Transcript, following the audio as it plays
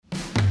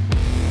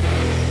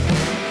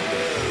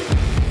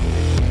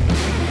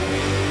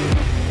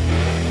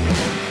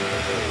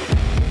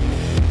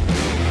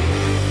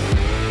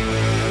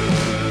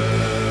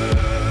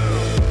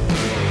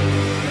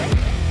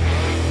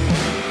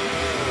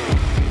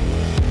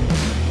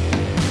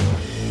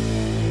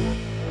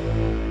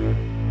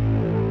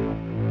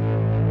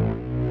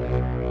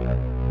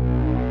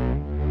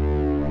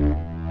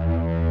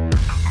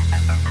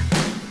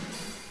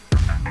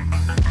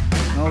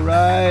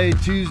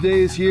Tuesday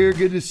is here.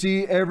 Good to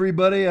see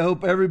everybody. I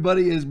hope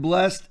everybody is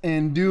blessed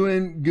and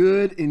doing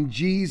good in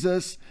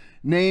Jesus'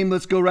 name.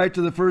 Let's go right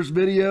to the first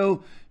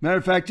video. Matter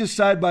of fact, just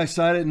side by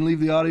side it and leave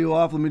the audio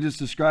off. Let me just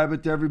describe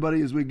it to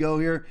everybody as we go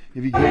here.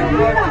 If you can do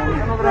that for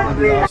me, that'd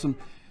be awesome.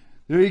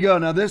 There you go.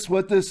 Now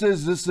what this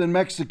is in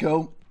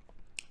Mexico.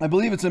 I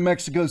believe it's in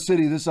Mexico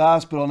City, this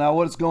hospital. Now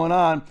what's going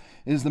on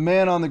is the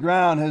man on the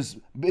ground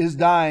is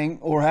dying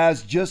or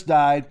has just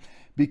died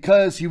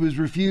because he was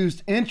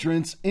refused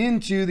entrance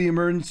into the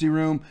emergency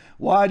room.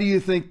 Why do you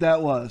think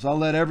that was? I'll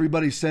let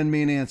everybody send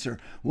me an answer.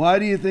 Why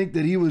do you think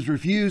that he was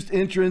refused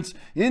entrance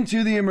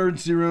into the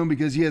emergency room?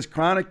 Because he has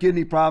chronic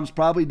kidney problems,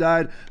 probably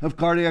died of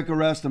cardiac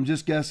arrest. I'm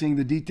just guessing.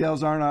 The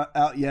details aren't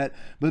out yet.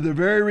 But the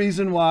very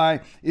reason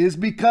why is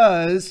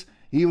because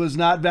he was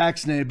not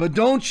vaccinated. But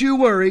don't you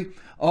worry.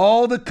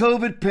 All the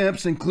COVID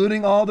pimps,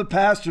 including all the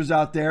pastors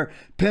out there,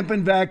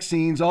 pimping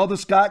vaccines, all the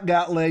Scott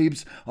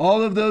Gottlabes,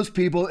 all of those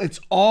people, it's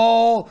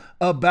all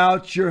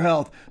about your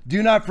health.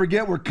 Do not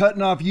forget, we're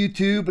cutting off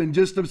YouTube in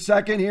just a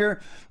second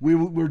here.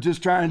 We're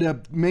just trying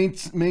to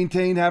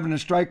maintain having a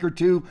strike or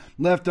two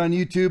left on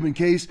YouTube in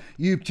case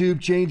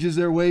YouTube changes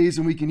their ways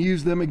and we can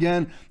use them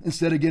again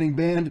instead of getting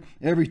banned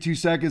every 2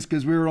 seconds,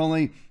 because we were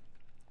only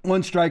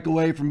one strike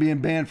away from being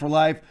banned for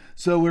life.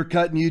 So we're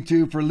cutting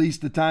YouTube for at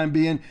least the time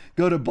being.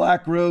 Go to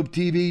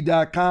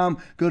blackrobetv.com,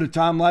 go to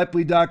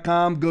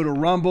tomlipely.com, go to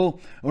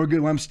Rumble,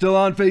 I'm still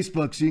on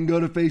Facebook, so you can go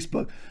to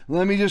Facebook.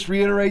 Let me just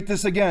reiterate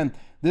this again.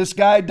 This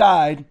guy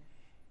died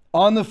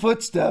on the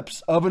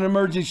footsteps of an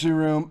emergency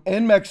room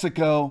in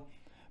Mexico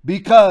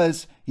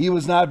because he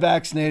was not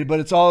vaccinated, but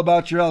it's all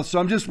about your health. So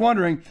I'm just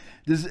wondering,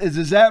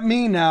 does that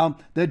mean now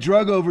that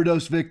drug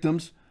overdose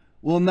victims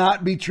will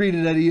not be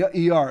treated at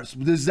ERs?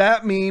 Does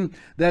that mean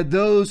that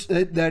those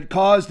that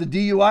caused a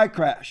DUI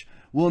crash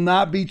will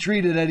not be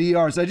treated at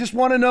ERs? I just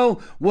want to know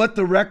what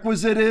the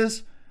requisite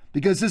is,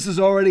 because this is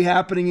already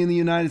happening in the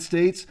United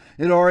States.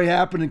 It already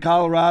happened in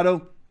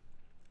Colorado,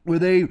 where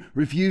they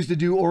refuse to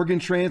do organ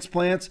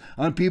transplants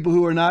on people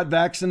who are not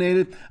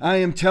vaccinated. I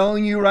am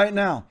telling you right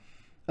now,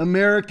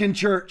 American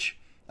church,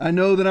 I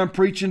know that I'm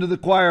preaching to the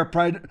choir,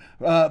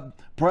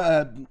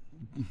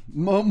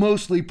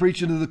 mostly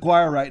preaching to the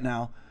choir right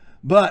now,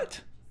 but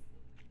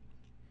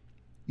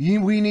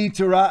we need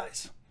to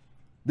rise.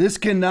 This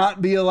cannot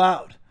be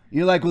allowed.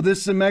 You're like, well, this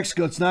is in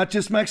Mexico. It's not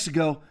just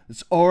Mexico.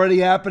 It's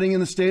already happening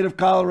in the state of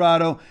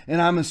Colorado, and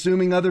I'm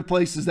assuming other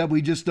places that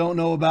we just don't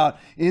know about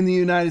in the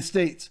United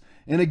States.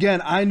 And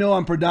again, I know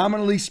I'm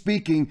predominantly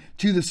speaking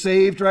to the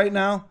saved right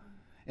now,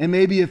 and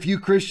maybe a few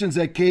Christians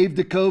that caved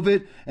to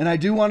COVID. And I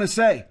do want to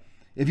say,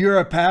 if you're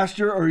a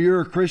pastor or you're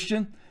a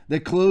Christian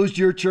that closed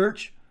your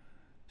church,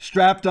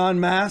 strapped on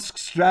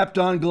masks, strapped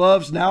on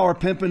gloves, now are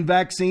pimping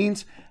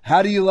vaccines,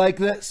 how do you like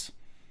this?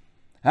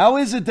 How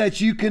is it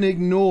that you can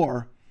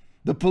ignore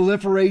the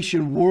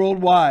proliferation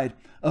worldwide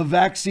of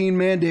vaccine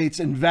mandates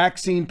and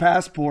vaccine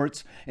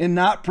passports and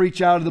not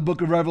preach out of the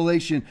book of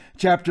Revelation,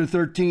 chapter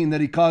 13,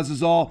 that he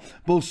causes all,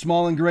 both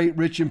small and great,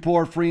 rich and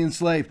poor, free and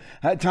slave?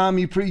 Tom,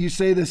 you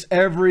say this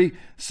every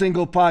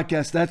single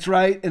podcast. That's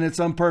right, and it's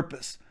on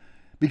purpose.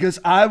 Because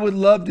I would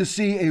love to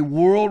see a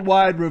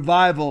worldwide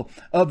revival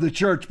of the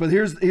church. But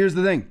here's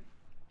the thing.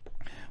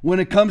 When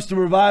it comes to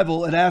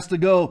revival, it has to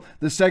go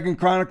the 2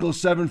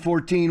 Chronicles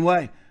 7:14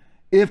 way.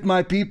 If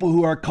my people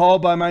who are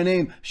called by my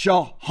name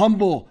shall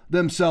humble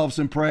themselves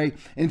and pray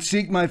and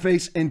seek my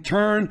face and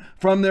turn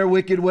from their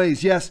wicked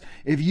ways. Yes,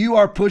 if you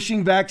are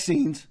pushing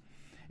vaccines,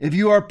 if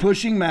you are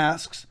pushing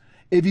masks,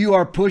 if you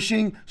are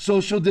pushing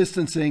social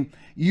distancing,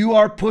 you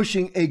are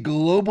pushing a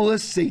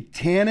globalist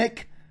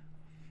satanic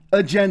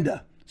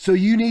agenda. So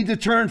you need to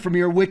turn from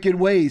your wicked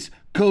ways,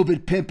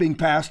 COVID pimping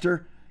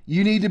pastor.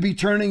 You need to be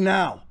turning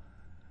now,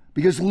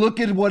 because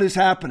look at what is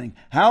happening.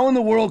 How in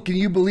the world can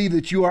you believe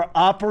that you are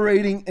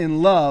operating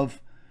in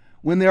love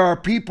when there are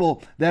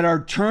people that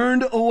are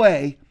turned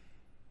away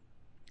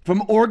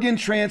from organ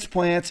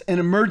transplants and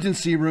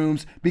emergency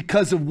rooms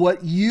because of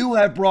what you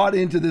have brought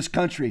into this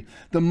country?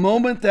 The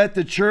moment that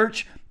the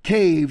church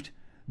caved,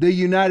 the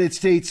United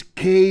States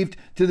caved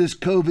to this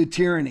COVID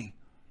tyranny.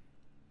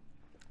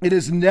 It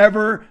has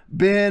never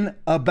been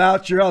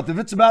about your health. If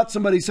it's about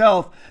somebody's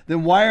health,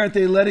 then why aren't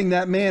they letting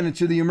that man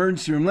into the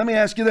emergency room? Let me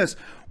ask you this.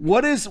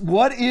 What is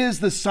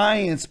the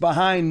science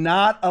behind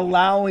not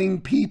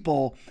allowing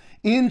people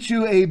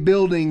into a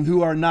building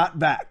who are not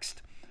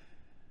vaxxed?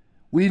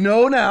 We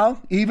know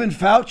now, even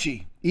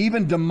Fauci,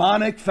 even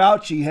demonic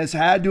Fauci has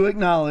had to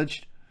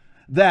acknowledge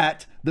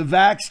that the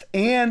vaxxed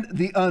and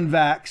the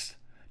unvaxxed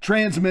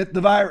transmit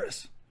the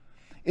virus.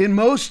 In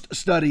most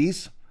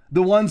studies,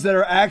 the ones that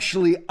are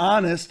actually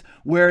honest,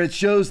 where it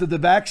shows that the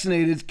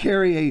vaccinated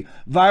carry a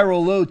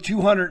viral load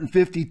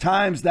 250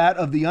 times that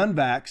of the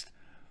unvaxxed.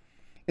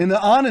 In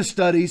the honest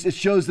studies, it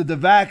shows that the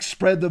vax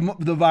spread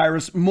the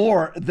virus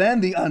more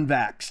than the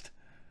unvaxxed.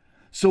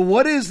 So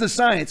what is the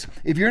science?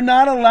 If you're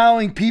not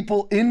allowing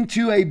people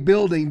into a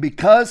building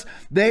because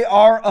they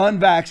are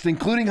unvaxxed,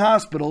 including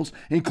hospitals,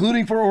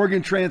 including for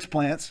organ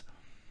transplants,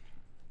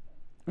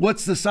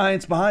 what's the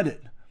science behind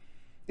it?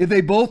 If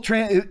they both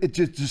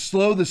to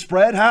slow the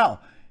spread, how?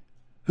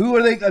 Who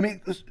are they? I mean,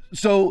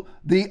 so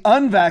the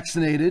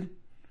unvaccinated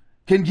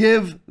can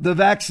give the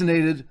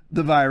vaccinated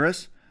the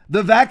virus.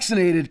 The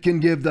vaccinated can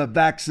give the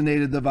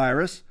vaccinated the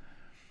virus.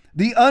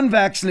 The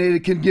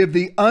unvaccinated can give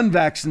the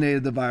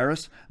unvaccinated the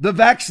virus. The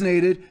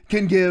vaccinated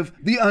can give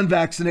the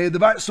unvaccinated the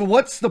virus. So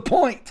what's the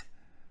point?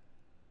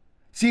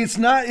 See,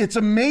 it's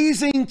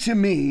amazing to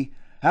me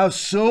how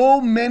so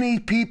many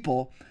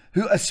people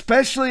who,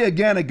 especially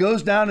again, it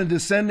goes down in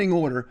descending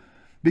order,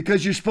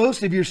 because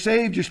if you're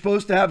saved, you're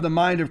supposed to have the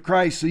mind of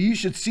Christ. So you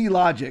should see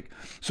logic.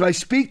 So I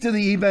speak to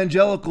the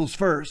evangelicals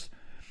first.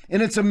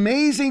 And it's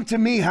amazing to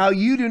me how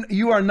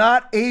you are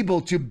not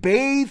able to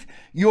bathe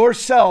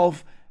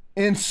yourself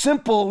in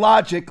simple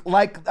logic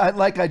like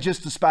I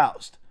just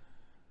espoused.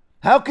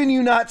 How can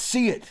you not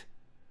see it?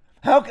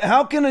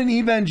 How can an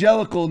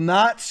evangelical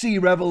not see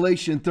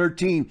Revelation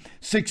 13,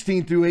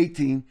 16 through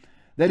 18,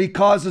 that he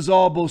causes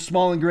all, both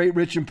small and great,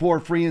 rich and poor,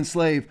 free and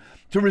slave,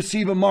 to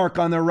receive a mark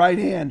on their right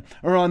hand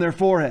or on their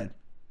forehead,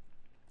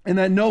 and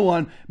that no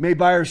one may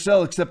buy or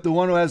sell except the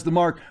one who has the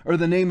mark or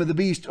the name of the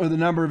beast or the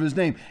number of his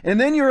name.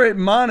 And then you're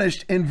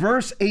admonished in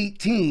verse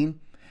 18,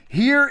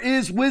 here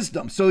is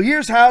wisdom. So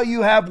here's how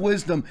you have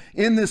wisdom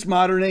in this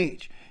modern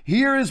age.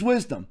 Here is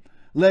wisdom.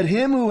 Let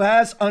him who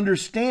has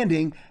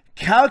understanding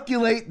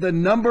calculate the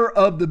number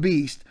of the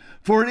beast,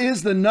 for it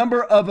is the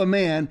number of a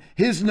man.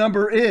 His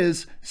number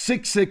is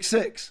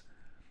 666.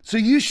 So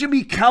you should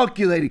be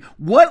calculating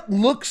what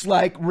looks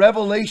like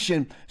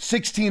Revelation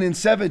 16 and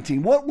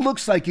 17. What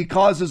looks like he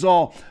causes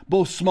all,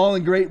 both small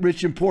and great,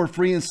 rich and poor,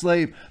 free and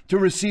slave, to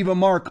receive a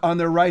mark on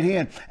their right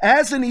hand.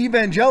 As an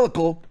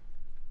evangelical,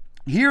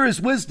 here is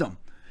wisdom.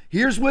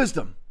 Here's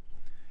wisdom.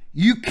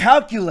 You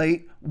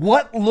calculate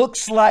what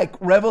looks like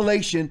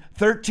Revelation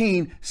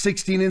 13,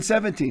 16, and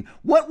 17.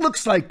 What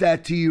looks like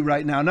that to you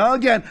right now? Now,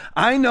 again,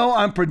 I know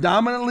I'm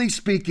predominantly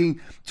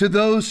speaking to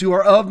those who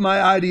are of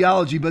my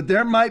ideology, but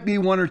there might be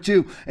one or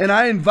two. And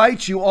I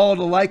invite you all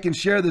to like and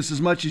share this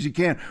as much as you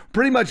can.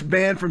 Pretty much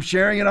banned from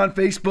sharing it on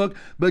Facebook,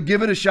 but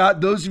give it a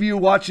shot. Those of you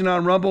watching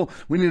on Rumble,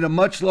 we need a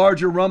much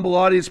larger Rumble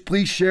audience.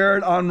 Please share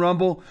it on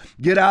Rumble.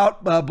 Get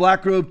out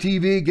Black Robe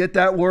TV. Get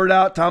that word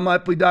out.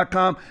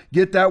 TomLipley.com.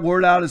 Get that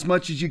word out as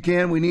much as you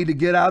can. We need to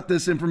get out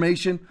this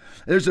information.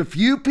 There's a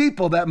few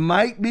people that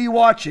might be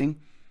watching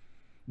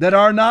that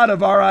are not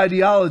of our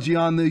ideology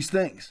on these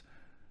things.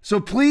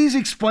 So please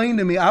explain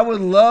to me. I would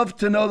love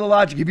to know the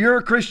logic. If you're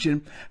a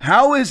Christian,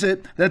 how is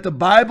it that the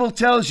Bible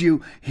tells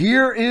you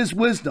here is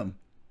wisdom?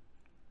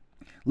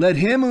 Let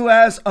him who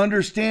has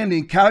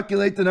understanding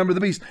calculate the number of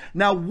the beast.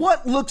 Now,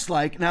 what looks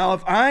like, now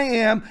if I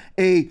am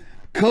a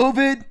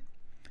COVID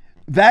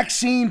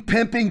vaccine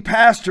pimping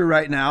pastor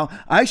right now,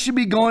 I should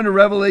be going to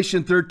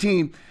Revelation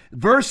 13,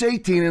 verse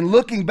 18, and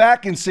looking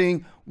back and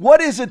seeing what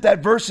is it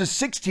that verses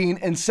 16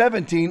 and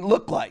 17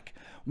 look like.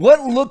 What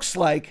looks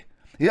like,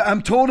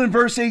 I'm told in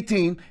verse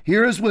 18,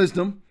 here is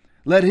wisdom.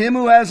 Let him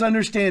who has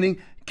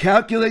understanding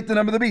calculate the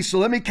number of the beast. So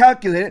let me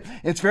calculate it.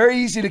 It's very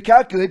easy to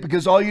calculate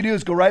because all you do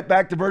is go right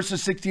back to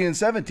verses 16 and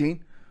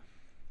 17.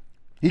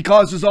 He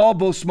causes all,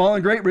 both small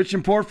and great, rich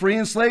and poor, free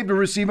and slave, to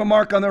receive a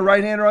mark on their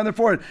right hand or on their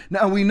forehead.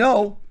 Now we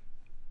know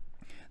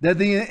that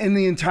in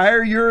the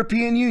entire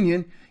European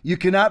Union, you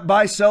cannot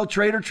buy, sell,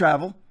 trade, or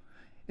travel.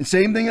 And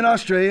same thing in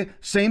Australia,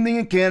 same thing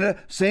in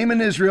Canada, same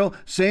in Israel,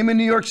 same in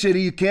New York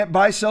City. You can't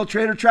buy, sell,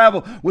 trade, or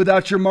travel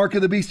without your mark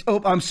of the beast.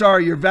 Oh, I'm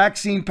sorry, your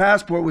vaccine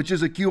passport, which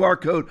is a QR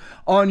code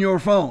on your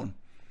phone,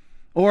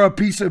 or a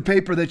piece of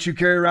paper that you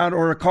carry around,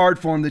 or a card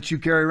form that you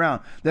carry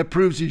around that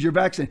proves you're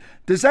vaccinated.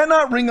 Does that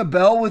not ring a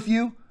bell with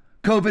you,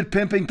 COVID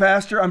pimping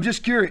pastor? I'm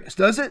just curious,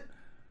 does it?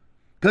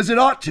 Because it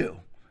ought to.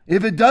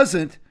 If it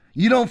doesn't,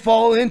 you don't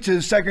fall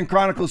into 2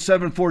 Chronicles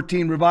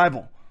 7:14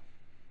 revival.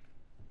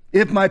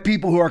 If my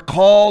people who are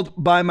called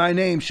by my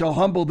name shall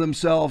humble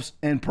themselves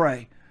and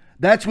pray.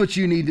 That's what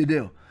you need to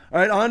do.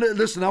 All right,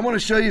 listen, I want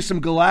to show you some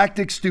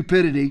galactic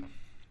stupidity.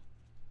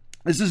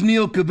 This is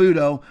Neil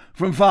Cavuto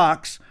from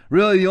Fox.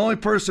 Really, the only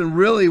person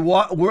really,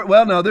 well,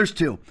 no, there's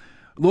two.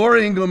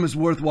 Laura Ingraham is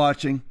worth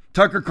watching.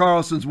 Tucker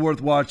Carlson's worth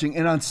watching.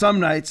 And on some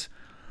nights,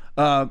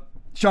 Sean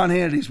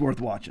Hannity's worth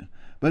watching.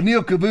 But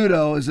Neil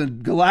Cavuto is a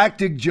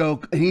galactic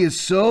joke, and he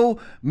is so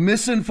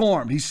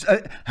misinformed. He's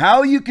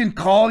how you can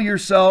call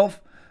yourself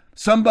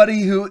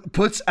somebody who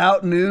puts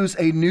out news,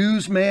 a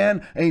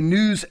newsman, a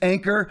news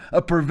anchor,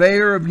 a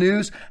purveyor of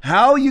news,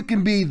 how you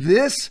can be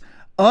this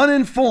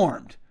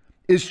uninformed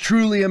is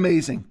truly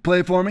amazing.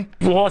 Play it for me.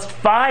 We've lost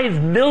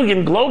 5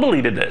 million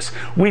globally to this.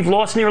 We've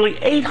lost nearly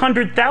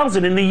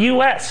 800,000 in the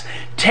U.S.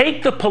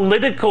 Take the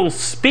political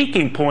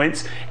speaking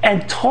points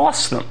and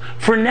toss them.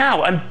 For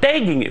now, I'm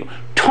begging you,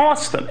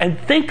 toss them and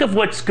think of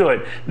what's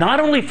good, not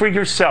only for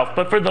yourself,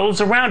 but for those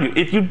around you.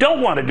 If you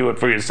don't want to do it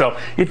for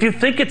yourself, if you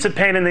think it's a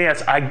pain in the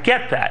ass, I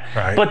get that.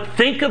 Right. But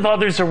think of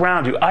others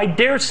around you. I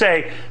dare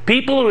say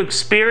people who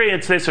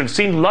experience this or have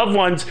seen loved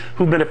ones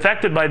who've been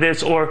affected by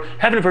this or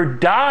heaven forbid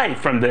die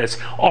from this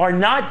are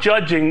not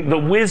judging the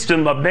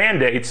wisdom of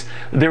mandates.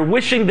 They're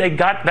wishing they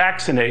got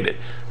vaccinated,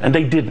 and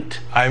they didn't.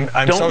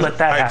 Don't let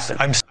that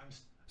happen.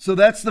 So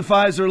that's the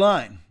Pfizer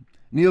line.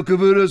 Neil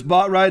Cavuto's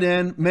bought right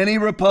in. Many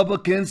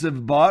Republicans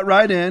have bought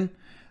right in.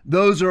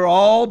 Those are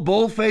all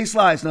bull-faced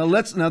lies. Now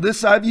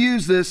I've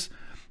used this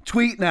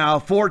tweet now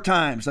 4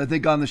 times, I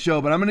think, on the show,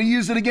 but I'm going to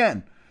use it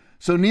again.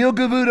 So Neil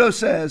Cavuto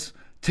says,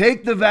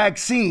 take the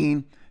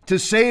vaccine to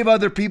save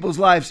other people's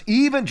lives.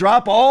 Even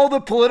drop all the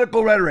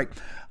political rhetoric.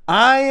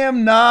 I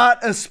am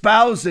not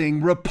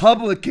espousing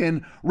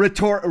Republican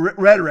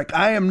rhetoric.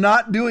 I am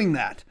not doing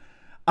that.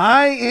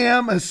 I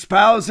am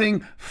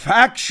espousing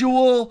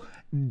factual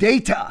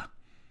data.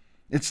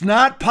 It's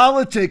not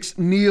politics,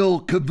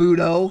 Neil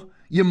Cavuto,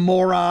 you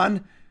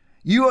moron.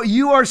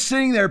 You are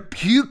sitting there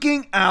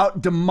puking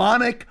out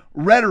demonic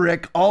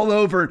rhetoric all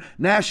over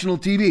national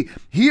TV.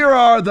 Here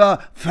are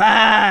the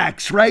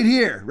facts right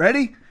here.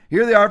 Ready?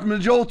 Here they are from the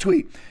Joel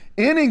tweet.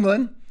 In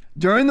England,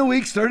 during the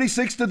weeks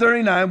 36 to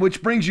 39,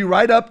 which brings you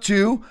right up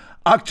to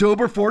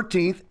October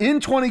 14th,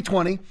 in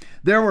 2020,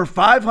 there were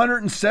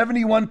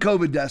 571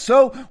 COVID deaths.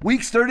 So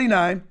weeks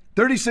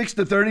 36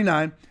 to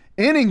 39,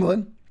 in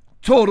England,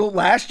 total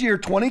last year,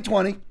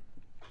 2020,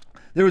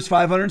 there was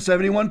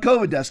 571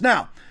 COVID deaths.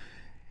 Now,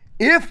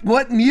 if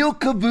what Neil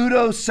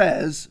Cavuto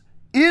says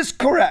is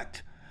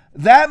correct,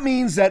 that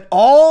means that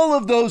all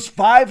of those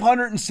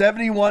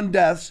 571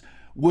 deaths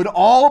would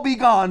all be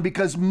gone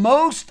because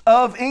most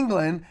of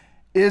England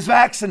is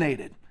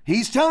vaccinated.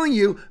 He's telling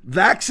you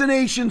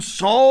vaccination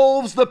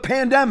solves the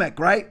pandemic,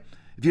 right?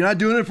 If you're not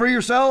doing it for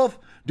yourself,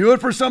 do it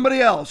for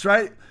somebody else,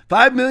 right?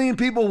 5 million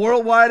people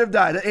worldwide have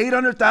died.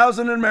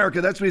 800,000 in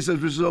America. That's what he says,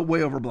 which is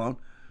way overblown.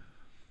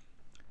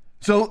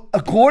 So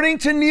according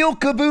to Neil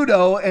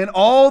Cavuto and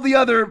all the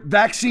other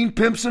vaccine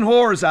pimps and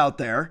whores out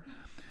there,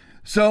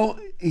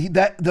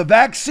 that the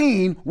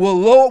vaccine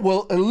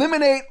will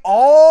eliminate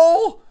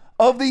all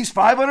of these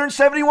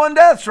 571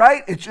 deaths,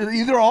 right? It's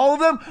either all of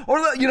them or,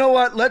 you know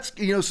what,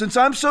 since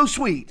I'm so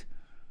sweet,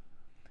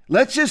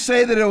 let's just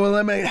say that it will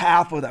eliminate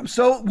half of them.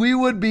 So we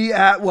would be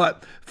at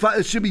what?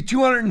 It should be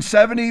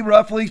 270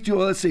 roughly.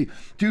 Let's see,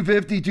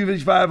 250,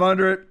 250,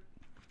 500,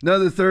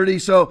 another 30.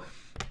 So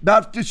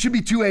it should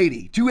be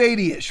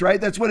 280-ish,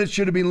 right? That's what it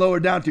should have been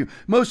lowered down to.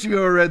 Most of you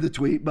have read the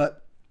tweet,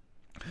 but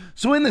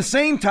so in the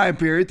same time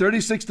period,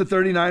 36 to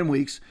 39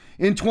 weeks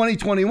in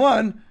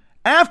 2021,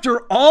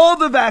 after all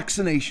the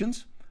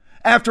vaccinations,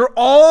 after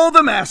all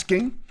the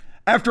masking,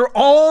 after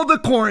all the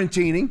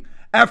quarantining,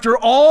 after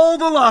all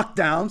the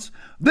lockdowns,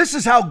 this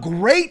is how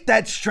great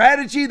that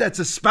strategy that's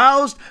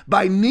espoused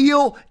by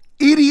Neil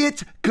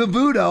Idiot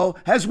Cavuto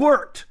has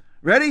worked.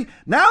 Ready?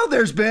 Now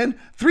there's been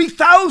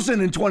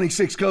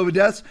 3,026 COVID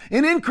deaths,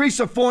 an increase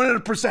of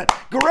 400%.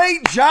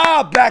 Great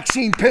job,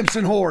 vaccine pimps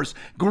and whores.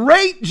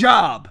 Great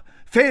job.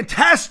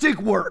 Fantastic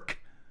work.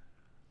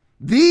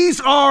 These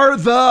are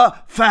the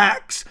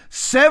facts.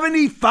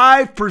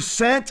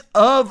 75%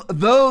 of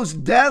those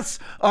deaths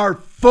are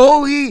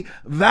fully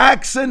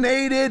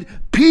vaccinated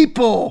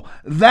people.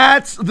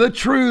 That's the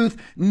truth.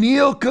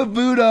 Neil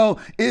Cavuto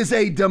is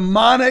a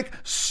demonic,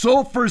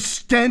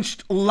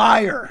 sulfur-stenched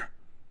liar.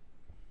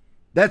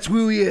 That's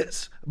who he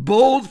is.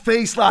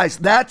 Bold-faced lies.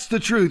 That's the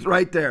truth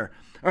right there.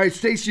 All right,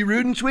 Stacey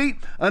Rudin tweet.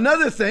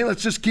 Another thing,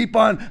 let's just keep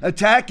on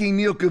attacking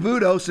Neil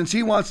Cavuto since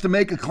he wants to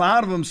make a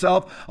clown of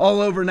himself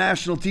all over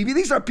national TV.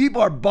 These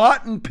people are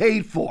bought and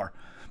paid for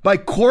by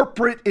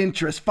corporate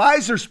interests.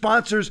 Pfizer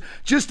sponsors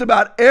just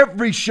about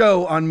every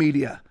show on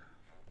media.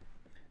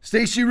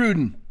 Stacey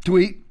Rudin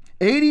tweet.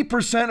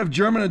 80% of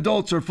German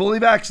adults are fully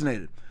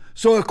vaccinated.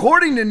 So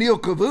according to Neil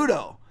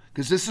Cavuto,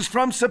 because this is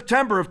from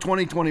September of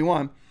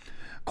 2021,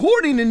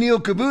 according to Neil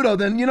Cavuto,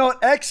 then, you know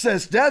what?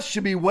 Excess deaths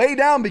should be way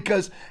down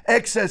because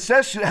excess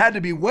deaths had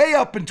to be way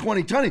up in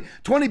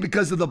 2020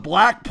 because of the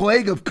black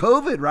plague of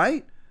COVID,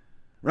 right?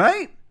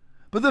 Right?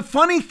 But the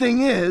funny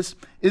thing is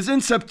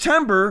in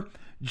September,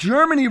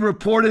 Germany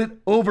reported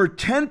over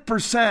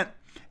 10%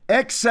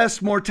 excess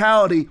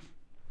mortality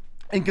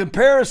in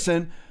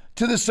comparison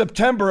to the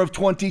September of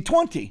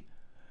 2020.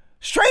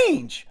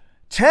 Strange.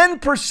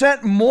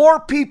 10% more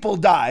people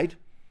died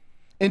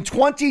in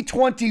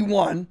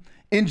 2021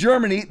 in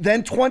Germany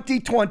than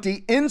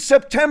 2020 in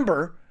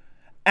September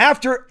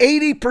after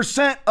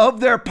 80% of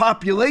their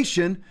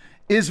population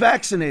is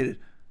vaccinated.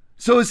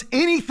 So is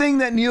anything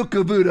that Neil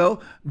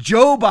Cavuto,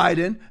 Joe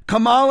Biden,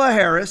 Kamala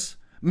Harris,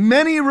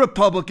 many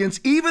Republicans,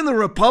 even the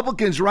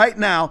Republicans right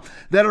now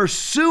that are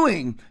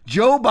suing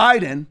Joe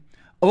Biden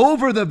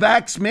over the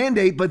vax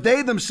mandate, but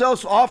they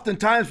themselves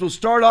oftentimes will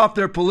start off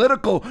their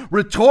political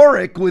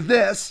rhetoric with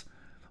this.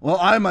 Well,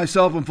 I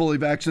myself am fully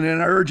vaccinated,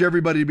 and I urge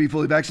everybody to be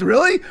fully vaccinated.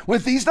 Really?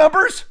 With these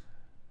numbers?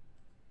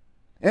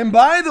 And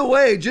by the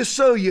way, just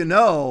so you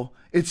know,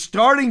 it's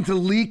starting to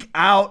leak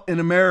out in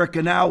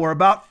America now. We're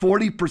about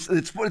 40%.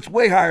 It's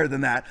way higher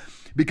than that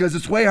because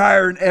it's way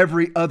higher in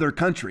every other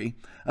country.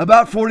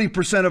 About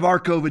 40% of our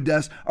COVID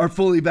deaths are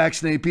fully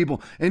vaccinated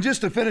people. And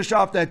just to finish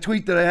off that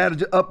tweet that I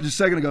had up just a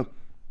second ago,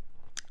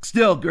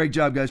 still, great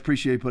job, guys.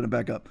 Appreciate you putting it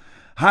back up.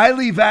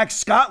 Highly vaxxed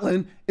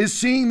Scotland is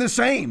seeing the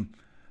same.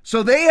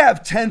 So they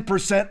have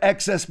 10%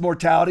 excess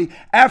mortality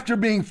after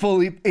being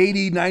fully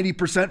 80,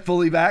 90%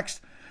 fully vaxxed.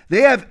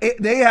 They have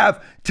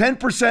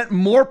 10%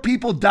 more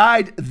people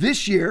died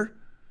this year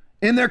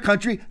in their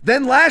country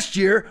than last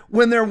year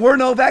when there were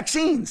no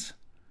vaccines.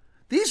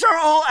 These are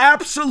all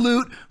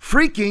absolute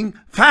freaking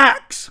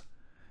facts.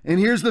 And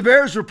here's the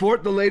VAERS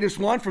report, the latest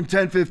one from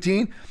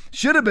 10/15.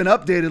 Should have been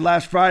updated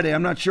last Friday.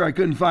 I'm not sure. I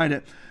couldn't find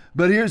it.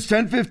 But here's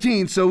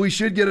 10/15, so we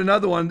should get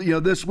another one,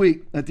 this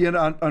week, at the end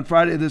on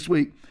Friday this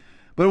week.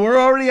 But we're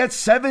already at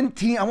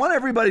 17. I want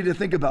everybody to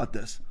think about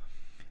this.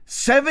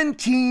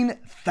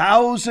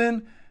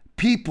 17,000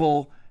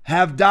 people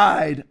have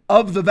died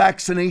of the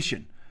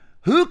vaccination.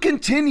 Who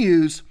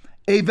continues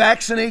a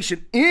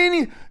vaccination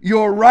in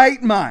your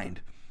right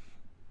mind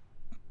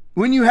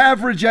when you have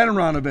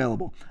Regeneron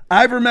available,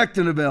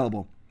 ivermectin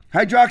available,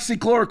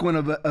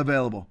 hydroxychloroquine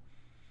available,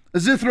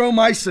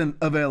 azithromycin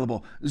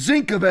available,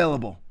 zinc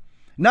available?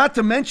 Not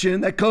to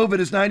mention that COVID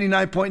is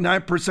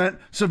 99.9%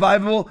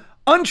 survivable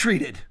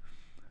untreated.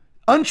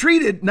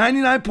 Untreated,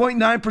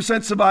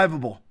 99.9%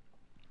 survivable.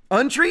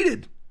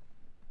 Untreated.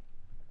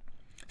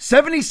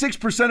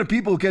 76% of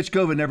people who catch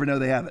COVID never know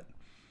they have it.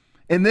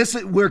 And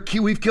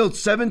we've killed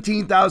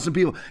 17,000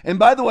 people. And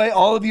by the way,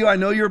 all of you, I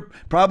know you're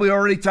probably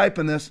already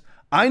typing this.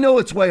 I know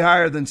it's way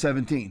higher than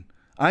 17.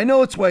 I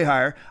know it's way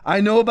higher.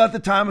 I know about the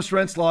Thomas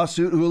Rentz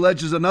lawsuit, who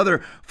alleges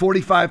another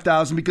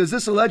 45,000, because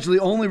this allegedly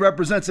only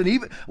represents an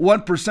even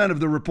 1% of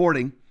the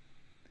reporting.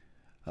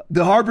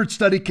 The Harvard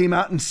study came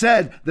out and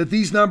said that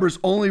these numbers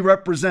only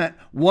represent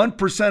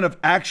 1% of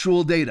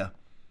actual data.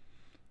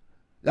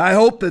 I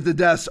hope that the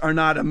deaths are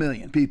not 1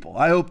 million people.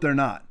 I hope they're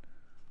not.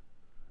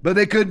 But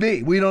they could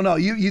be. We don't know.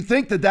 You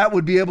think that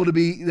would be able to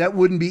be, that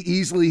wouldn't be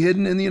easily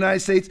hidden in the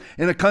United States,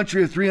 in a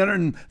country of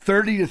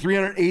 330 to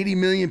 380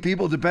 million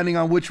people, depending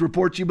on which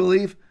report you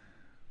believe,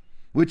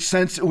 which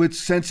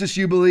census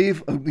you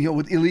believe,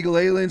 with illegal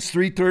aliens,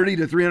 330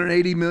 to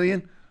 380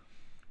 million.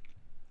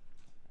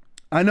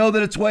 I know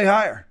that it's way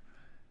higher.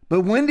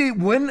 But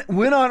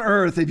when on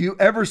earth have you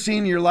ever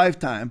seen in your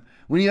lifetime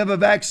when you have a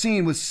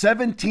vaccine with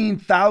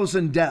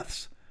 17,000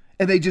 deaths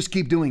and they just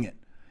keep doing it?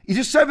 It's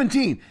just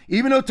 17.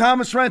 Even though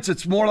Thomas Rentz,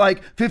 it's more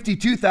like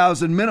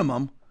 52,000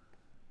 minimum.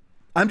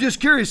 I'm just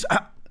curious,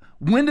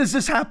 when does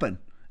this happen?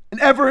 And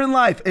ever in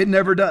life, it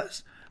never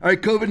does. All right,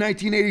 COVID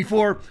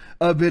 1984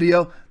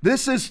 video.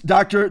 This is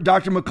Dr.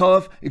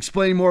 McCullough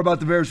explaining more about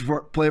the VAERS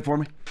report. Play it for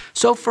me.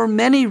 So for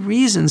many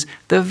reasons,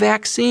 the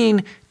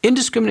vaccine,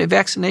 indiscriminate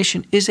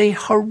vaccination, is a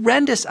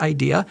horrendous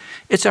idea.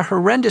 It's a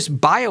horrendous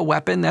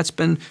bioweapon that's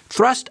been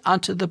thrust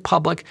onto the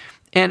public,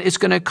 and it's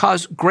going to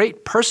cause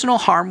great personal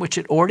harm, which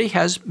it already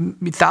has.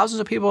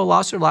 Thousands of people have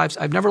lost their lives.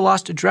 I've never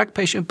lost a direct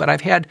patient, but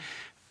I've had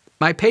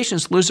my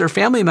patients lose their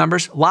family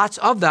members, lots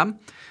of them.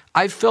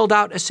 I've filled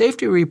out a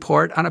safety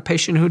report on a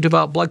patient who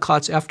developed blood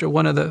clots after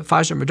one of the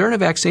Pfizer Moderna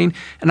vaccine,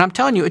 and I'm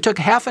telling you, it took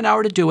half an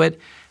hour to do it.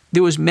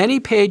 There was many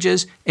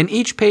pages, and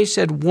each page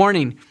said,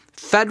 warning,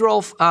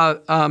 federal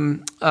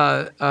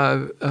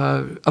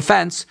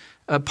offense,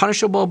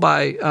 punishable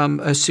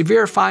by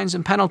severe fines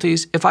and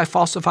penalties if I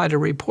falsified a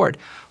report.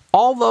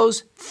 All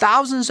those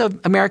thousands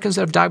of Americans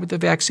that have died with the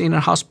vaccine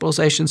and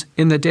hospitalizations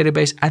in the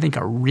database, I think,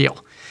 are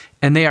real.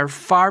 And they are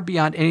far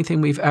beyond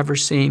anything we've ever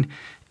seen.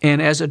 And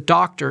as a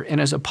doctor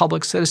and as a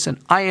public citizen,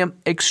 I am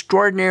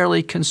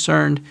extraordinarily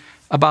concerned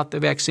about the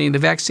vaccine. The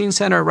vaccine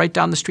center right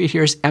down the street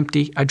here is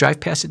empty. I drive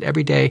past it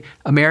every day.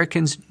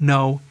 Americans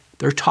know.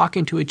 They're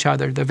talking to each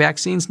other. The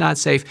vaccine's not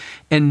safe.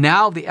 And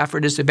now the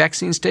effort is the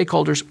vaccine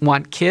stakeholders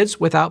want kids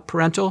without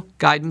parental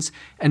guidance,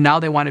 and now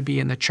they want to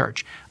be in the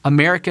church.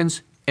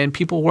 Americans and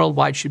people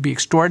worldwide should be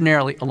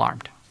extraordinarily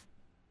alarmed.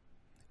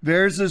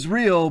 VAERS is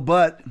real,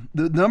 but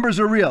the numbers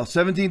are real.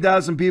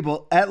 17,000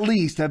 people at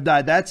least have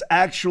died. That's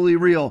actually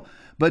real.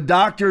 But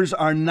doctors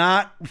are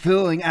not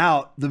filling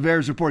out the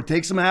VAERS report. It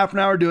takes them a half an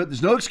hour to do it.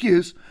 There's no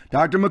excuse.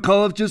 Dr.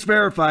 McCullough just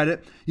verified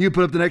it. You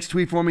put up the next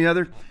tweet for me,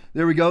 Heather.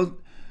 There we go.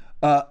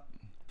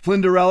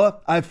 Flinderella,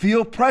 I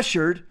feel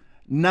pressured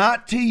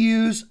not to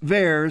use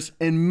VAERS,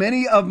 and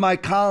many of my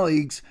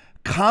colleagues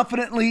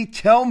confidently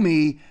tell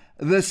me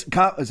this.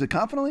 Is it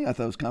confidently? I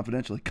thought it was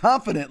confidentially.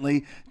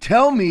 Confidently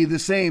tell me the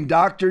same.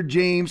 Dr.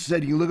 James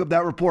said, you can look up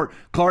that report,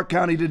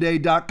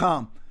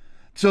 clarkcountytoday.com.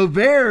 So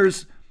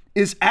VAERS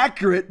is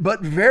accurate, but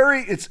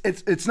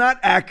it's not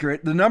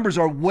accurate. The numbers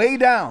are way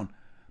down.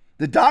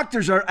 The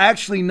doctors are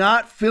actually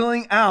not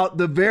filling out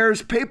the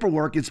VAERS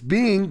paperwork. It's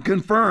being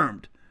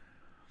confirmed.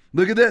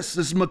 Look at this.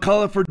 This is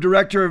McCullough for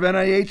director of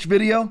NIH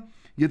video.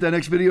 Get that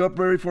next video up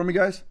ready for me,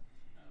 guys.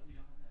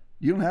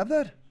 You don't have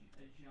that?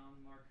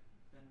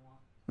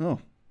 Oh,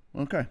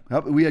 okay.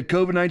 We had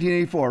COVID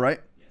 1984,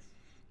 right? Yes.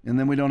 And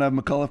then we don't have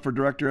McCullough for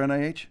director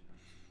NIH?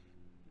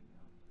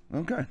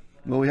 Okay.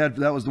 Well,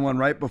 that was the one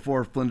right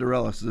before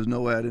Flinderella, so there's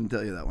no way I didn't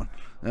tell you that one.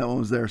 That one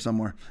was there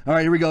somewhere. All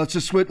right, here we go. Let's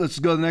just switch. Let's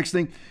go to the next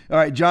thing. All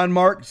right, John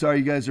Mark. Sorry,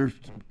 you guys are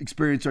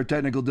experiencing our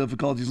technical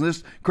difficulties.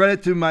 This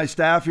credit to my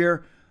staff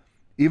here,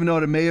 even though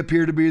it may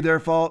appear to be their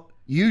fault.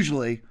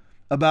 Usually,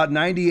 about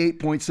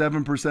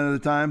 98.7% of the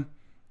time,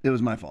 it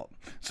was my fault.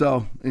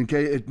 So in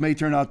case it may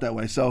turn out that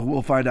way. So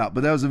we'll find out.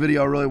 But that was a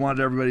video I really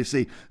wanted everybody to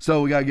see.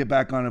 So we got to get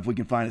back on it if we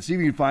can find it. See if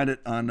you can find it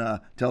on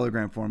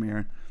Telegram for me,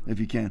 Aaron. if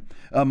you can.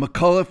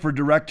 McCullough for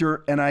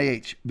Director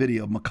NIH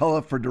video.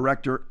 McCullough for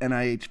Director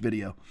NIH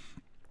video.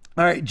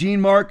 All right,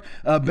 Gene Mark,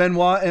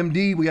 Benoit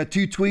MD. We got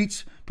 2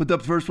 tweets. Put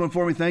up the first one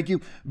for me. Thank you.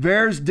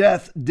 VAERS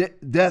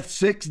death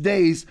 6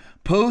 days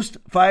post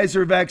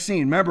Pfizer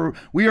vaccine. Remember,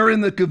 we are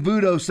in the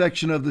Cavuto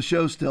section of the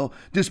show still,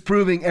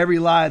 disproving every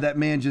lie that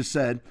man just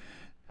said.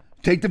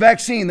 Take the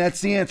vaccine.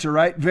 That's the answer,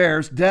 right?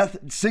 VAERS death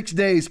 6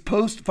 days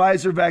post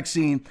Pfizer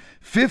vaccine.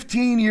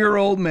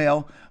 15-year-old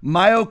male,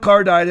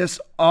 myocarditis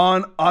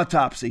on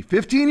autopsy.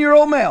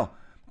 15-year-old male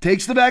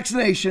takes the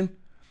vaccination,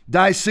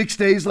 dies 6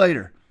 days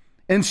later.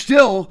 And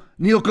still,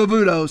 Neil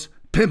Cavuto's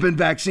pimping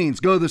vaccines.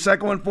 Go to the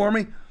second one for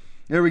me.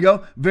 There we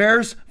go.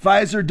 VAERS,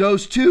 Pfizer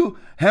dose 2,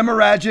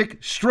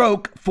 hemorrhagic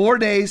stroke 4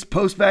 days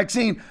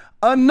post-vaccine.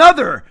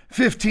 Another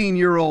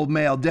 15-year-old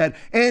male dead.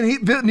 And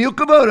Neil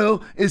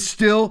Cavuto is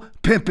still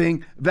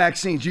pimping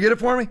vaccines. You get it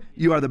for me?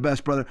 You are the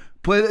best, brother.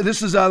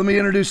 This is, let me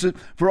introduce it.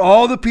 For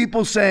all the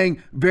people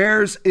saying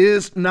VAERS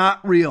is not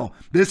real.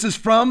 This is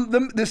from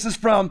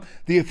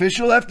the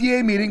official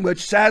FDA meeting,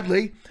 which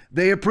sadly,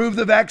 they approved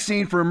the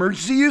vaccine for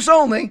emergency use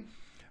only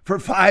for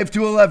 5 to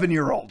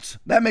 11-year-olds.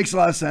 That makes a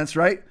lot of sense,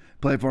 right?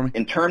 Play it for me.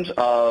 In terms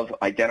of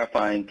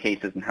identifying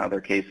cases and how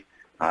their case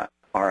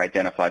are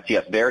identified, so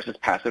yes, VAERS is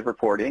passive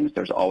reporting.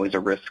 There's always a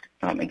risk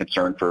and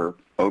concern for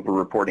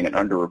over-reporting and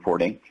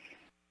under-reporting.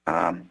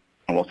 And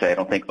we'll say I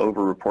don't think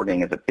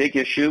over-reporting is a big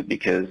issue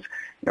because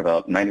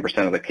about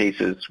 90% of the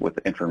cases with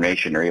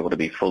information are able to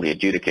be fully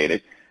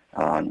adjudicated.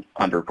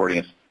 Under-reporting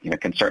is,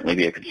 can certainly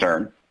be a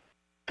concern.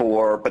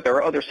 But there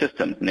are other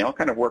systems, and they all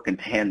kind of work in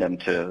tandem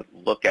to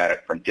look at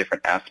it from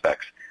different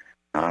aspects.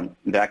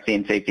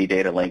 Vaccine Safety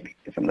Data Link,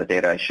 some of the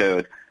data I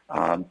showed,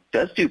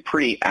 does do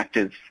pretty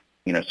active,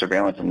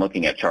 surveillance and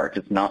looking at charts.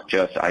 It's not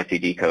just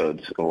ICD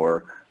codes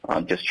or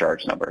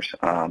discharge numbers.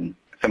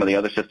 Some of the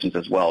other systems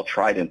as well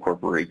try to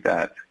incorporate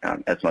that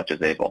as much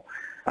as able.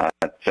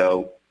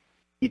 So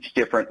each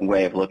different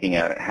way of looking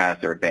at it has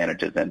their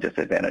advantages and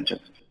disadvantages.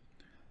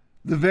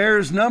 The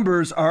VAERS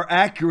numbers are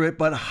accurate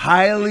but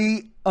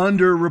highly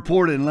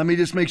underreported. And let me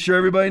just make sure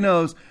everybody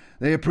knows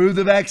they approved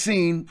the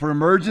vaccine for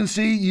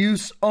emergency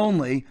use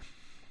only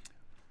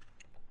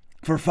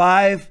for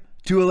 5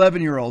 to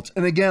 11-year-olds.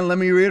 And again, let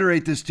me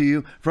reiterate this to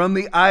you from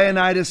the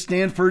Ioannidis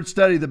Stanford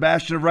study, the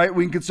bastion of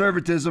right-wing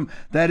conservatism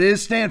that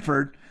is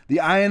Stanford. The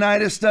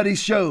Ioannidis study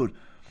showed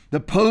the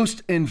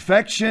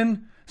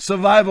post-infection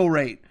survival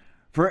rate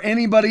for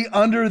anybody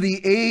under the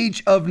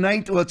age of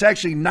 19, well, it's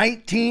actually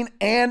 19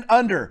 and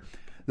under.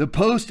 The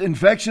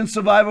post-infection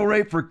survival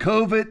rate for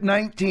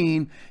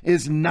COVID-19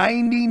 is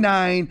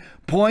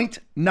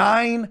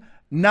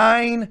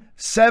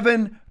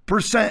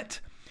 99.997%.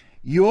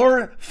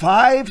 Your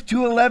 5 to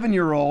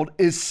 11-year-old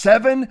is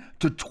 7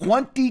 to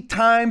 20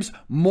 times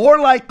more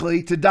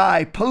likely to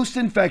die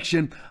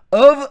post-infection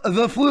of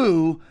the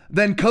flu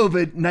than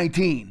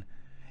COVID-19.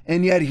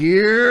 And yet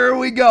here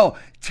we go.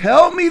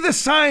 Tell me the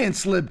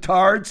science,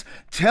 libtards.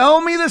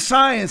 Tell me the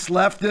science,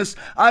 leftists.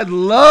 I'd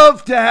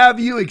love to have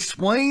you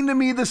explain to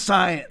me the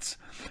science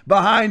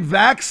behind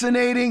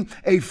vaccinating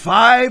a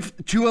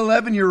 5 to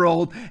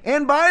 11-year-old.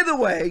 And by the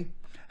way,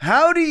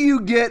 how do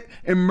you get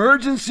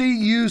emergency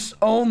use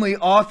only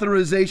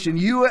authorization,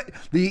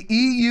 the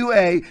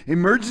EUA,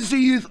 emergency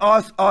use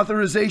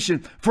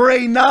authorization for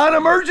a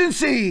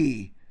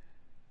non-emergency?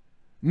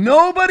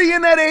 Nobody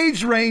in that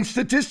age range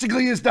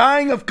statistically is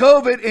dying of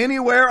COVID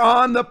anywhere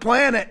on the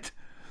planet.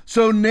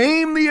 So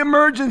name the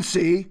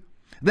emergency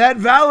that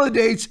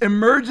validates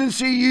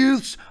emergency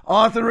use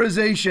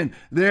authorization.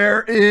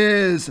 There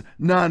is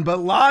none, but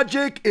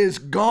logic is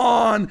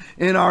gone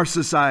in our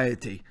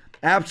society.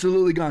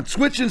 Absolutely gone.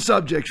 Switching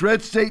subjects.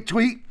 Red State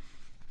tweet.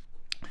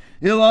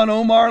 Ilhan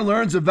Omar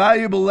learns a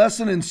valuable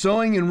lesson in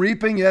sowing and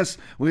reaping. Yes,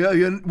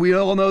 we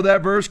all know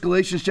that verse,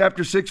 Galatians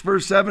chapter 6,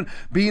 verse 7.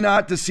 Be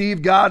not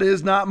deceived, God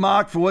is not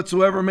mocked, for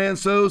whatsoever man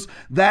sows,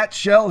 that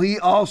shall he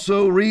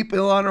also reap.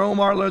 Ilhan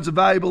Omar learns a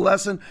valuable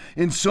lesson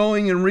in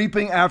sowing and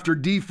reaping after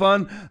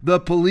defund the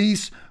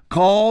police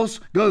calls.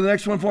 Go to the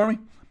next one for me.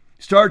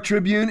 Star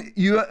Tribune,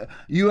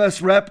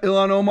 U.S. Rep.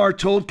 Ilhan Omar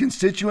told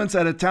constituents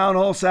at a town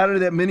hall Saturday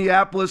that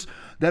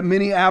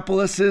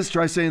Minneapolis's,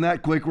 try saying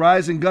that quick,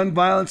 rise in gun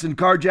violence and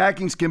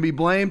carjackings can be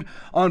blamed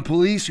on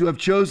police who have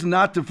chosen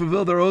not to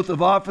fulfill their oath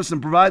of office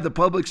and provide the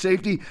public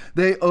safety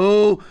they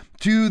owe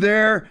to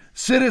their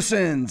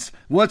citizens.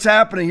 What's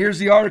happening? Here's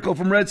the article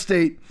from Red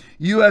State.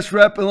 U.S.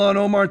 Rep. Ilhan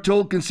Omar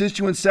told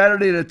constituents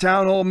Saturday at a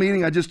town hall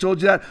meeting, I just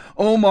told you that,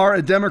 Omar,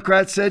 a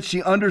Democrat, said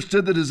she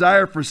understood the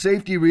desire for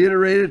safety,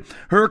 reiterated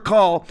her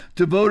call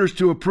to voters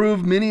to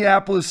approve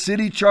Minneapolis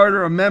City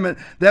Charter Amendment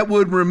that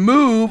would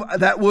remove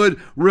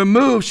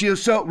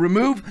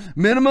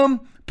minimum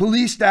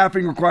police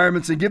staffing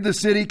requirements and give the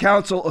city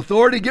council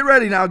authority, get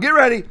ready,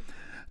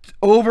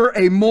 over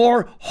a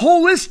more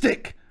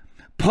holistic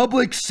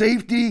public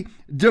safety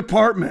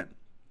department.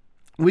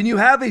 When you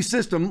have a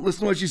system,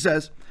 listen to what she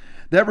says,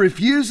 that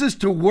refuses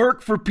to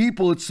work for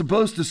people it's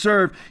supposed to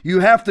serve, you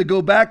have to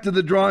go back to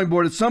the drawing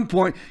board. At some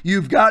point,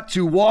 you've got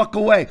to walk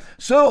away.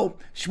 So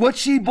what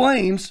she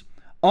blames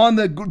on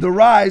the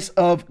rise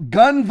of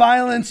gun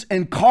violence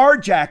and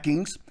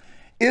carjackings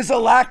is a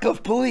lack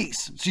of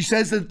police. She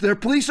says that their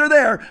police are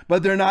there,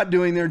 but they're not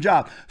doing their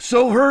job.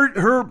 So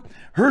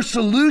her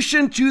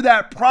solution to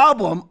that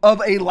problem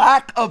of a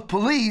lack of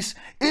police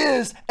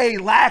is a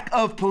lack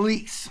of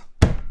police.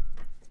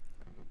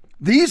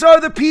 These are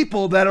the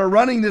people that are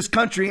running this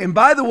country, and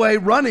by the way,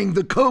 running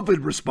the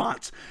COVID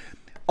response.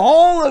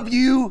 All of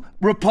you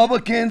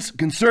Republicans,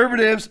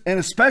 conservatives, and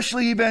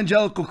especially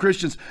evangelical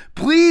Christians,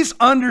 please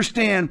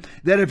understand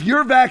that if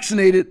you're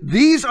vaccinated,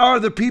 these are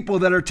the people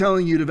that are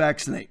telling you to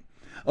vaccinate.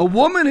 A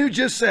woman who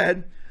just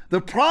said,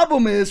 the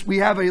problem is we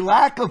have a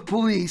lack of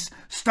police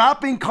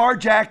stopping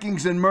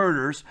carjackings and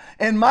murders,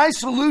 and my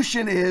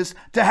solution is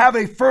to have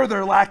a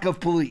further lack of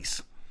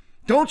police.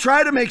 Don't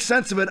try to make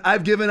sense of it.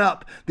 I've given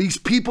up. These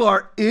people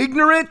are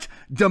ignorant,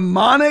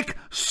 demonic,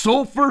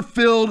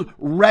 sulfur-filled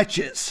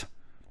wretches.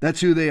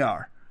 That's who they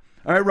are.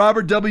 All right,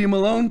 Robert W.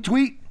 Malone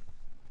tweet.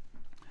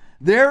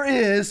 There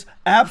is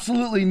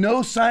absolutely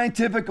no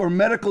scientific or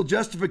medical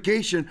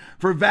justification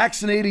for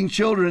vaccinating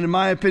children, in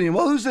my opinion.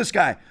 Well, who's this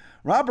guy?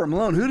 Robert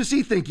Malone. Who does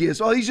he think he is?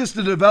 Well, he's just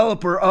a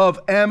developer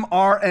of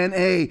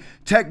mRNA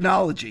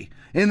technology,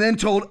 and then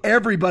told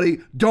everybody,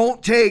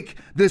 don't take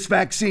this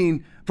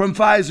vaccine from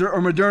Pfizer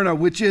or Moderna,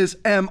 which is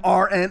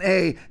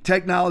mRNA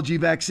technology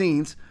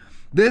vaccines.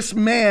 This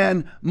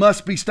man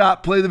must be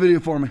stopped. Play the video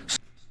for me.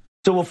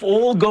 So if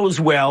all goes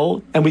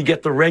well and we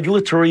get the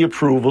regulatory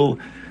approval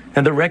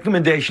and the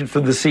recommendation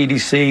from the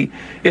CDC,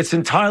 it's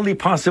entirely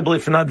possible,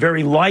 if not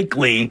very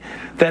likely,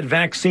 that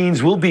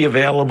vaccines will be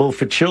available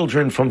for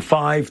children from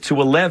 5 to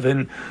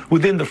 11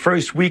 within the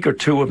first week or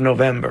two of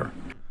November.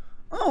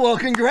 Oh, well,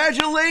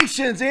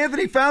 congratulations,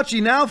 Anthony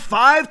Fauci. Now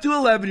 5 to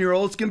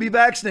 11-year-olds can be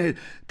vaccinated.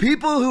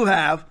 People who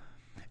have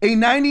a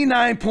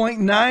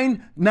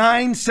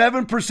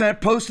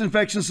 99.997%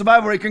 post-infection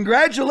survival rate.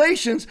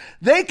 Congratulations,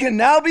 they can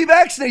now be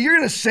vaccinated. You're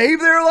going to save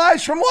their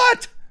lives from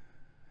what?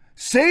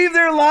 Save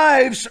their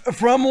lives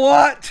from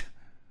what?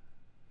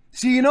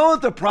 See, you know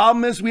what the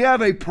problem is? We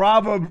have a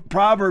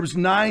Proverbs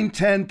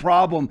 9:10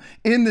 problem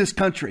in this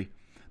country.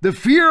 The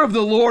fear of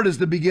the Lord is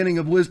the beginning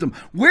of wisdom.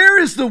 Where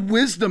is the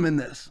wisdom in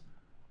this?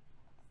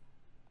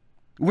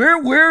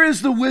 Where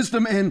is the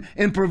wisdom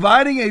in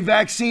providing a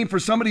vaccine for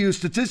somebody who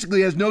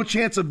statistically has no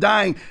chance of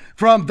dying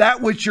from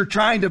that which you're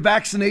trying to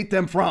vaccinate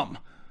them from?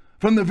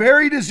 From the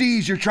very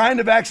disease you're trying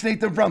to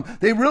vaccinate them from,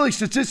 they really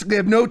statistically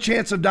have no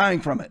chance of dying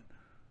from it.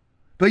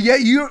 But yet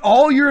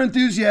all your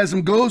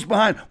enthusiasm goes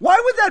behind. Why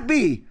would that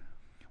be?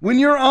 When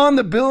you're on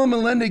the Bill and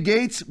Melinda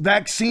Gates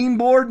vaccine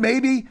board,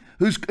 maybe,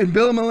 and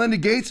Bill and Melinda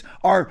Gates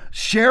are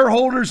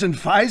shareholders in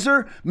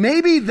Pfizer,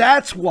 maybe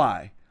that's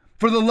why.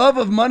 For the love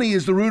of money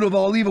is the root of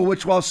all evil,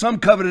 which while some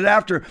coveted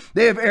after,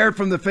 they have erred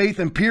from the faith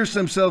and pierced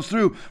themselves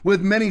through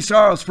with many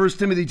sorrows. 1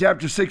 Timothy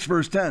chapter 6,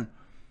 verse 10.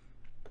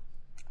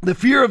 The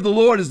fear of the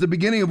Lord is the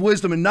beginning of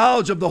wisdom, and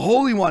knowledge of the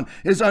Holy One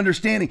is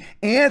understanding.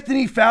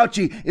 Anthony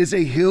Fauci is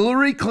a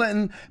Hillary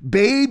Clinton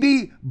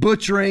baby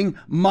butchering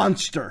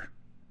monster.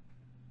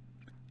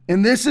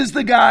 And this is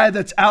the guy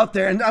that's out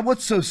there. And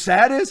what's so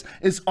sad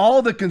is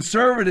all the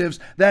conservatives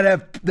that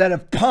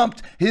have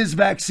pumped his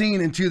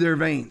vaccine into their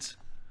veins.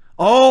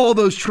 All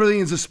those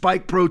trillions of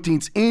spike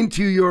proteins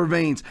into your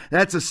veins.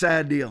 That's a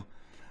sad deal. All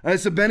right,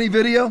 it's a Benny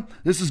video.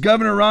 This is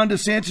Governor Ron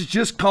DeSantis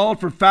just called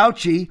for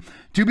Fauci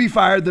to be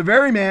fired, the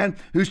very man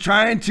who's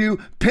trying to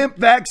pimp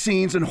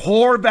vaccines and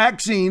whore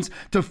vaccines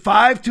to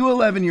 5 to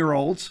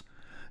 11-year-olds.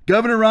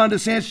 Governor Ron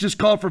DeSantis just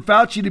called for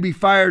Fauci to be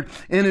fired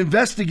and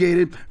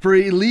investigated for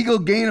illegal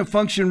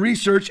gain-of-function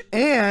research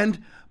and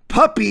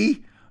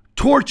puppy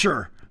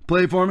torture.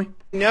 Play it for me.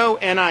 No,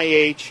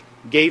 NIH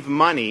gave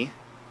money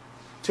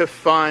to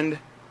fund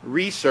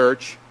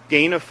research,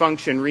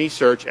 gain-of-function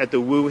research at the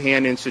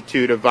Wuhan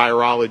Institute of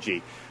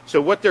Virology.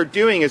 So what they're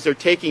doing is they're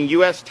taking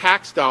U.S.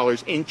 tax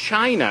dollars in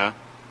China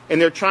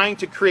and they're trying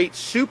to create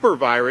super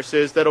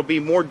viruses that'll be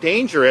more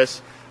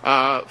dangerous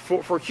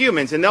for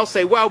humans. And they'll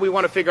say, well, we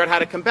want to figure out how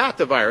to combat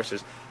the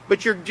viruses.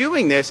 But you're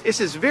doing this. This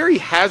is very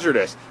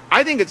hazardous.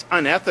 I think it's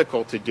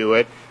unethical to do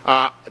it.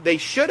 They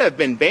should have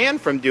been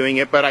banned from doing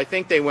it, but I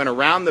think they went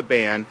around the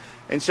ban.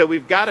 And so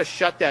we've got to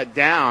shut that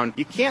down.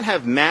 You can't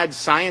have mad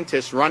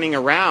scientists running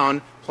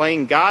around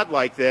playing God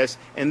like this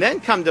and then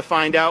come to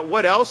find out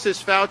what else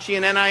is Fauci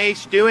and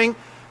NIH doing.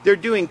 They're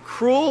doing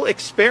cruel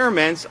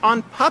experiments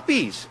on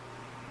puppies.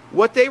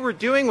 What they were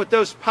doing with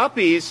those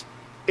puppies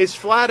is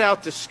flat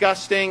out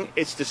disgusting.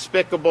 It's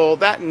despicable.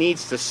 That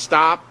needs to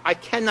stop. I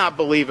cannot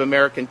believe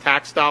American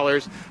tax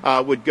dollars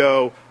would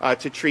go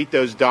to treat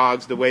those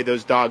dogs the way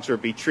those dogs are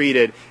being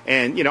treated.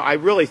 And, you know, I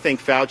really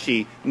think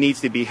Fauci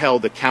needs to be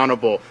held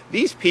accountable.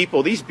 These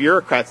people, these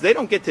bureaucrats, they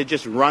don't get to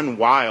just run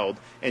wild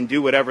and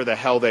do whatever the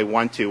hell they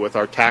want to with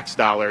our tax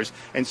dollars.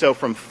 And so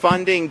from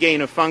funding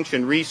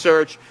gain-of-function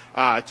research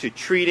to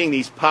treating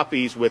these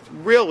puppies with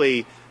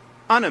really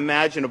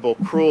unimaginable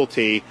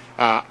cruelty,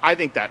 I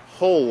think that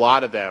whole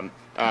lot of them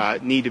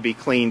need to be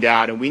cleaned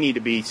out, and we need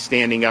to be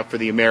standing up for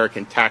the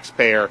American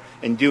taxpayer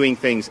and doing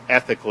things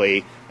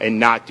ethically and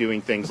not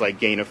doing things like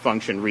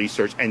gain-of-function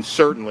research and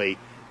certainly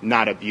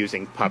not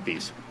abusing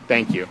puppies.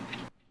 Thank you.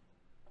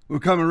 We're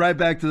coming right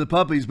back to the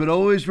puppies, but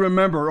always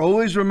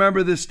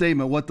remember this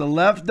statement. What the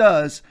left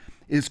does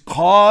is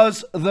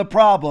cause the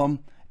problem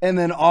and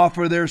then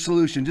offer their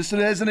solution. Just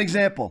as an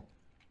example,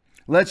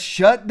 let's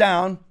shut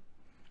down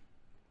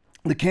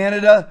the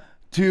Canada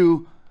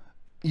to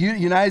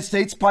United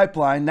States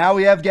pipeline. Now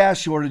we have gas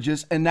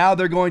shortages, and now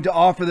they're going to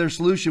offer their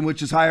solution,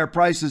 which is higher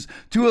prices,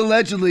 to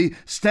allegedly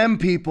stem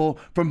people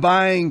from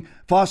buying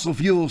fossil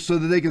fuels so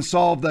that they can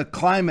solve the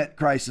climate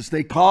crisis.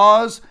 They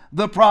cause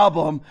the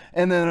problem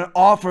and then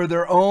offer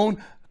their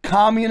own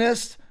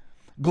communist,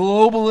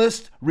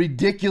 globalist,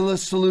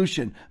 ridiculous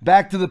solution.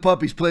 Back to the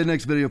puppies. Play the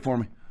next video for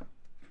me.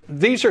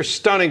 These are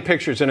stunning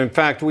pictures, and in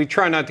fact, we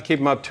try not to keep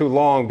them up too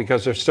long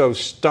because they're so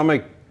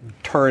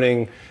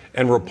stomach-turning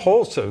and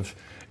repulsive.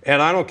 And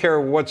I don't care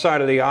what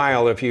side of the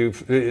aisle, if you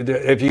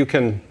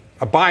can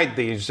abide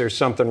these, there's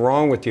something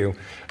wrong with you.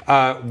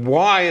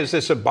 Why is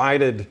this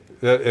abided,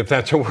 if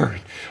that's a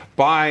word,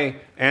 by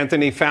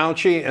Anthony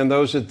Fauci and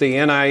those at the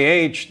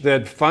NIH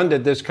that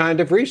funded this kind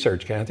of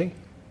research, Kathy?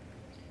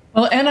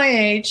 Well,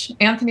 NIH,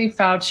 Anthony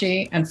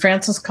Fauci, and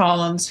Francis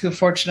Collins, who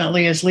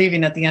fortunately is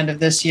leaving at the end of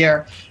this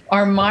year,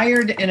 are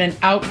mired in an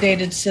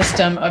outdated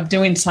system of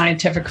doing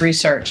scientific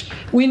research.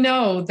 We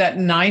know that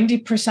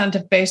 90%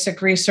 of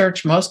basic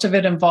research, most of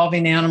it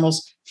involving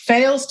animals,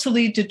 fails to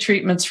lead to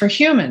treatments for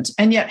humans.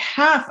 And yet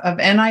half of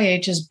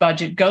NIH's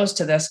budget goes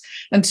to this.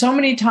 And so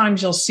many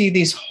times you'll see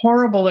these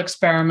horrible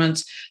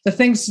experiments, the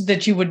things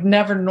that you would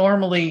never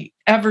normally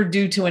ever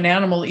do to an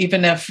animal,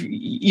 even if,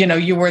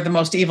 you were the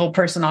most evil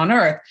person on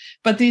earth.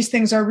 But these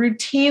things are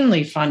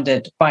routinely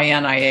funded by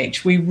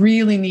NIH. We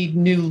really need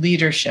new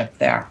leadership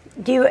there.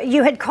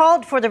 You had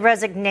called for the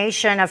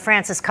resignation of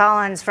Francis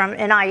Collins from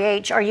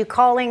NIH. Are you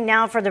calling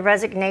now for the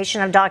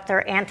resignation of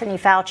Dr. Anthony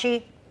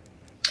Fauci?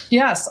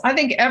 Yes, I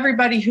think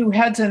everybody who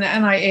heads an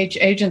NIH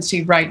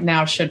agency right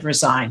now should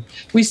resign.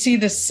 We see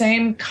the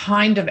same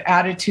kind of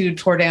attitude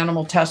toward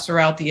animal tests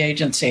throughout the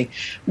agency.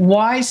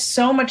 Why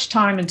so much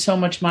time and so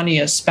much money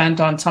is spent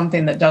on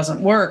something that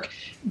doesn't work,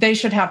 they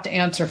should have to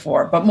answer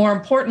for. But more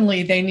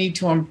importantly, they need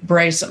to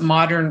embrace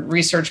modern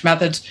research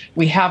methods.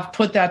 We have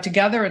put that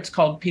together. It's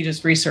called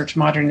PETA's Research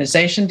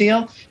Modernization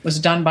Deal. It was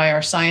done by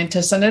our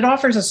scientists, and it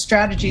offers a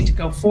strategy to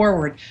go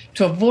forward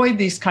to avoid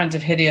these kinds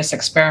of hideous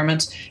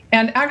experiments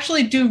and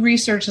actually do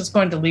research that's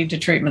going to lead to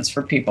treatments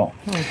for people.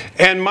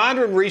 And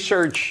modern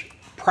research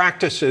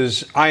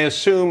practices, I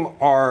assume,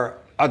 are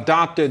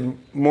adopted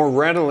more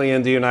readily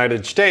in the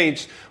United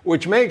States,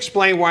 which may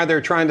explain why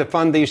they're trying to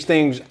fund these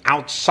things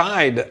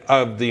outside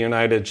of the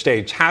United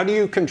States. How do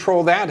you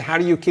control that? How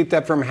do you keep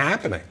that from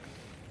happening?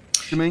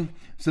 I mean,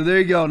 so there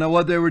you go. Now,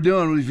 what they were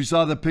doing, if you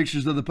saw the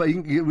pictures of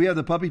the we have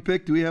the puppy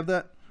pic. Do we have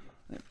that?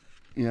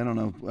 Yeah, I don't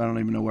know. I don't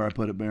even know where I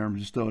put it, Baron.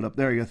 Just throw it up.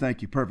 There you go.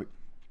 Thank you. Perfect.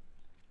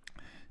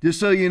 Just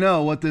so you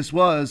know, what this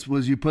was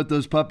you put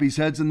those puppies'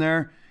 heads in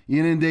there, you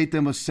inundate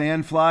them with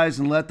sand flies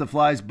and let the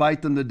flies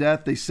bite them to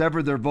death. They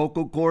severed their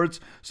vocal cords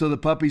so the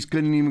puppies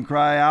couldn't even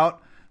cry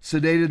out,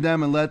 sedated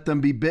them, and let them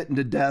be bitten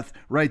to death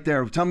right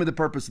there. Tell me the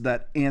purpose of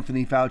that,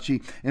 Anthony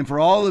Fauci. And for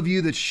all of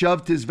you that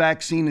shoved his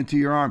vaccine into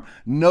your arm,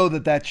 know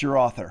that that's your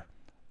author.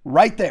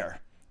 Right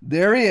there.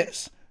 There he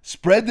is.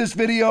 Spread this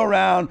video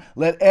around.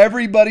 Let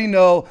everybody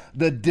know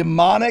the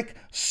demonic,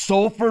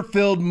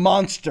 sulfur-filled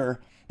monster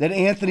that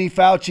Anthony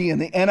Fauci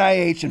and the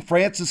NIH and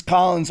Francis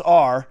Collins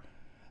are.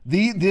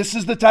 This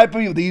is the type of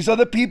people. These are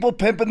the people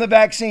pimping the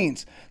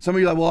vaccines. Some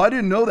of you are like, well, I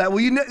didn't know that.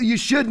 Well, you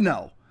should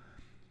know.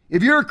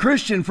 If you're a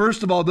Christian,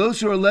 first of all, those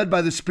who are led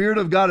by the Spirit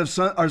of God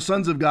are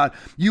sons of God.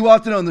 You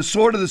ought to know, and the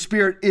sword of the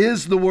Spirit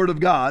is the Word of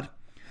God.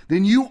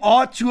 Then you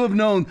ought to have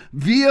known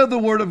via the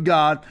Word of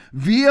God,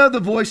 via the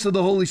voice of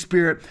the Holy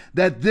Spirit,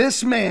 that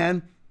this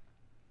man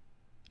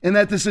and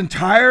that this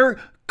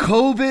entire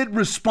COVID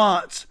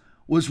response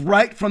was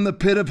right from the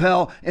pit of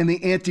hell and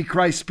the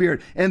Antichrist spirit.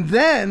 And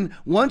then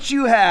once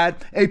you had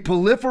a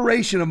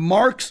proliferation of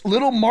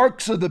little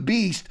marks of the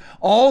beast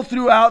all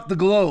throughout the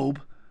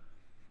globe,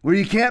 where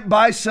you can't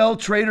buy, sell,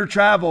 trade, or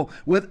travel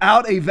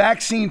without a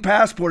vaccine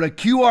passport, a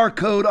QR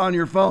code on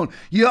your phone,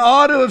 you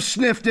ought to have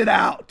sniffed it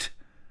out.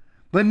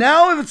 But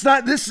now if it's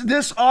not,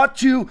 this ought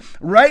to,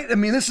 right? I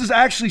mean, this is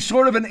actually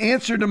sort of an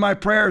answer to my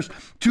prayers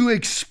to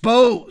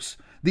expose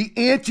the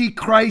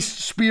Antichrist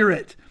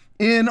spirit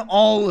in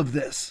all of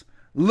this.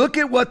 Look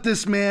at what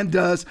this man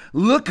does.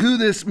 Look who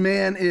this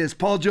man is.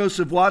 Paul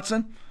Joseph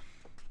Watson.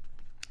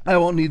 I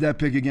won't need that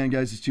pic again,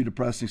 guys. It's too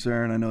depressing,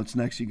 sir, and I know it's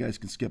next. You guys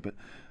can skip it.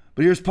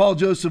 But here's Paul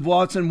Joseph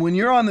Watson. When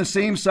you're on the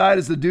same side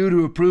as the dude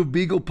who approved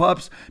beagle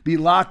pups be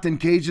locked in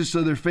cages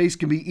so their face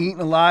can be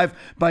eaten alive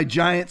by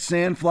giant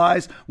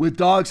sandflies, with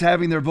dogs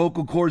having their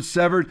vocal cords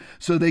severed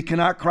so they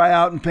cannot cry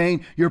out in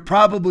pain, you're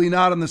probably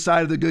not on the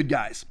side of the good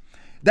guys.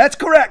 That's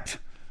correct.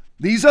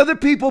 These are the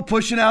people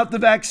pushing out the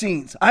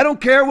vaccines. I don't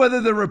care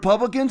whether they're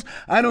Republicans.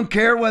 I don't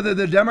care whether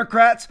they're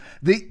Democrats.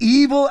 The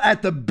evil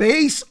at the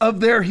base of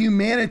their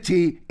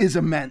humanity is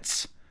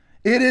immense.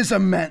 It is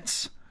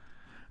immense.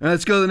 And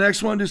let's go to the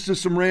next one. Just to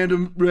some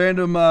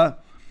random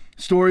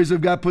stories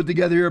I've got put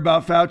together here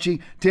about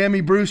Fauci.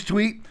 Tammy Bruce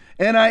tweet.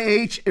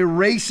 NIH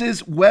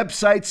erases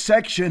website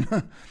section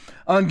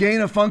on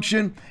gain of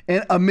function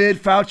and amid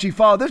Fauci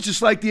fall. That's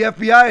just like the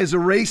FBI is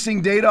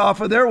erasing data off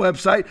of their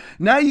website.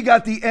 Now you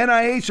got the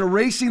NIH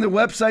erasing the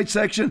website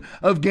section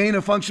of gain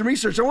of function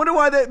research. I wonder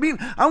why that means.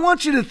 I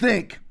want you to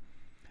think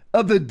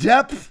of the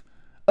depth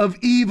of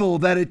evil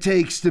that it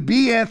takes to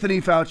be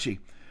Anthony Fauci.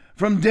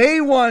 From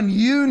day one,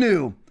 you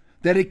knew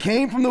that it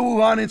came from the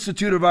Wuhan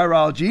Institute of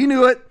Virology. He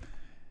knew it.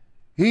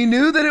 He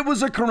knew that it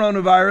was a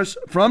coronavirus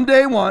from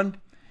day one.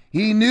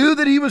 He knew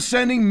that he was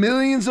sending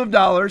millions of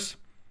dollars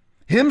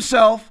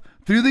himself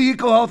through the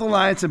EcoHealth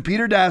Alliance and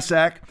Peter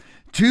Daszak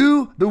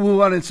to the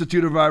Wuhan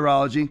Institute of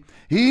Virology.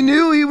 He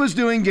knew he was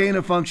doing gain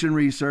of function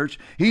research.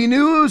 He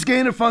knew it was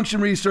gain of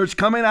function research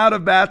coming out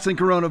of bats and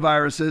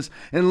coronaviruses.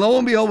 And lo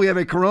and behold, we have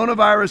a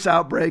coronavirus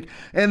outbreak.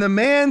 And the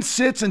man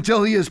sits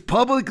until he is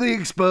publicly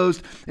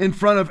exposed in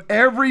front of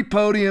every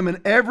podium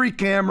and every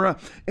camera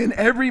and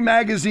every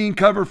magazine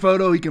cover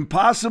photo he can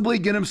possibly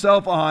get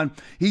himself on.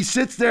 He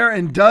sits there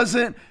and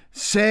doesn't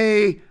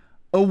say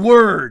a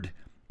word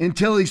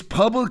until he's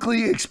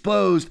publicly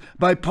exposed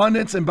by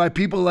pundits and by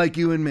people like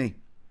you and me.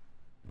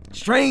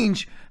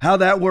 Strange how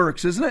that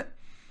works, isn't it?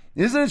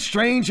 Isn't it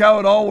strange how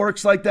it all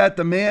works like that?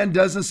 The man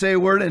doesn't say a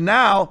word. And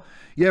now,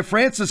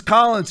 Francis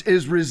Collins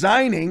is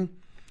resigning.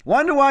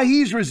 Wonder why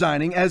he's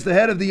resigning as the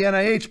head of the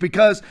NIH,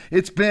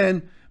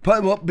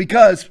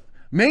 because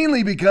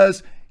mainly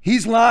because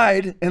he's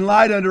lied and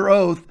lied under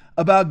oath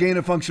about gain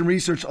of function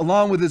research,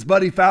 along with his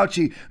buddy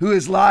Fauci, who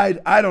has lied,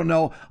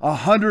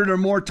 100 or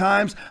more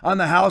times on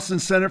the House and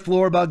Senate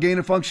floor about gain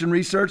of function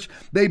research.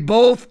 They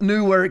both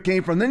knew where it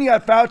came from. Then you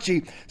got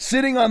Fauci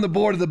sitting on the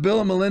board of the Bill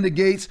and Melinda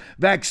Gates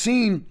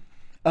vaccine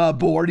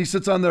board. He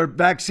sits on their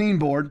vaccine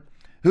board,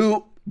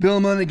 who Bill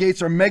and Melinda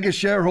Gates are mega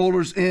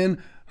shareholders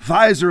in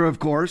Pfizer, of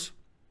course.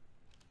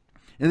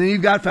 And then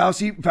you've got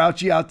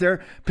Fauci out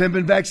there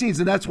pimping vaccines.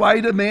 And that's why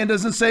the man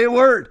doesn't say a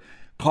word.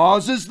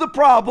 Causes the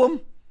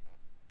problem.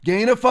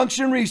 Gain of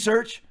function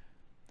research,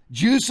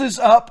 juices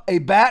up a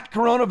bat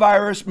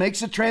coronavirus,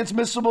 makes it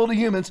transmissible to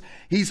humans.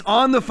 He's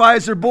on the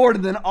Pfizer board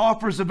and then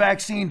offers a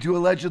vaccine to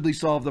allegedly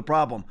solve the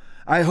problem.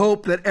 I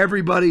hope that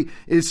everybody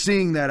is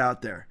seeing that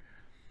out there.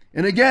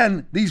 And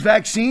again, these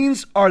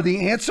vaccines are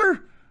the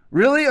answer.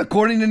 Really?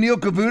 According to Neil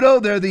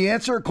Cavuto, they're the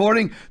answer.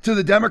 According to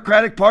the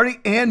Democratic Party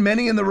and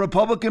many in the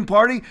Republican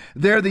Party,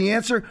 they're the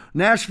answer.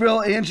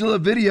 Nashville Angela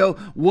video.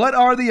 What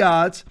are the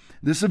odds?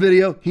 This is a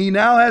video. He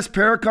now has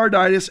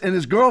pericarditis, and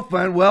his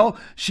girlfriend, well,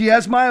 she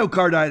has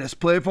myocarditis.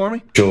 Play it for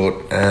me.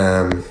 Short.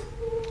 2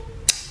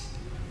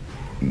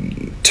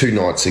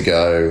 nights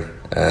ago,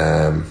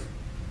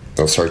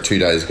 2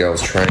 days ago, I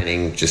was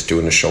training, just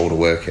doing a shoulder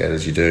workout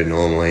as you do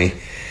normally.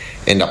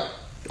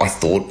 I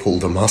thought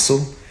pulled a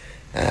muscle.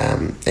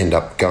 End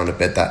up going to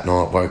bed that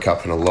night, woke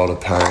up in a lot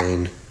of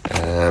pain.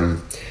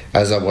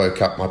 As I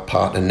woke up, my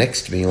partner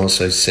next to me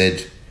also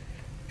said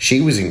she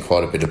was in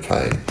quite a bit of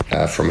pain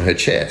from her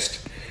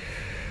chest.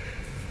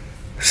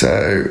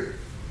 So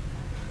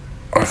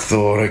I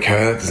thought,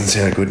 okay, that doesn't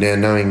sound good. Now,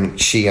 knowing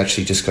she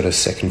actually just got a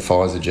second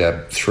Pfizer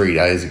jab 3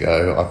 days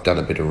ago, I've done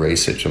a bit of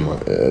research. I'm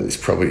like, this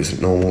probably isn't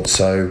normal.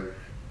 So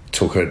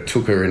took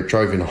her and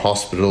drove in the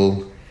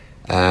hospital.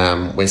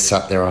 We're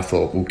sat there. I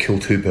thought, we'll kill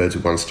 2 birds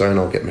with one stone.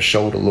 I'll get my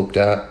shoulder looked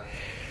at.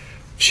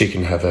 She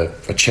can have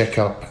a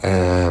checkup.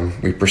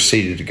 We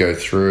proceeded to go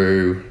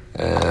through.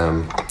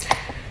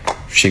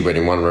 She went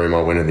in one room,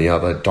 I went in the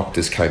other.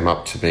 Doctors came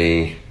up to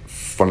me.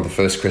 One of the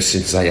first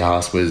questions they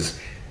asked was,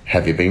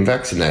 have you been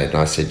vaccinated? And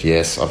I said,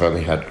 yes. I've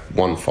only had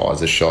 1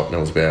 Pfizer shot, and it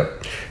was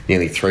about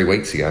nearly 3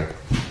 weeks ago.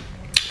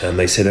 And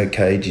they said,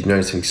 okay, did you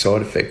notice any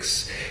side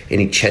effects?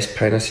 Any chest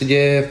pain? I said,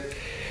 yeah,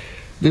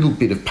 little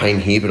bit of pain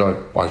here, but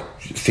I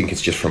think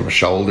it's just from my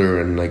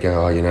shoulder. And they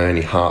go,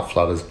 any heart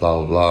flutters, blah,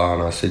 blah, blah.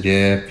 And I said,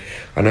 yeah.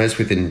 I noticed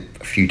within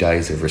a few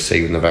days of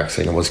receiving the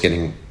vaccine, I was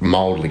getting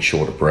mildly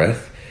short of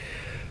breath.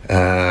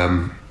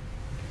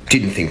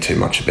 Didn't think too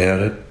much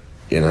about it,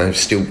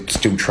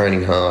 still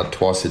training hard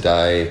twice a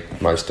day,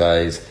 most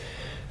days.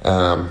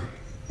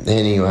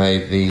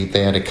 Anyway,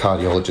 they had a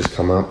cardiologist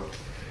come up,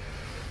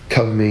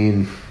 cover me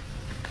in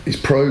his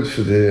probes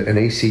for an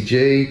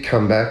ECG,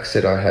 come back,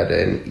 said I had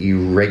an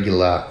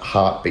irregular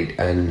heartbeat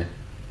and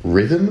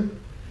rhythm.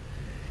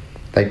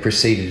 They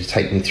proceeded to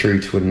take me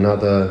through to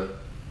another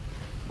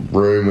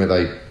room where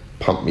they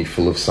pumped me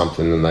full of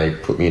something, and they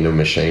put me in a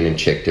machine and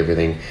checked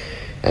everything.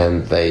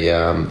 And they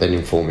then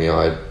informed me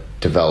I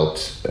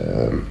developed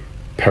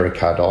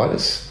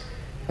pericarditis,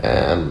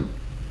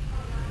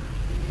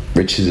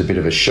 which is a bit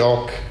of a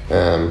shock,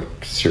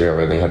 considering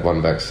I only had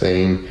 1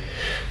 vaccine.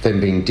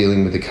 Then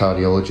dealing with the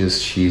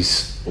cardiologist,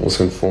 she's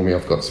also informed me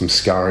I've got some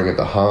scarring of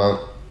the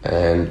heart,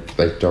 and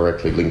they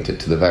directly linked it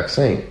to the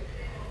vaccine.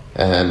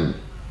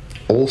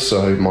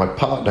 Also, my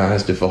partner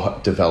has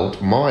developed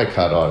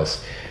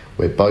myocarditis.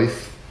 We're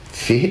both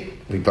fit,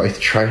 we both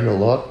train a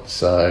lot,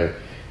 so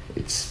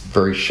it's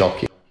very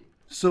shocking.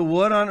 So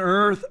what on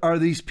earth are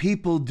these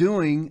people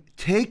doing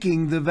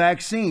taking the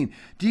vaccine?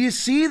 Do you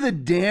see the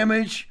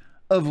damage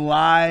of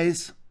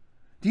lies?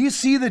 Do you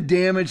see the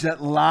damage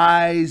that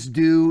lies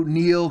do,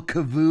 Neil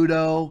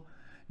Cavuto?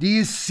 Do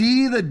you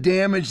see the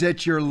damage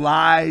that your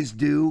lies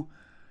do?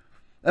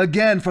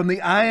 Again, from the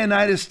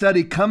Ioannidis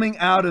study coming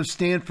out of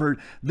Stanford,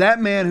 that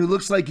man who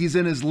looks like he's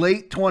in his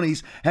late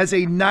 20s has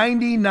a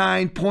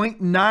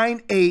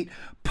 99.98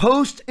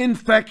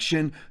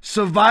 post-infection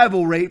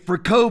survival rate for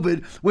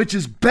COVID, which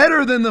is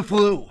better than the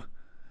flu.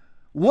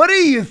 What are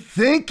you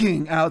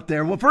thinking out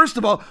there? Well, first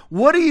of all,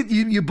 what are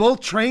you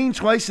both train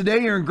twice a day?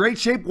 You're in great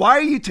shape. Why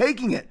are you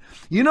taking it?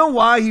 You know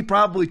why he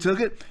probably took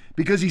it?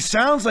 Because he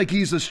sounds like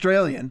he's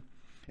Australian.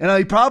 And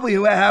he probably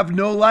have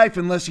no life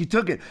unless he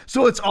took it.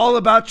 So it's all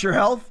about your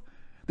health.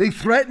 They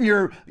threaten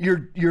your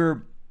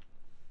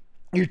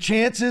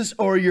chances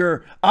or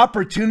your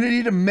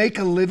opportunity to make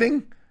a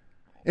living.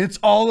 It's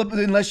all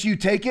unless you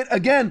take it.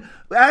 Again,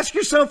 ask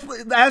yourself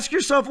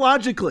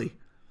logically.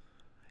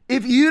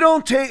 If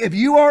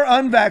you are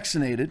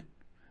unvaccinated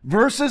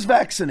versus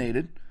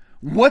vaccinated,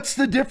 what's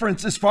the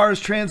difference as far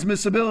as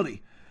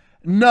transmissibility?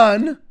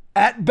 None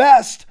at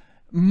best.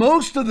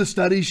 Most of the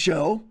studies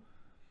show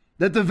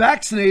that the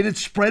vaccinated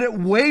spread it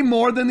way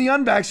more than the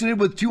unvaccinated,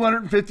 with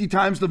 250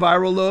 times the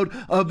viral load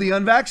of the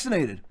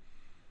unvaccinated.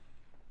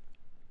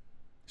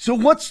 So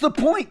what's the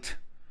point?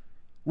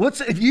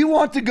 If you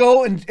want to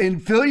go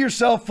and fill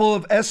yourself full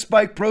of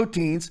S-spike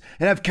proteins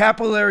and have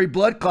capillary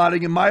blood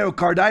clotting and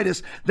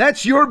myocarditis,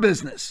 that's your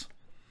business,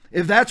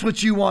 if that's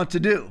what you want to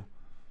do.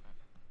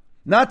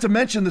 Not to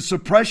mention the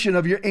suppression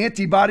of your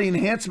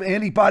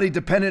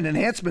antibody-dependent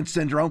enhancement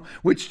syndrome,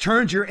 which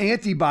turns your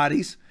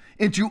antibodies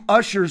into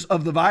ushers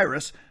of the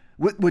virus,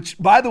 which,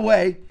 by the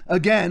way,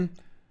 again,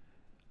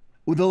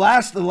 with the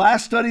last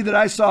study that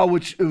I saw,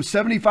 which it was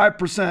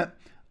 75%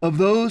 of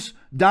those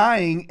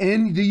dying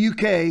in the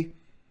UK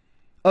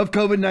of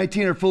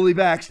COVID-19 are fully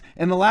vaxxed.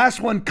 And the last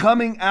one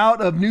coming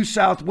out of New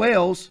South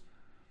Wales,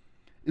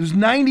 it was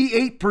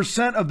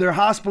 98% of their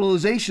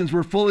hospitalizations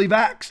were fully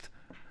vaxxed.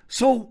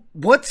 So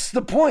what's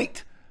the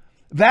point?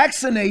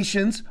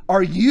 Vaccinations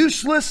are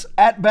useless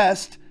at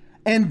best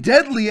and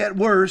deadly at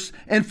worst,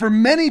 and for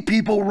many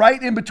people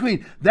right in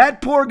between.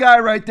 That poor guy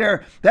right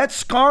there, that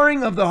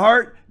scarring of the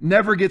heart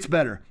never gets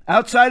better.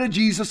 Outside of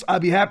Jesus,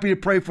 I'd be happy to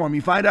pray for him.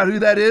 You find out who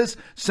that is,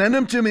 send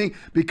him to me,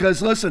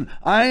 because listen,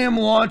 I am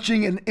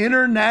launching an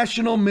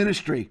international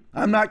ministry,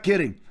 I'm not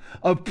kidding,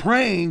 of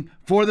praying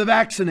for the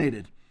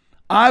vaccinated.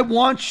 I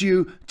want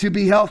you to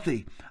be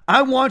healthy.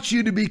 I want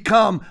you to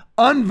become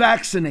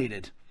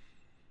unvaccinated.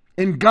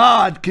 And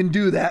God can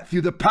do that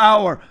through the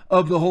power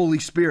of the Holy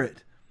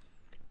Spirit.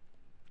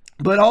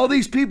 But all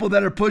these people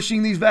that are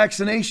pushing these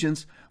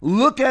vaccinations,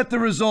 look at the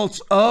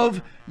results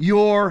of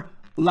your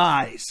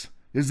lies,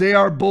 because they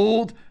are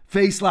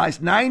bold-faced lies.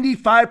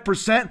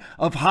 95%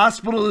 of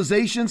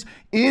hospitalizations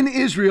in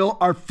Israel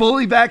are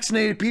fully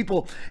vaccinated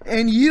people,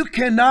 and you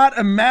cannot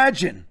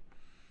imagine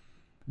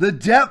the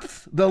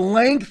depth, the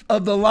length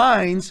of the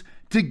lines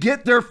to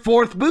get their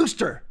fourth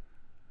booster.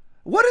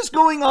 What is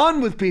going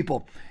on with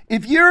people?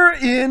 If you're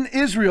in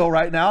Israel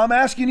right now, I'm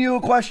asking you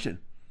a question.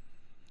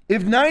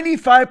 If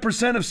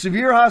 95% of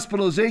severe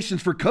hospitalizations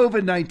for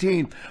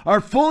COVID-19 are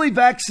fully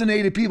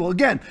vaccinated people,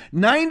 again,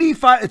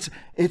 it's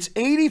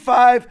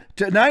 85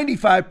 to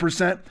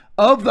 95%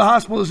 of the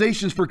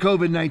hospitalizations for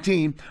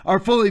COVID-19 are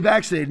fully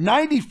vaccinated.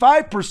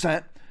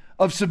 95%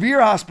 of severe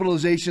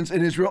hospitalizations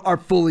in Israel are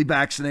fully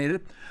vaccinated.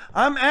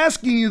 I'm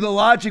asking you the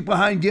logic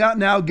behind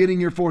now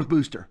getting your fourth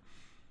booster.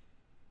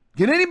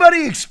 Can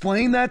anybody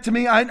explain that to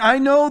me? I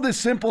know the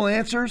simple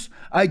answers.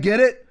 I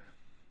get it.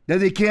 That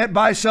they can't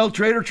buy, sell,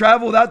 trade, or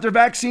travel without their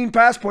vaccine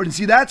passport. And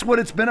see, that's what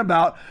it's been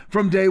about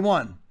from day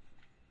one.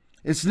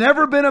 It's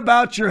never been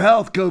about your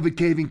health, COVID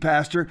caving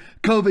pastor,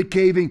 COVID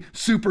caving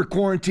super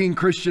quarantine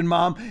Christian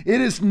mom. It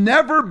has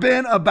never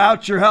been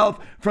about your health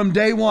from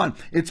day one.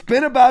 It's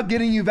been about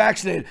getting you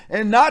vaccinated,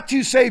 and not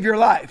to save your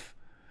life.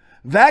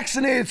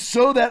 Vaccinated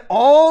so that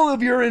all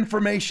of your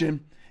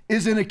information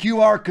is in a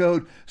QR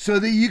code so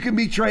that you can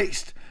be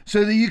traced,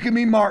 so that you can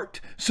be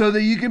marked, so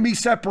that you can be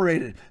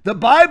separated. The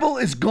Bible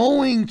is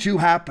going to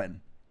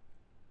happen.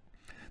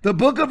 The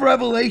book of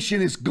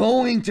Revelation is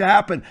going to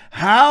happen.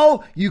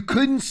 How you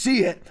couldn't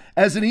see it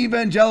as an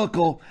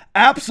evangelical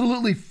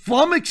absolutely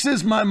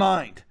flummoxes my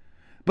mind.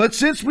 But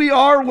since we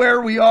are where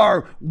we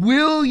are,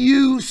 will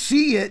you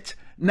see it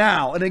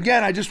now? And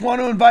again, I just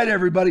want to invite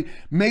everybody,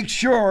 make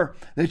sure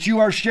that you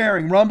are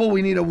sharing. Rumble,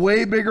 we need a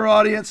way bigger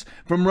audience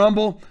from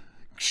Rumble.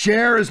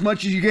 Share as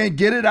much as you can.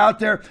 Get it out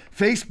there.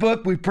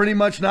 Facebook, we've pretty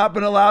much not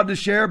been allowed to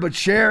share, but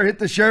share. Hit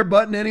the share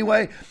button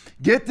anyway.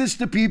 Get this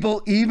to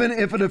people, even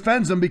if it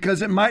offends them,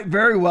 because it might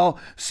very well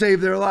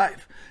save their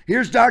life.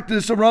 Here's this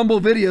is a Rumble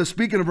video.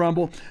 Speaking of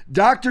Rumble,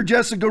 Dr.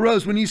 Jessica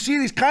Rose. When you see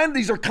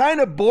these are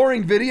kind of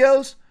boring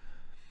videos,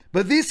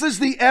 but this is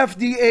the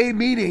FDA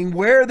meeting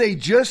where they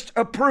just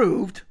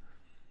approved.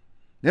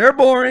 They're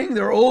boring.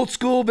 They're old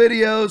school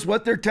videos.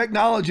 What their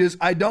technology is,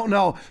 I don't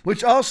know,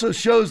 which also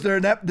shows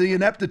the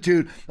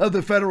ineptitude of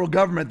the federal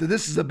government, that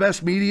this is the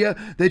best media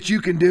that you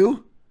can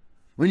do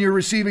when you're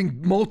receiving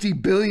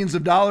multi-billions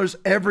of dollars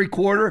every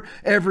quarter,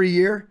 every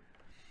year.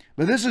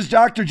 But this is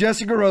Dr.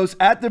 Jessica Rose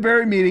at the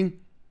very meeting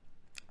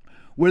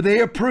where they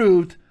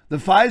approved the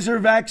Pfizer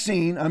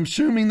vaccine. I'm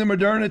assuming the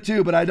Moderna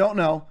too, but I don't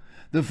know.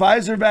 The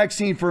Pfizer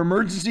vaccine for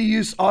emergency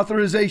use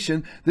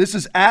authorization. This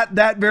is at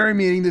that very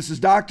meeting. This is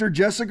Dr.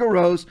 Jessica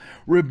Rose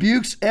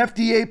rebukes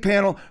FDA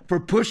panel for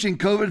pushing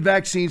COVID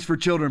vaccines for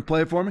children.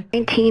 Play it for me.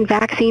 19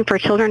 vaccine for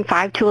children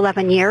 5 to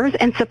 11 years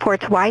and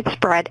supports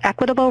widespread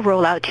equitable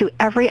rollout to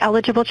every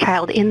eligible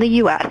child in the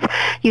U.S.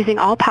 using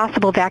all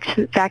possible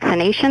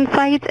vaccination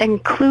sites,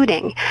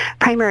 including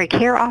primary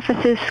care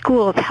offices,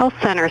 schools, health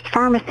centers,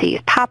 pharmacies,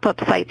 pop-up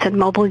sites, and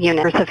mobile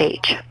units of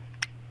age.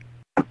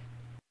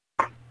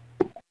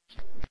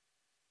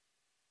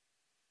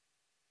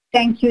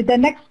 Thank you. The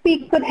next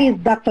speaker is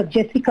Dr.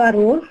 Jessica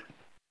Rose.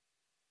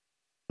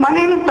 My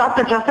name is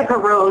Dr. Jessica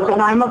Rose,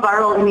 and I'm a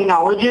viral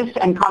immunologist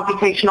and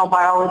computational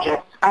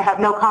biologist. I have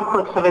no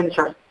conflicts of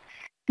interest.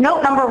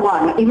 Note number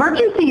 1,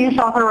 emergency use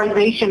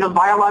authorization of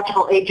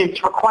biological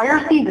agents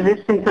requires the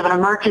existence of an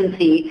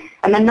emergency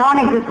and the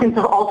non-existence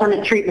of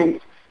alternate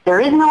treatments. There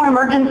is no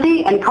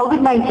emergency, and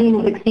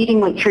COVID-19 is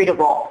exceedingly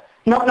treatable.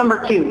 Note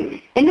number 2,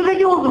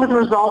 individuals with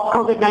resolved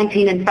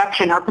COVID-19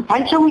 infection are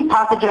potentially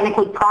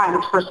pathogenically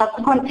primed for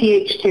subsequent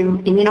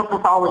Th2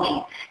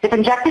 immunopathology. If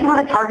injected with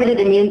a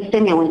targeted immune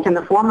stimulant in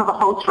the form of a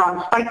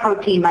host-run spike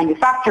protein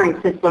manufacturing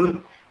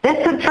system,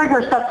 this could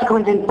trigger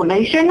subsequent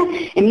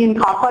inflammation, immune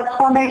complex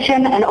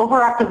formation, and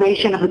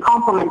overactivation of the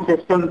complement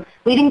system,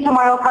 leading to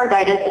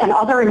myocarditis and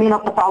other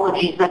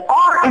immunopathologies that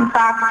are, in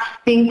fact,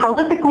 being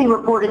prolifically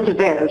reported to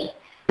VAERS.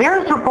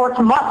 VAERS reports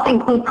must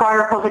include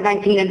prior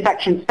COVID-19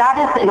 infection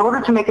status in order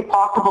to make it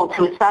possible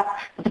to assess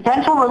the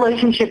potential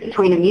relationship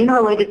between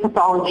immune-related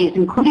pathologies,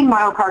 including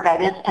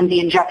myocarditis, and the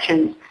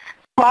injections.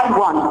 Slide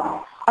 1.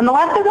 On the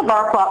left is a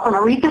bar plot from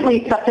a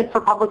recently accepted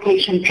for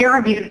publication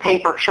peer-reviewed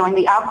paper showing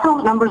the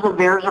absolute numbers of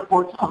VAERS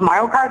reports of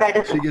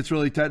myocarditis. She gets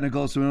really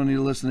technical, so we don't need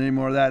to listen to any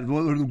more of that.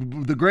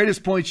 The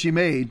greatest point she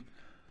made,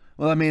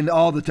 well, I mean,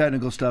 all the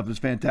technical stuff is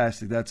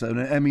fantastic. That's an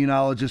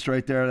immunologist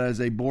right there. That is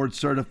a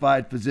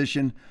board-certified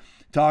physician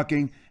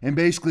talking and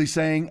basically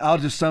saying, I'll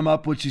just sum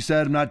up what she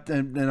said.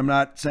 I'm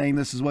not saying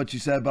this is what she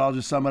said, but I'll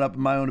just sum it up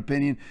in my own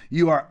opinion.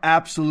 You are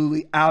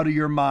absolutely out of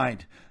your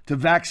mind to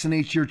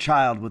vaccinate your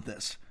child with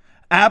this.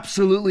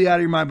 Absolutely out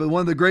of your mind. But one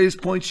of the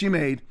greatest points she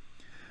made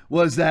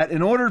was that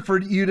in order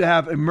for you to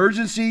have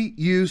emergency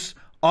use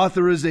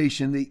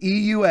authorization, the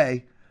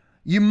EUA,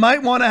 you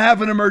might want to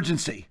have an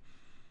emergency.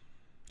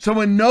 So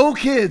when no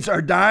kids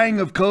are dying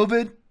of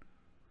COVID,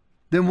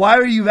 then why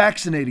are you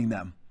vaccinating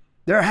them?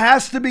 There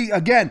has to be,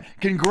 again,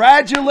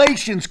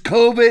 congratulations,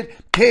 COVID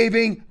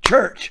caving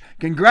church.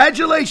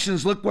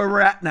 Congratulations, look where we're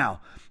at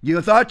now.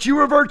 You thought you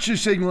were virtue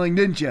signaling,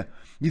 didn't you?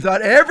 You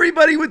thought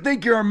everybody would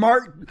think you're a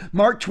Mark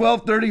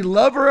 1230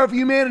 lover of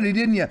humanity,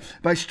 didn't you?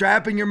 By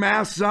strapping your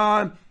masks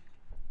on,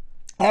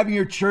 having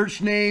your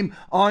church name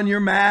on your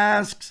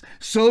masks,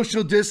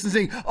 social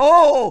distancing.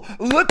 Oh,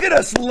 look at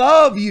us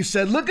love, you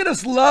said. Look at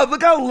us love.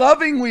 Look how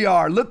loving we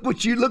are. Look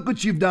what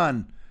you've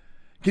done.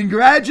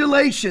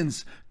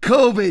 Congratulations,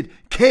 COVID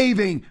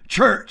caving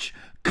church,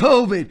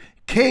 COVID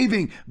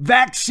caving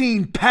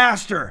vaccine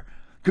pastor.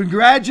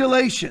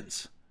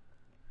 Congratulations.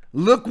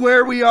 Look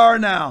where we are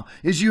now.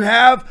 Is you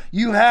have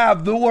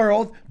the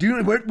world,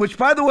 which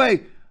by the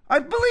way, I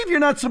believe you're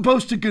not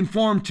supposed to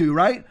conform to,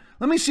 right?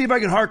 Let me see if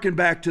I can hearken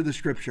back to the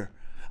scripture.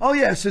 Oh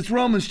yes, it's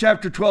Romans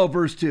chapter 12,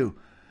 verse 2.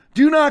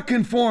 Do not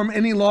conform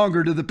any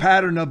longer to the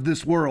pattern of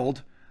this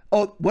world.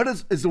 Oh, what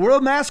is the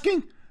world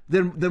masking?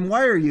 Then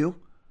why are you?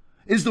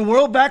 Is the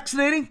world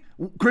vaccinating,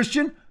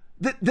 Christian?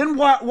 Then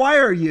why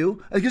are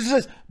you? Because it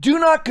says, do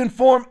not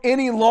conform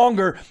any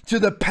longer to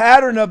the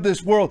pattern of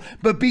this world,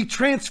 but be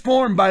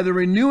transformed by the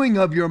renewing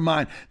of your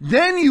mind.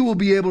 Then you will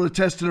be able to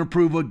test and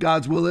approve what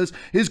God's will is,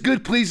 his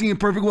good, pleasing, and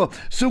perfect will.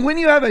 So when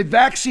you have a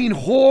vaccine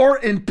whore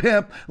and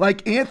pimp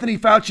like Anthony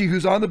Fauci,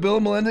 who's on the Bill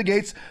and Melinda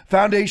Gates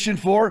Foundation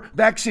for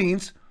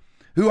Vaccines,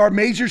 who are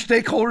major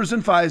stakeholders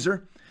in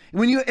Pfizer,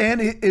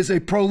 and is a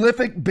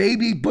prolific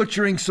baby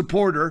butchering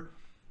supporter,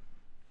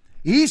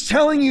 he's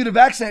telling you to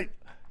vaccinate,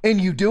 and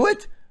you do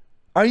it?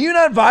 Are you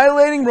not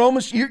violating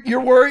Romans?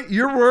 You're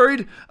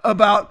worried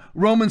about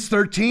Romans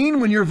 13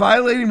 when you're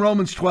violating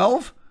Romans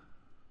 12?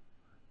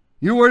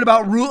 You're worried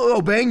about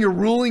obeying your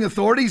ruling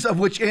authorities, of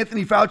which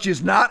Anthony Fauci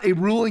is not a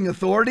ruling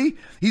authority.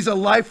 He's a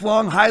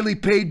lifelong, highly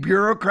paid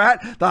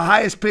bureaucrat, the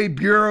highest paid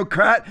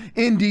bureaucrat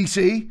in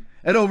D.C.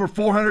 at over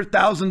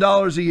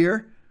 $400,000 a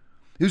year,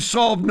 who's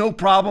solved no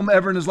problem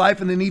ever in his life,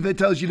 and then even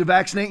tells you to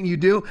vaccinate, and you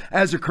do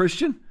as a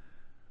Christian?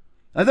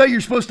 I thought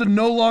you're supposed to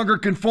no longer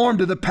conform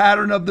to the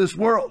pattern of this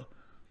world.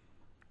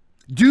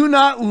 Do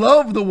not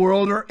love the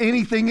world or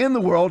anything in the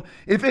world.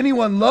 If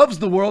anyone loves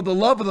the world, the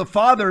love of the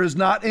Father is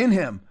not in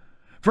him.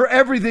 For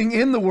everything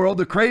in the world,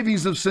 the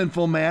cravings of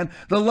sinful man,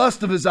 the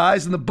lust of his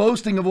eyes, and the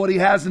boasting of what he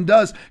has and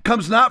does,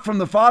 comes not from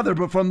the Father,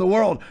 but from the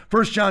world.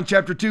 1 John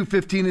chapter 2,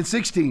 15 and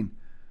 16.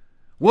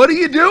 What are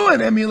you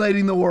doing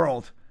emulating the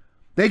world?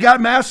 They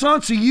got masks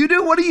on, so you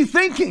do? What are you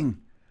thinking?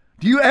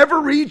 Do you ever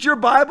read your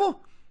Bible?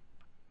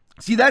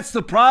 See, that's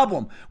the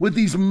problem with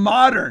these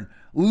modern,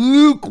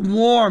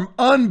 lukewarm,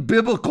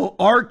 unbiblical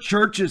art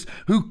churches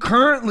who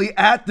currently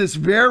at this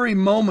very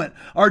moment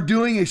are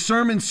doing a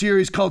sermon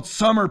series called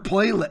Summer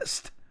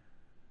Playlist.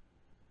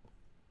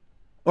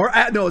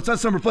 No, it's not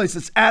Summer Playlist,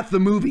 it's At the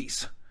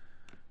Movies,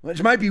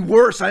 which might be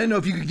worse. I didn't know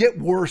if you could get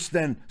worse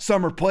than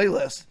Summer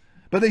Playlist,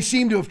 but they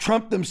seem to have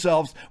trumped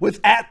themselves with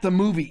At the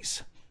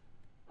Movies.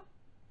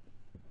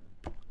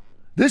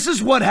 This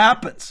is what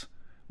happens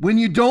when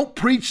you don't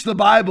preach the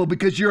Bible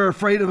because you're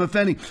afraid of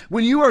offending.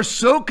 When you are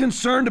so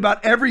concerned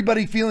about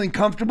everybody feeling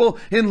comfortable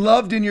and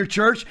loved in your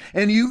church,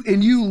 and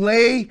you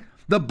lay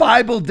the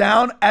Bible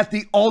down at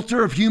the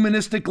altar of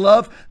humanistic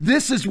love,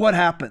 this is what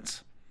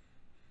happens.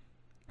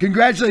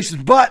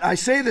 Congratulations. But I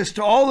say this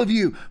to all of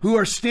you who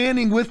are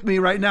standing with me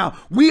right now.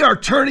 We are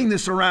turning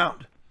this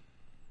around.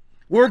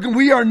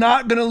 We are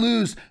not going to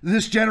lose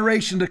this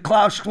generation to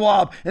Klaus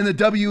Schwab and the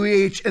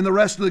WEH and the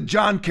rest of the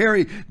John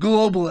Kerry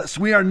globalists.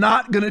 We are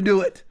not going to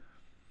do it.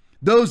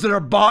 Those that are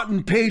bought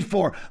and paid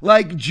for,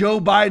 like Joe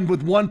Biden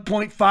with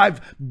 $1.5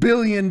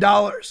 billion,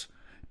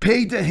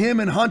 paid to him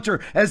and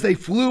Hunter as they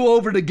flew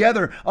over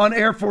together on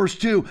Air Force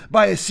Two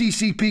by a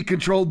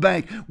CCP-controlled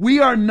bank. We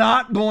are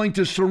not going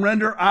to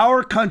surrender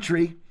our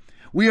country.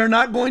 We are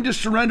not going to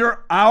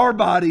surrender our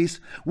bodies.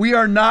 We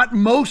are not,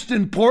 most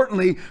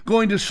importantly,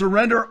 going to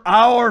surrender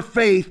our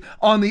faith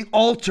on the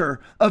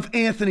altar of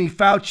Anthony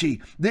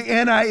Fauci, the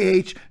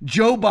NIH,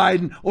 Joe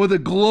Biden, or the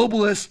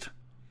globalist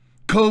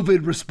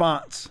COVID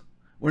response.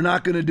 We're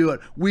not going to do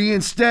it. We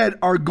instead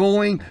are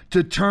going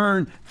to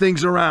turn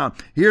things around.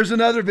 Here's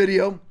another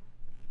video.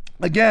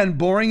 Again,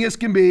 boring as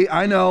can be,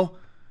 I know.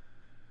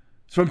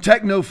 It's from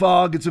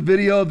Technofog. It's a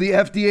video of the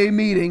FDA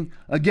meeting.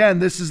 Again,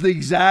 this is the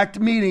exact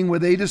meeting where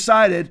they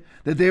decided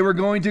that they were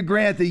going to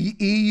grant the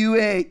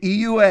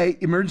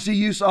EUA, emergency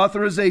use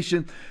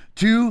authorization,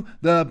 to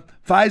the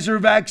Pfizer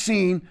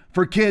vaccine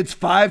for kids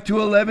 5 to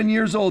 11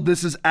 years old.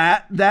 This is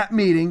at that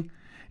meeting.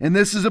 And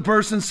this is a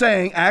person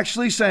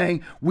actually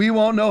saying, we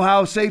won't know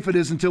how safe it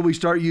is until we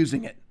start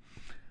using it.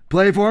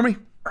 Play it for me.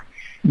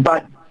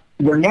 But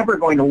we're never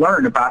going to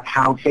learn about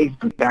how safe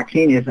the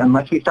vaccine is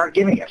unless we start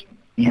giving it.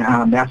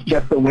 That's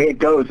just the way it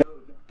goes.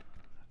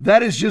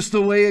 That is just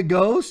the way it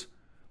goes?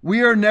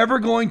 We are never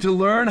going to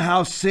learn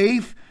how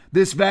safe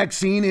this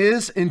vaccine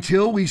is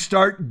until we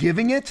start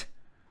giving it?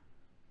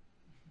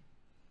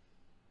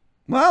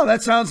 Well,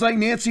 that sounds like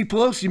Nancy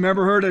Pelosi.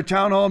 Remember her at a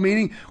town hall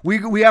meeting?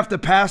 We have to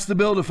pass the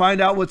bill to find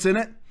out what's in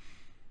it.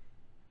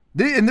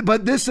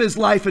 But this is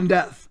life and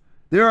death.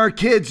 There are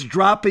kids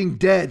dropping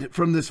dead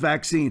from this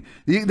vaccine.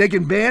 They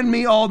can ban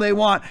me all they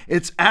want.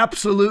 It's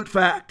absolute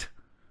fact.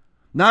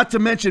 Not to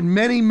mention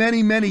many,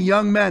 many, many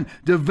young men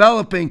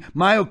developing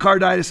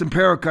myocarditis and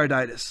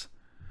pericarditis.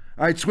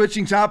 All right,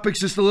 switching topics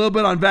just a little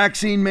bit on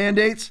vaccine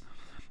mandates.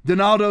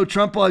 Donaldo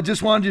Trump, I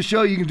just wanted to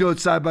show you can do it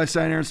side by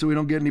side, Aaron, so we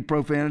don't get any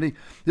profanity.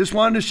 Just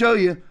wanted to show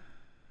you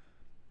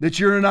that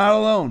you're not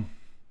alone.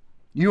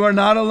 You are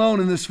not alone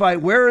in this fight.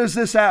 Where is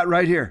this at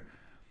right here?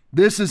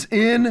 This is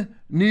in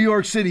New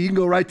York City. You can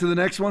go right to the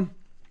next one.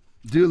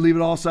 Leave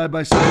it all side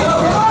by side.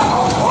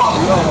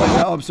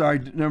 Oh, I'm sorry.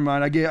 Never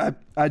mind. I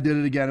did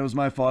it again. It was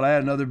my fault. I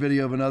had another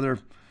video of another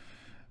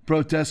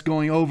protest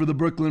going over the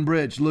Brooklyn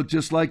Bridge. Look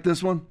just like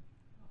this one.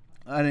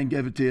 I didn't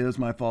give it to you. That's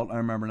my fault. I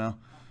remember now.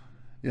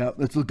 Yeah,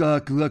 let's look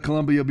at the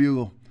Columbia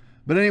Bugle.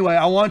 But anyway,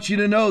 I want you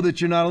to know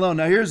that you're not alone.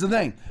 Now, here's the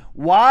thing.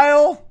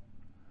 While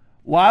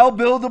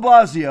Bill de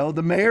Blasio,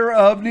 the mayor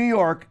of New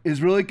York, is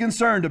really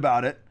concerned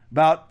about it,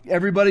 about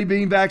everybody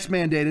being vax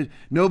mandated,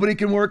 nobody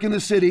can work in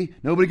the city.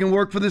 Nobody can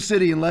work for the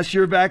city unless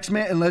you're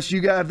unless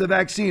you have the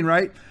vaccine,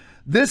 right?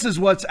 This is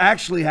what's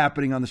actually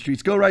happening on the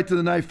streets. Go right to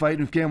the knife fight,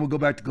 and if can, we'll go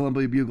back to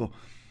Columbia Bugle.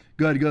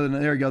 Good, go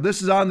there you go.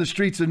 This is on the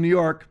streets of New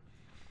York,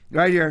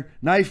 right here.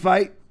 Knife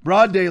fight,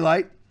 broad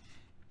daylight.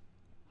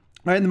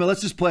 Right in the middle. Let's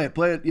just play it.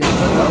 Play it. Yeah. Make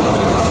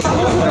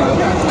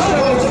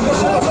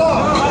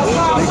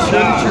sure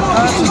that you're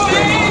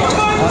concentrating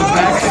on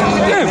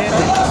vaccine mandates.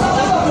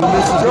 When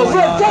this is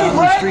going on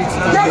the streets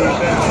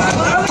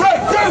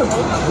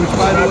which,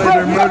 by the way,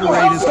 their murder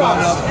rate has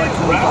gone up by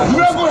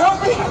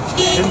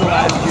 25% in the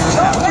last year and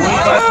a half.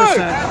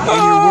 25%,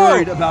 and you're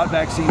worried about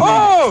vaccine mandates.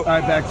 All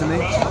right, back to me.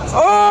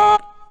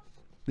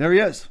 There he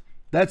is.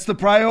 That's the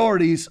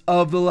priorities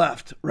of the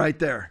left right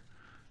there.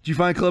 Did you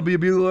find Columbia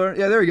Bugle?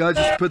 Yeah, there you go. I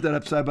just put that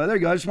up side by. There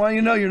you go. I just want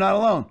you to know you're not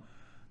alone.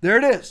 There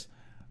it is.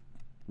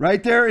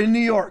 Right there in New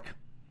York.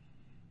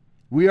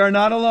 We are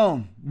not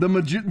alone. The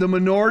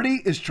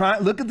minority is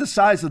trying. Look at the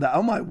size of that.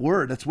 Oh, my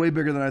word. That's way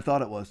bigger than I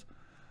thought it was.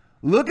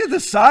 Look at the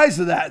size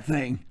of that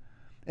thing.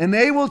 And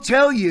they will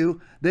tell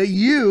you that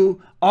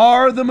you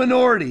are the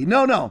minority.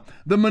 No.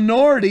 The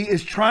minority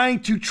is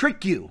trying to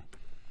trick you.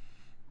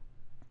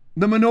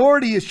 The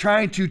minority is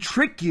trying to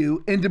trick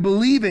you into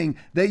believing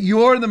that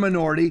you're the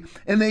minority,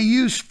 and they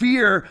use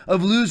fear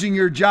of losing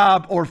your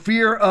job or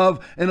fear of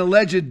an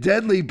alleged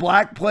deadly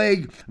black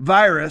plague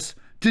virus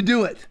to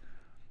do it.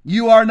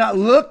 You are not.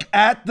 Look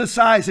at the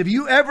size. Have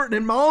you ever,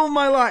 in all of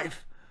my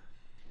life,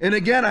 and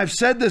again, I've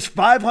said this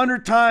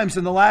 500 times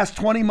in the last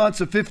 20 months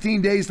of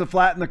 15 days to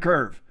flatten the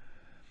curve.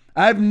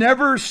 I've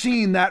never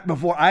seen that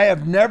before. I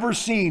have never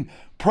seen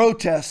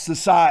protests the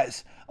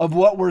size of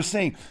what we're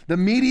seeing. The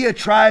media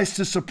tries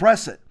to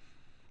suppress it.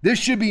 This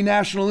should be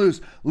national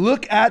news.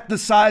 Look at the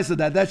size of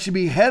that. That should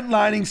be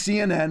headlining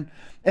CNN,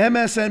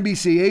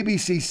 MSNBC,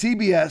 ABC,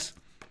 CBS,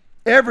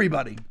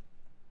 everybody.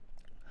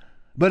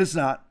 But it's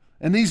not.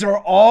 And these are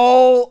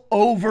all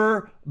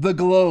over the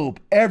globe,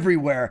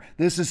 everywhere.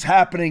 This is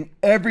happening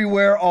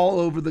everywhere, all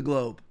over the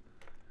globe.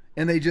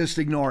 And they just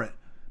ignore it.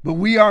 But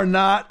we are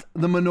not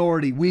the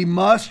minority. We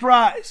must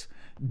rise.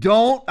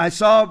 I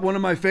saw one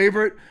of my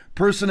favorite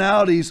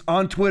personalities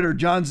on Twitter,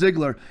 John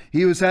Ziegler.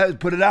 He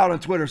put it out on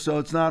Twitter,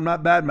 so I'm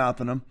not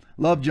bad-mouthing him.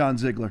 Love John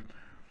Ziegler.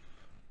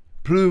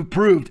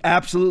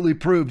 Absolutely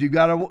proved. You've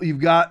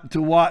got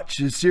to watch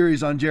his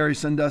series on Jerry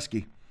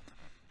Sandusky.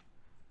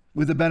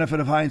 With the benefit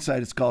of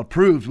hindsight, it's called.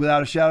 Proved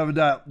without a shadow of a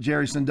doubt,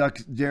 Jerry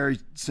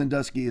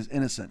Sandusky is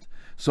innocent.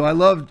 So I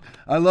love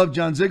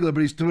John Ziegler,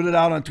 but he's put it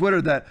out on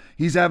Twitter that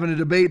he's having a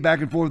debate back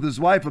and forth with his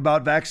wife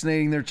about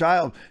vaccinating their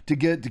child to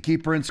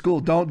keep her in school.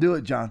 Don't do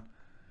it, John.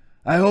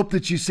 I hope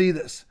that you see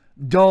this.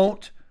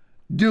 Don't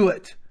do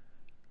it.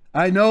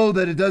 I know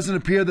that it doesn't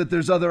appear that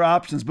there's other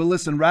options, but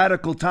listen,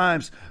 radical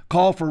times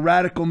call for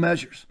radical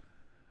measures.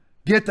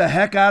 Get the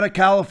heck out of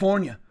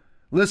California.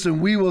 Listen,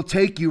 we will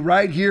take you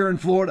right here in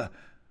Florida.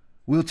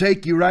 We'll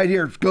take you right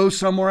here. Go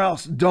somewhere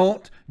else.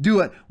 Don't do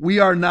it. We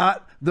are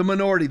not the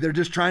minority. They're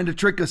just trying to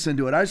trick us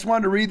into it. I just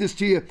wanted to read this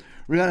to you.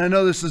 I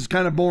know this is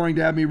kind of boring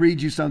to have me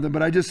read you something,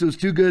 but it was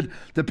too good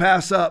to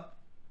pass up.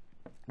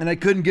 And I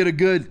couldn't get a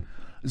good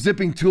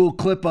zipping tool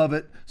clip of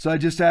it, so I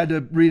just had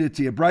to read it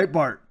to you.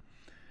 Breitbart.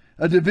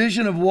 A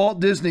division of Walt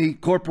Disney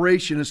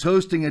Corporation is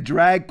hosting a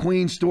drag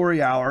queen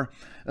story hour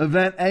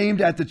event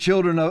aimed at the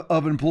children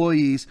of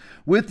employees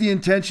with the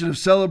intention of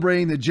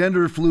celebrating the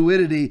gender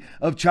fluidity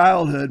of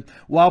childhood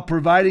while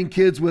providing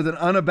kids with an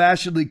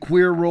unabashedly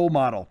queer role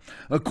model,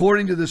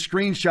 according to the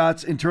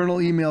screenshots internal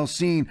emails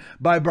seen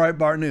by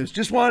Breitbart News.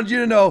 Just wanted you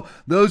to know,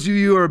 those of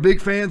you who are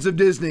big fans of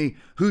Disney,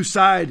 whose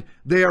side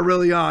they are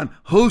really on,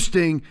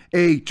 hosting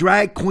a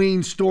drag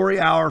queen story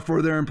hour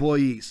for their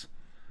employees.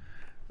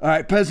 All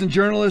right, Peasant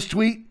Journalist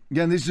tweet.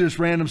 Again, these are just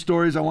random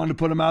stories. I wanted to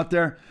put them out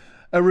there.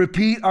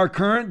 Our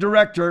current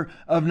director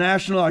of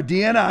our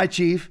DNI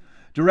chief,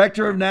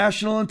 director of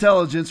national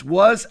intelligence,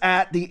 was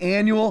at the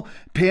annual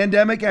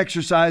pandemic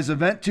exercise,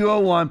 Event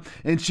 201,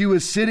 and she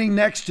was sitting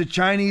next to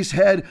China's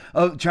head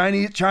of the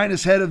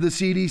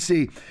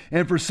CDC.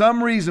 And for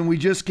some reason, we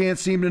just can't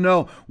seem to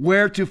know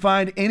where to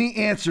find any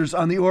answers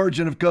on the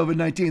origin of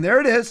COVID-19.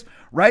 There it is,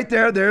 right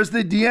there. There's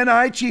the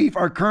DNI chief,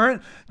 our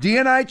current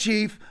DNI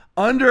chief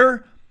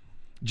under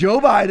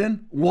Joe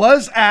Biden,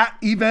 was at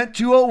Event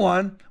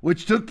 201,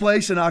 which took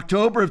place in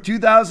October of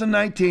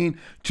 2019,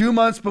 2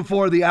 months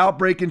before the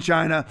outbreak in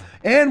China.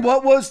 And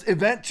what was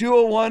Event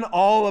 201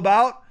 all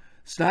about?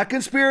 It's not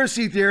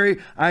conspiracy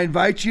theory. I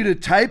invite you to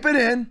type it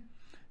in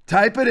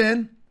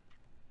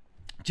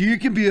to your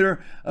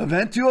computer.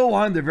 Event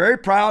 201, they're very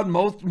proud,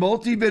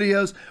 multi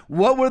videos.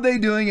 What were they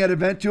doing at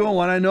Event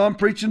 201? I know I'm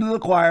preaching to the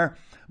choir,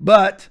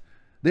 but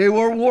they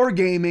were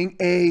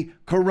wargaming a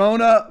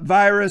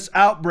coronavirus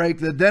outbreak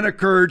that then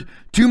occurred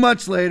 2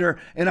 months later,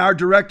 and our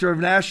director of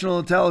national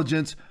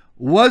intelligence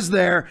was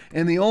there.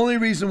 And the only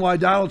reason why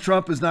Donald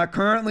Trump is not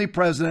currently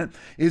president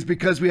is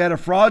because we had a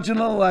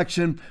fraudulent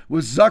election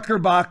with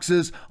Zucker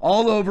boxes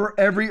all over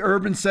every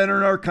urban center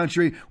in our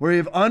country, where we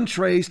have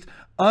untraced,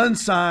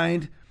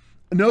 unsigned,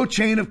 no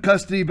chain of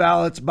custody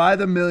ballots by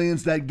the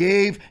millions that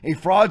gave a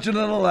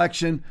fraudulent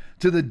election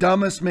to the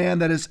dumbest man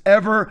that has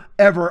ever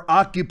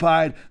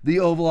occupied the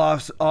Oval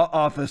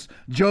Office,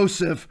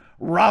 Joseph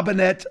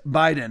Robinette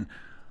Biden.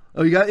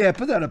 Oh,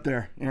 put that up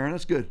there, Aaron.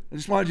 That's good. I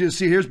just wanted you to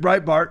see. Here's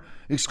Breitbart,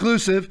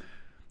 exclusive.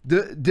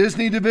 The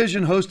Disney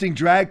division hosting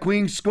drag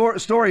queen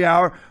story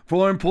hour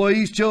for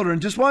employees' children.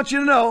 I just want you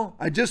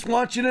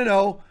to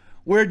know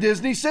where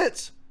Disney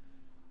sits.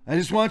 I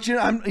just want you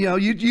to,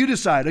 you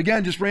decide.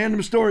 Again, just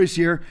random stories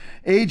here.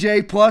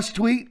 AJ Plus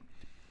tweet.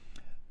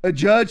 A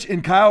judge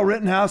in Kyle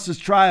Rittenhouse's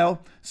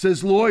trial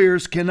says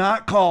lawyers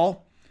cannot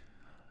call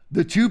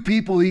the two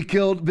people he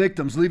killed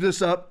victims. Leave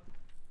this up.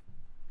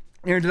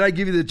 Aaron, did I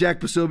give you the Jack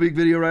Posobiec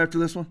video right after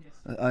this one?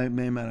 Yes.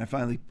 I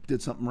finally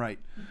did something right.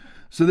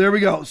 So there we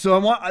go.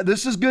 So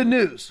this is good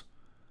news.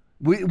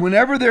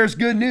 Whenever there's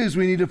good news,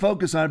 we need to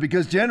focus on it,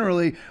 because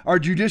generally our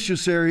judicial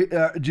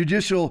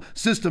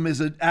system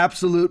is an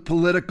absolute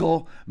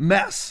political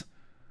mess.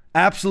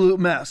 Absolute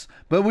mess.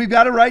 But we've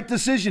got a right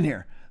decision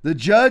here. The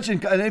judge,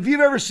 and if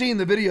you've ever seen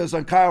the videos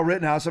on Kyle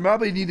Rittenhouse, I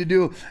probably need to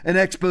do an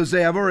expose.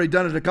 I've already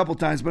done it a couple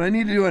times, but I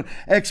need to do an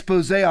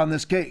expose on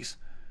this case.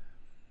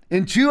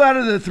 In 2 out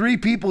of the 3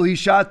 people he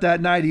shot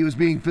that night, he was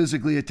being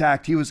physically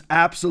attacked. He was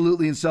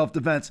absolutely in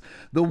self-defense.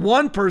 The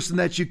one person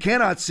that you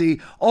cannot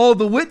see, all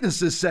the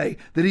witnesses say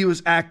that he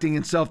was acting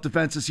in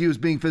self-defense as he was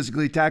being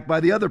physically attacked by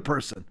the other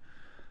person.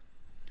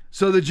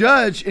 So the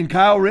judge in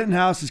Kyle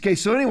Rittenhouse's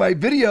case, so anyway,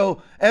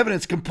 video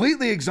evidence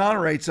completely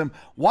exonerates him.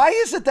 Why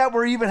is it that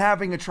we're even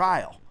having a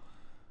trial?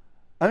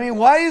 I mean,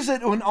 why is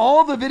it when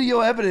all the video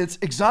evidence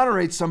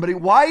exonerates somebody,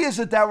 why is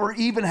it that we're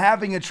even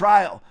having a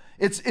trial?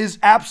 Is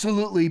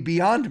absolutely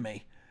beyond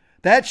me.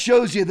 That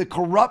shows you the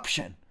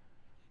corruption.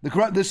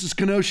 This is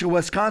Kenosha,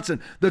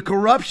 Wisconsin. The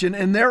corruption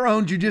in their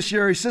own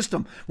judiciary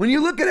system. When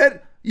you look at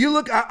it,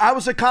 I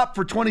was a cop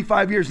for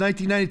 25 years,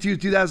 1992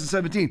 to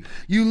 2017.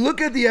 You look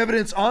at the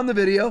evidence on the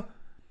video,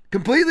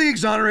 completely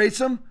exonerates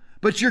him,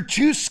 but you're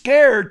too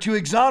scared to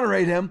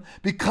exonerate him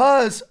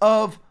because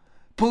of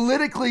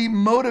politically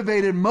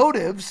motivated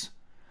motives.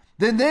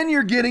 Then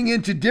you're getting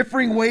into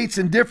differing weights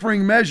and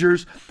differing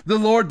measures. The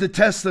Lord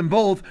detests them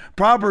both.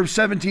 Proverbs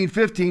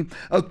 17:15,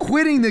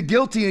 acquitting the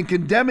guilty and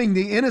condemning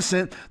the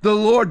innocent. The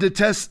Lord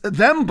detests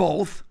them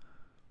both.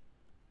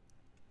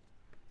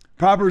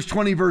 Proverbs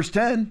 20 verse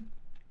 10.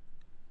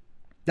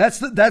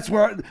 That's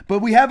where, but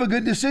we have a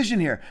good decision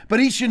here. But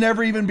he should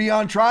never even be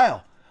on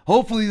trial.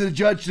 Hopefully the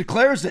judge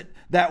declares it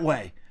that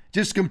way.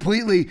 Just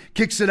completely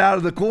kicks it out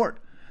of the court.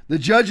 The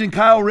judge in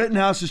Kyle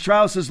Rittenhouse's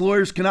trial says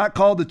lawyers cannot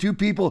call the two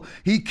people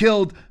he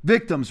killed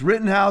victims.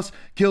 Rittenhouse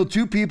killed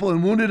two people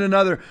and wounded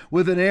another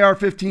with an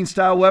AR-15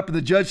 style weapon.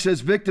 The judge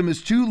says victim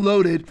is too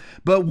loaded,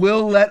 but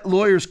will let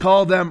lawyers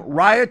call them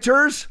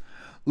rioters,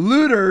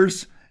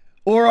 looters,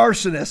 or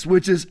arsonists,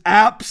 which is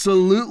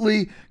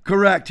absolutely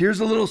correct.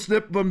 Here's a little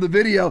snip from the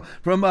video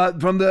from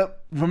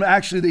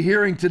actually the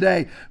hearing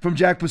today from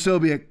Jack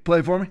Posobiec.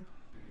 Play for me.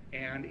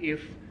 And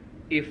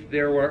if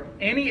there were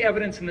any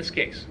evidence in this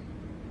case,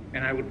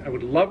 and I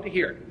would love to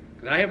hear it,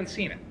 because I haven't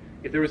seen it.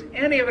 If there was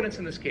any evidence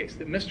in this case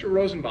that Mr.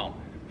 Rosenbaum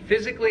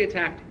physically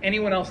attacked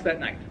anyone else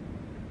that night,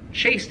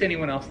 chased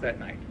anyone else that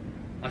night,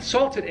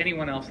 assaulted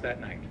anyone else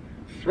that night,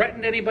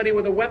 threatened anybody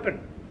with a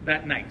weapon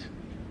that night,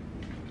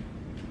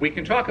 we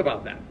can talk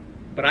about that.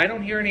 But I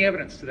don't hear any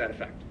evidence to that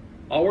effect.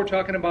 All we're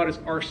talking about is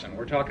arson.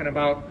 We're talking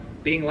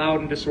about being loud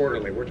and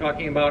disorderly. We're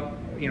talking about,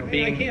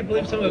 being... I can't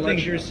believe some of the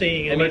things you're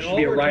saying. I mean, all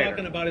we're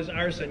talking about is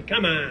arson.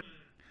 Come on.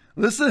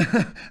 Listen,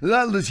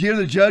 let's hear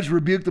the judge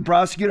rebuke the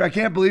prosecutor. I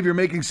can't believe you're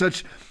making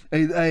such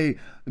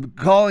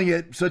calling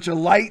it such a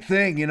light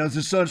thing. It's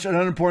just such an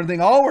unimportant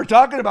thing. All we're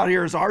talking about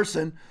here is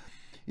arson.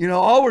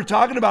 All we're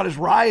talking about is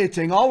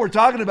rioting. All we're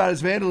talking about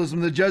is vandalism.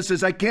 The judge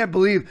says, I can't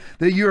believe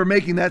that you are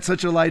making that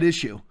such a light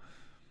issue.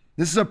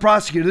 This is a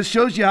prosecutor. This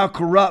shows you how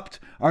corrupt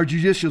our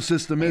judicial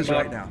system is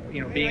right now.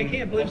 I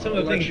can't believe some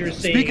of the things you're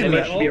saying. Speaking of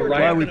that,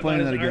 why are we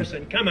playing that again?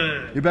 Arson. Come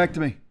on. You're back to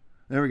me.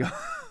 There we go.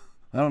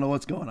 I don't know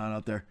what's going on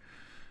out there.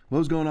 What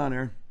was going on,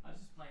 Aaron? I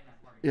was just playing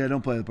that part again. Yeah,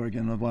 don't play the part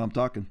again while I'm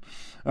talking.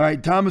 All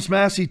right, Thomas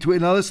Massey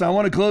tweet. Now, listen, I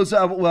want to close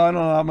out. Well, I don't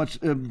know how much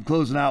I'm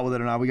closing out with it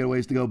or not. We got a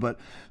ways to go. But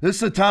this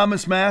is a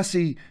Thomas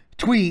Massey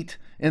tweet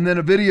and then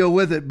a video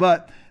with it.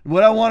 But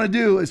what I want to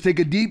do is take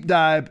a deep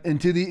dive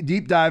into the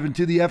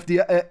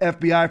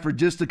FBI for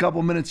just a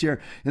couple minutes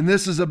here. And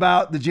this is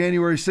about the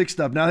January 6th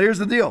stuff. Now, here's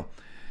the deal.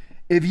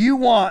 If you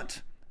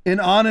want an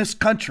honest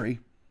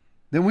country,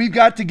 then we've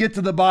got to get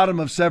to the bottom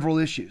of several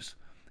issues.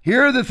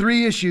 Here are the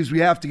three issues we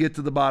have to get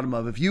to the bottom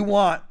of. If you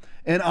want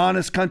an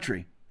honest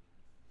country,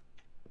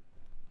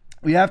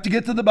 we have to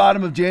get to the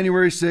bottom of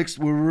January 6th,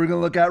 where we're going to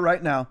look at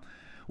right now.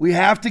 We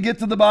have to get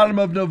to the bottom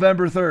of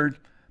November 3rd,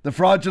 the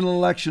fraudulent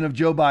election of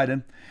Joe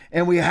Biden.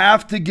 And we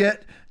have to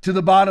get to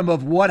the bottom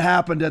of what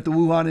happened at the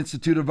Wuhan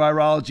Institute of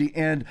Virology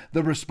and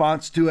the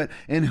response to it,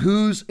 and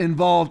who's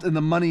involved in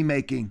the money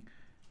making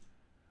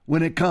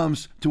when it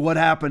comes to what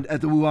happened at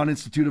the Wuhan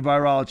Institute of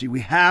Virology.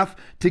 We have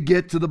to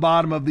get to the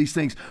bottom of these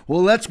things.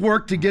 Well, let's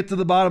work to get to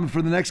the bottom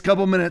for the next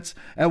couple minutes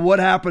at what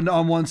happened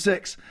on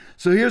 1/6.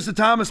 So here's the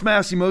Thomas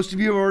Massey. Most of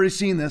you have already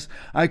seen this.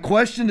 I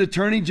questioned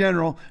Attorney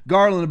General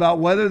Garland about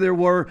whether there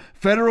were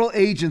federal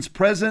agents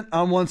present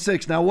on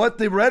 1/6. Now, what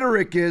the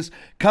rhetoric is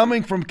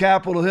coming from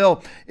Capitol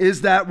Hill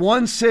is that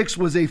 1/6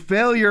 was a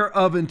failure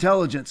of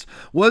intelligence.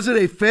 Was it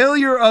a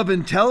failure of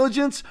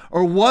intelligence,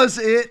 or was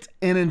it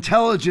an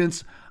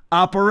intelligence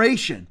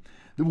operation?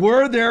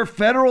 Were there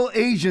federal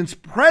agents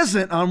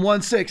present on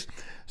 1/6?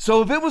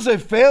 So if it was a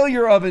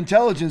failure of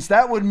intelligence,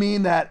 that would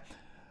mean that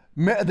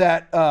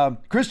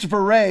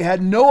Christopher Wray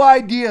had no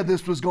idea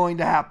this was going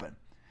to happen.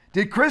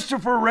 Did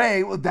Christopher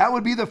Wray, that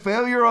would be the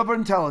failure of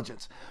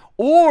intelligence.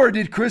 Or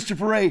did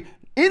Christopher Wray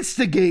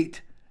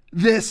instigate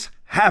this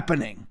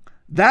happening?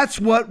 That's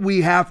what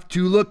we have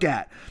to look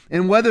at.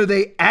 And whether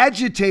they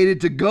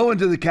agitated to go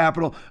into the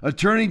Capitol,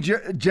 Attorney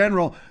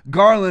General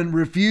Garland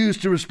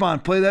refused to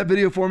respond. Play that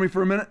video for me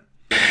for a minute.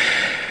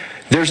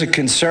 There's a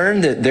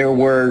concern that there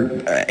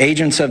were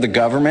agents of the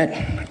government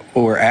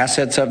or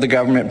assets of the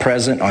government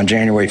present on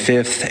January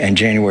 5th and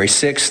January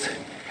 6th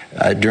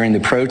during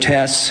the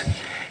protests.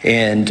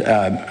 And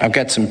I've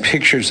got some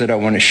pictures that I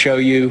want to show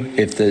you,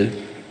 if the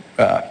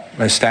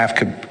staff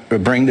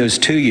could bring those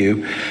to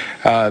you.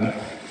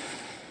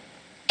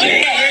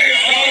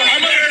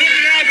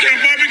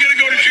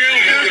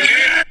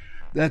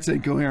 That's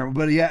incoherent.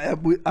 But yeah,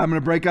 I'm going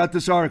to break out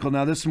this article.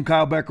 Now, this is from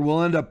Kyle Becker.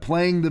 We'll end up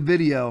playing the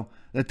video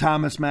that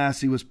Thomas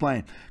Massey was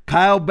playing.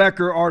 Kyle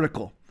Becker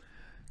article.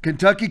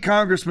 Kentucky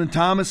Congressman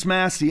Thomas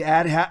Massie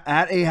at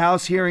a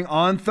House hearing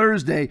on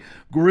Thursday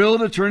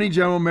grilled Attorney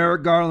General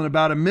Merrick Garland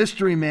about a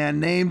mystery man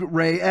named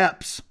Ray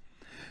Epps,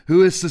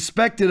 who is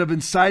suspected of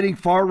inciting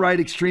far-right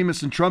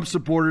extremists and Trump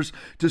supporters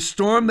to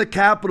storm the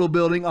Capitol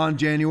building on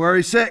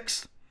January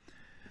 6th.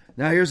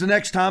 Now here's the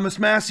next Thomas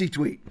Massie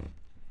tweet.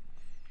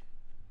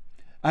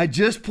 I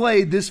just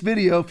played this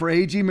video for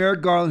AG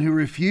Merrick Garland, who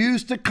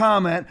refused to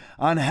comment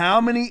on how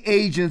many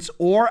agents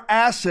or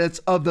assets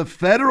of the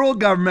federal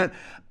government,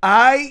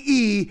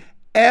 i.e.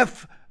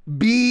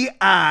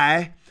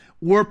 FBI,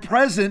 were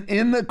present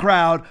in the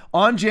crowd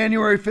on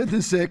January 5th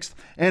and 6th,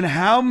 and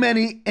how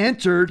many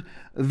entered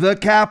the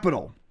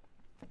Capitol.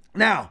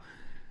 Now,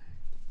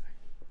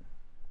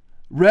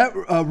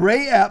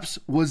 Ray Epps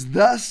was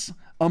thus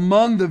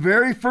among the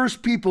very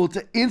first people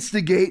to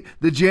instigate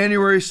the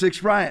January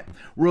 6th riot.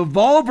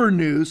 Revolver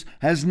News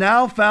has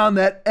now found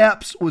that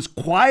Epps was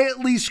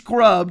quietly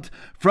scrubbed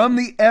from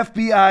the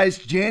FBI's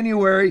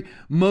January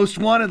Most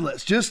Wanted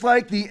list, just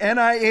like the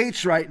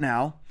NIH right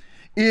now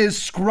is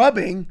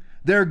scrubbing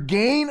their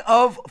gain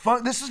of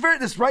fun. This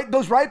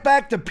goes right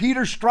back to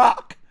Peter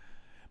Strzok.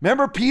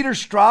 Remember Peter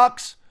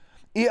Strzok's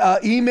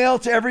email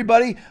to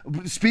everybody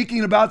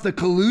speaking about the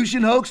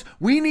collusion hoax?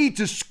 We need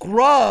to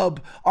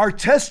scrub our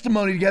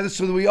testimony together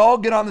so that we all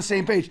get on the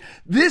same page.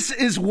 This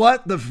is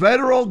what the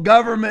federal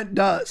government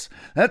does.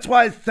 That's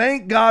why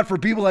thank God for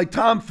people like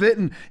Tom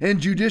Fitton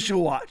and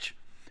Judicial Watch,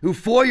 who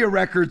FOIA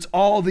records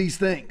all these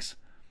things.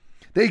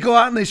 They go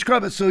out and they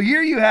scrub it. So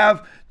here you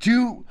have,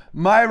 to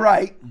my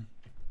right,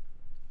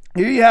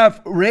 here you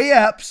have Ray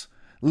Epps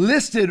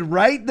listed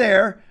right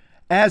there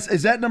as,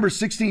 is that number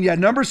 16? Yeah,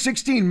 number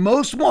 16,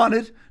 most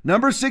wanted,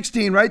 number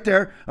 16 right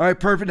there. All right,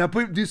 perfect. Now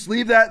just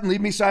leave that and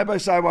leave me side by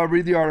side while I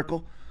read the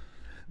article.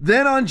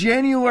 Then on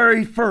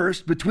January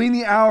 1st, between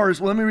the hours,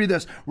 well, let me read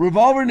this.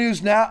 Revolver News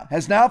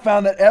has now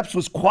found that Epps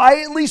was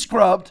quietly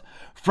scrubbed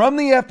from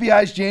the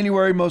FBI's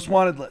January Most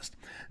Wanted list.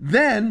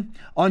 Then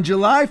on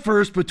July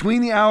 1st,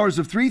 between the hours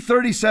of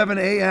 3:37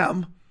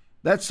 a.m.,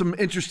 that's some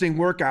interesting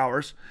work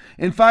hours,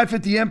 and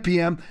 5:50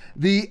 p.m.,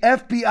 the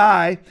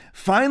FBI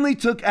finally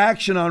took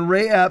action on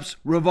Ray Epps,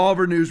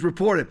 Revolver News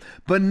reported,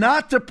 but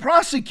not to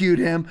prosecute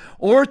him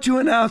or to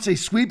announce a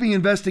sweeping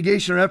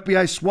investigation or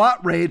FBI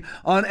SWAT raid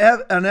on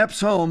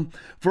Epps' home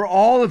for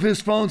all of his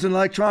phones and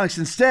electronics.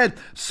 Instead,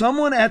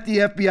 someone at the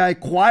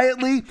FBI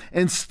quietly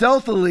and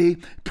stealthily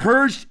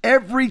purged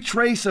every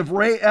trace of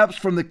Ray Epps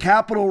from the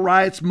Capitol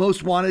riot's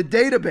most wanted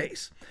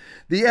database.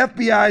 The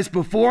FBI's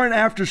before and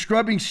after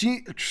scrubbing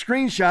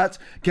screenshots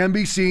can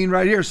be seen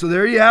right here. So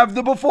there you have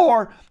the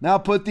before. Now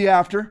put the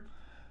after.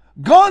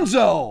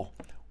 Gonzo.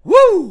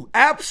 Woo!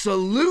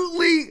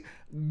 Absolutely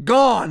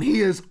gone.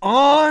 He is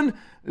on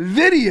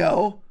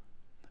video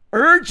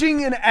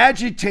urging and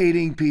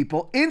agitating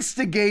people,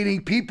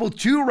 instigating people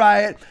to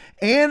riot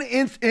and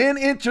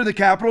enter the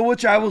Capitol,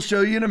 which I will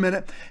show you in a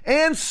minute.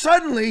 And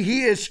suddenly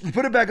he is,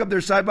 put it back up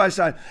there side by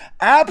side,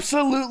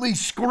 absolutely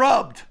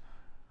scrubbed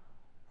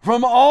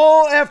from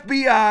all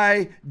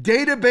FBI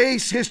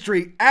database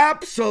history.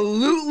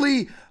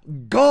 Absolutely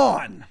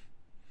gone.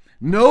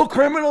 No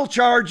criminal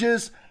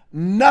charges,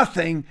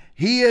 nothing.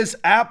 He is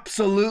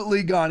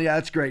absolutely gone. Yeah,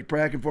 that's great.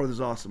 Back and forth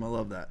is awesome. I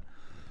love that.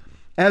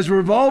 As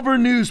Revolver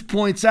News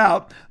points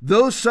out,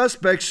 those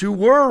suspects who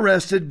were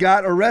arrested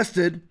got an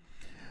arrested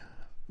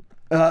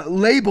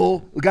label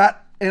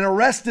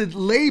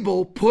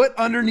put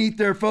underneath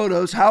their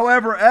photos.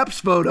 However, Epps'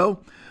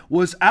 photo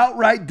was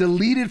outright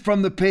deleted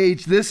from the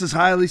page. This is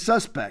highly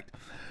suspect.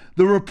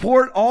 The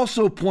report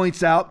also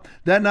points out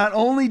that not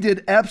only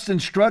did Epps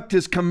instruct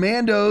his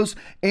commandos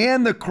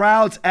and the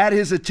crowds at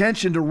his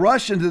attention to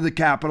rush into the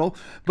Capitol,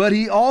 but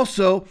he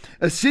also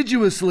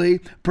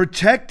assiduously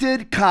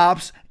protected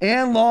cops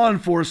and law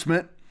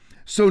enforcement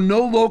so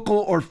no local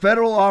or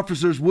federal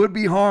officers would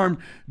be harmed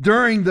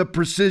during the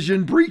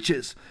precision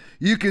breaches.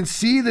 You can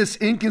see this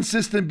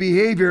inconsistent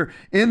behavior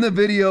in the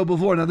video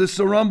before. Now, this is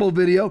a Rumble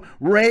video.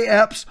 Ray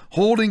Epps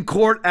holding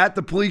court at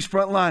the police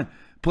front line.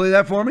 Play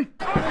that for me.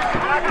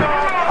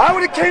 I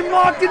would have came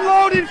locked and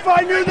loaded if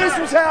I knew this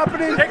was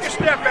happening. Take a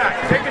step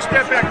back. Take a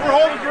step back. We're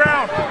holding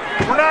ground.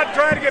 We're not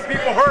trying to get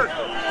people hurt.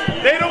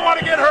 They don't want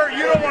to get hurt.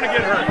 You don't want to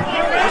get hurt.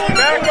 Just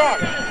back up.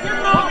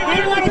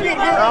 We want to get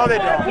hurt. No, they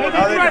don't.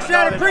 No, they don't.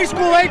 Out of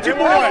preschool age,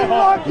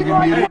 boy. You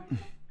can mute it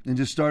and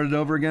just start it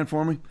over again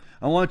for me.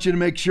 I want you to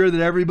make sure that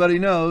everybody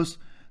knows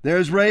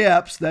there's Ray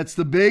Epps. That's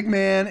the big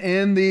man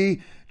in the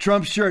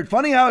Trump shirt.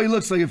 Funny how he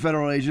looks like a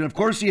federal agent. Of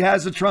course, he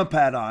has a Trump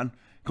hat on.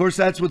 Of course,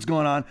 that's what's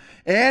going on.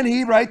 And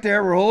he right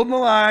there, we're holding the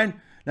line.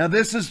 Now,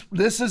 this is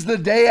the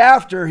day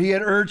after he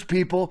had urged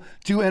people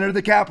to enter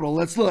the Capitol.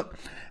 Let's look.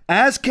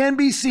 As can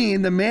be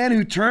seen, the man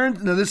who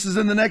turned, now this is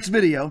in the next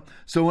video.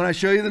 So when I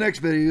show you the next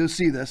video, you'll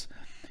see this.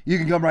 You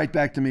can come right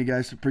back to me,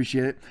 guys.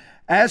 Appreciate it.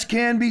 As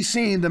can be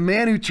seen, the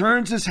man who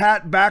turns his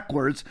hat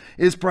backwards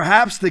is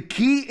perhaps the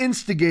key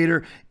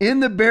instigator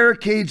in the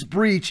barricades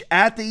breach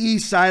at the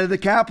east side of the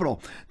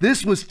Capitol.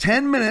 This was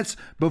 10 minutes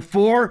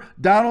before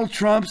Donald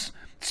Trump's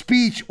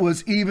speech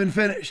was even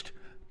finished.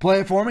 Play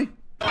it for me.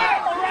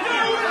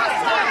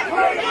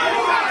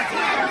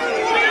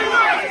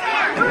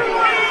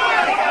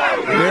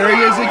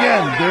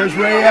 there's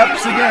Ray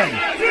Epps again.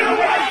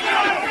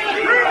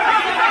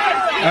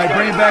 All right,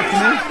 bring it back to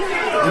me.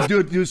 Let's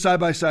do it side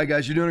by side,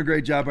 guys. You're doing a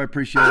great job. I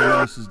appreciate it. I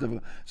know this is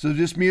difficult. So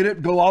just mute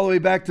it. Go all the way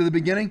back to the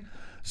beginning.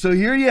 So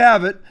here you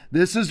have it.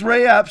 This is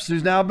Ray Epps,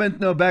 who's now been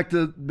back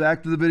to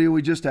the video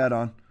we just had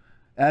on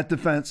at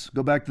defense.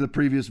 Go back to the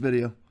previous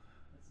video.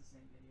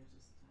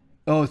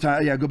 Oh,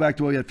 yeah, go back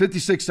to what we had.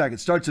 56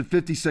 seconds. Starts at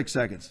 56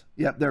 seconds.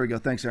 Yep, there we go.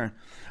 Thanks, Aaron.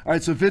 All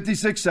right, so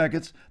 56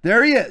 seconds.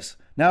 There he is.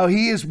 Now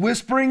he is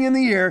whispering in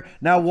the ear.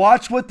 Now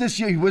watch what this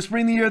year. He's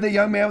whispering in the ear of the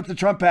young man with the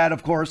Trump hat,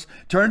 of course.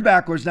 Turned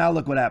backwards. Now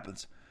look what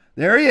happens.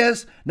 There he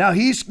is. Now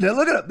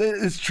look at it.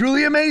 It's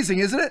truly amazing,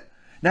 isn't it?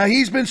 Now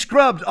he's been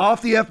scrubbed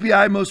off the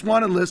FBI most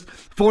wanted list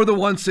for the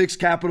 1/6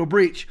 Capitol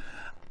breach.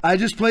 I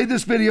just played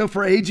this video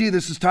for AG.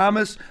 This is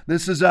Thomas.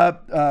 This is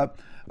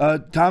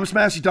Thomas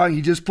Massie talking.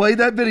 He just played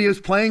that video.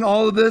 He's playing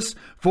all of this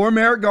for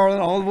Merrick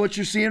Garland, all of what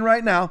you're seeing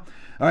right now.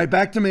 All right,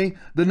 back to me.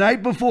 The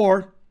night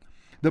before,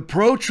 the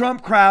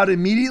pro-Trump crowd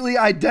immediately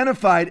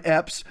identified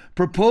Epps'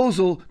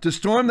 proposal to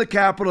storm the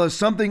Capitol as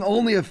something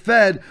only a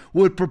Fed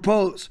would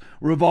propose.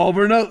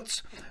 Revolver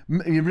notes.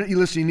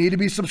 Listen, you need to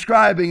be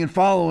subscribing and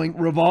following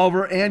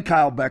Revolver and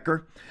Kyle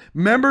Becker.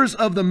 Members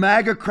of the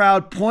MAGA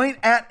crowd point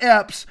at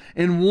Epps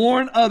and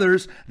warn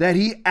others that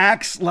he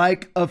acts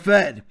like a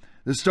Fed.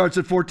 This starts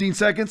at 14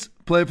 seconds.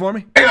 Play it for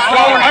me.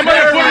 I'm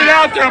going to put it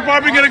out there. I'm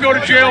probably going to go to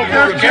jail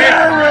for it, okay?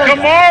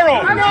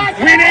 Tomorrow,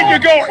 we need to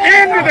go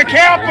into the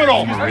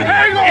Capitol.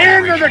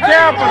 Into the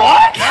Capitol.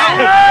 What?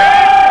 No!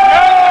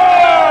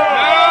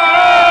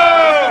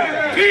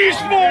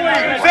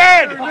 Peacefully.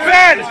 Fed.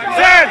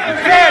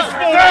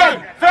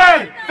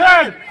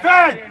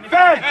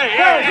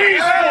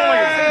 Peacefully.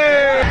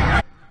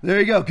 There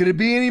you go. Could it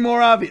be any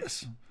more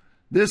obvious?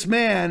 This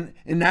man,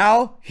 and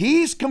now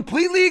he's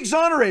completely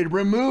exonerated,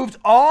 removed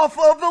off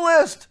of the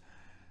list.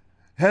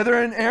 Heather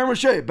and Aaron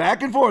Moshe,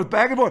 back and forth,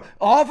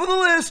 off of the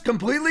list,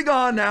 completely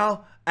gone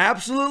now,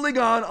 absolutely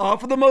gone,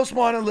 off of the most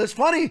wanted list.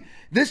 Funny,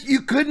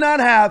 you could not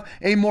have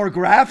a more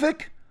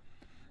graphic,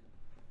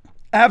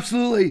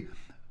 absolutely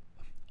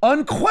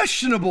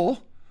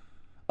unquestionable,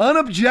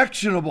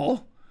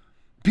 unobjectionable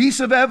piece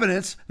of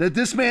evidence that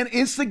this man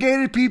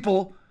instigated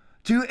people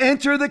to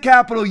enter the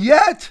Capitol,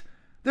 yet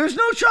there's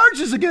no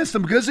charges against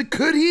him because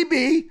could he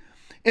be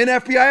an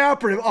FBI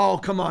operative? Oh,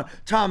 come on.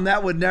 Tom,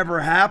 that would never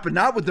happen.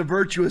 Not with the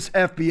virtuous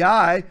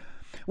FBI.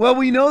 Well,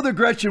 we know the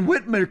Gretchen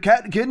Whitmer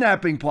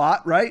kidnapping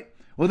plot, right?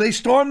 Well, they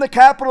stormed the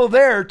Capitol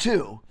there,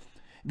 too.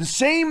 The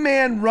same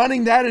man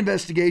running that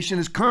investigation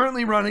is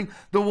currently running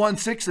the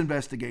 1/6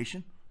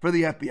 investigation for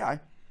the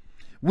FBI.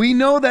 We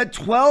know that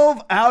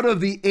 12 out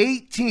of the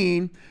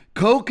 18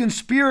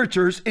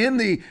 co-conspirators in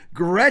the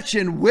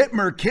Gretchen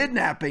Whitmer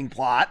kidnapping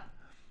plot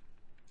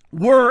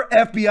were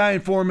FBI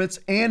informants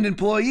and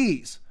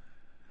employees.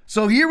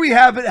 So here we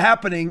have it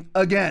happening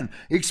again.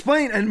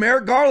 Explain, and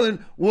Merrick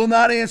Garland will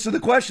not answer the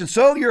question.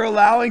 So you're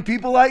allowing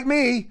people like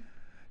me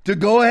to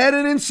go ahead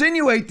and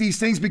insinuate these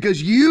things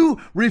because you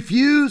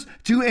refuse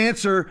to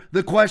answer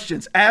the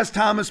questions as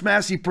Thomas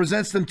Massie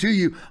presents them to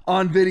you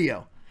on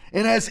video.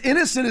 And as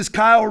innocent as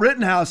Kyle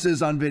Rittenhouse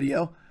is on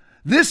video,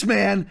 this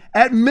man,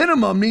 at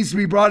minimum, needs to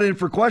be brought in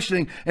for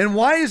questioning. And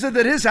why is it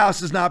that his house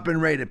has not been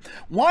raided?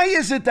 Why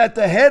is it that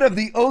the head of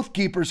the Oath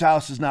Keepers'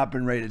 house has not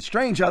been raided?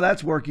 Strange how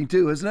that's working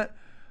too, isn't it?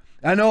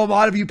 I know a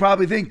lot of you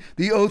probably think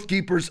the Oath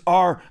Keepers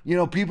are,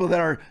 people that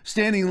are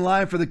standing in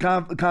line for the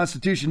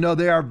Constitution. No,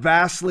 they are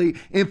vastly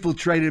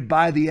infiltrated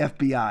by the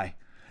FBI.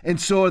 And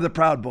so are the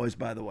Proud Boys,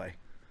 by the way.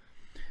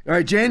 All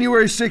right,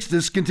 January 6th,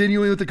 this is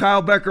continuing with the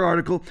Kyle Becker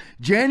article.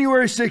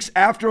 January 6th,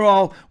 after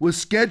all, was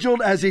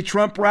scheduled as a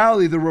Trump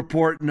rally, the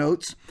report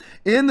notes.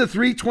 In the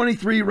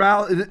 323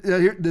 rally,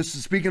 this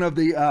is speaking of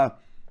the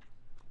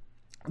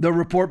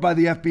report by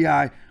the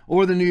FBI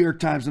or the New York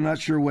Times, I'm not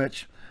sure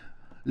which.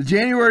 The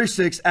January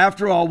 6th,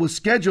 after all, was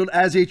scheduled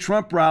as a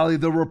Trump rally,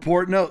 the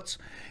report notes.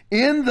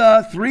 In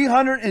the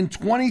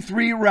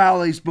 323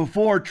 rallies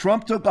before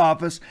Trump took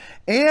office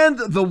and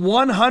the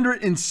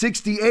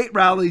 168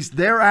 rallies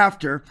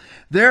thereafter,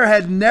 there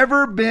had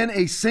never been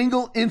a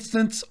single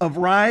instance of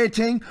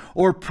rioting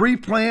or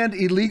pre-planned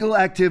illegal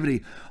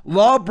activity.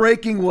 Law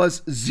breaking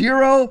was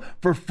 0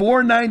 for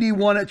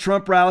 491 at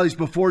Trump rallies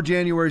before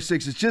January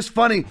 6th. It's just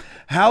funny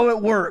how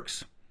it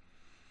works.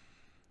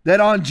 That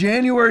on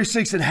January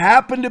 6th, it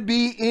happened to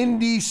be in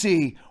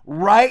D.C.,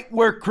 right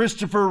where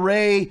Christopher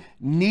Wray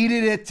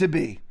needed it to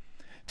be.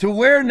 To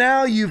where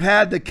now you've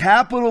had the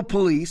Capitol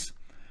Police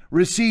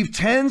receive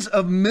tens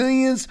of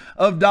millions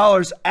of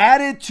dollars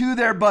added to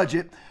their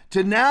budget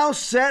to now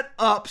set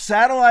up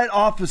satellite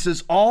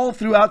offices all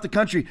throughout the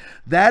country.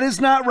 That is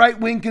not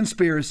right-wing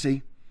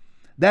conspiracy.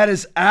 That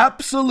is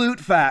absolute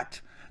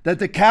fact that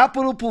the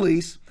Capitol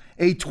Police,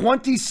 a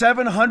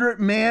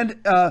 2,700-man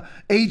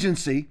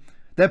agency,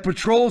 that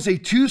patrols a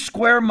 2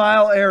 square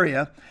mile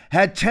area,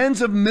 had tens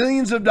of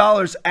millions of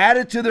dollars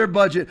added to their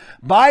budget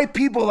by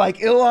people like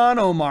Ilhan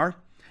Omar,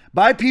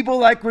 by people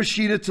like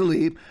Rashida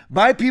Tlaib,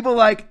 by people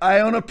like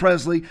Ayanna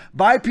Pressley,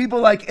 by people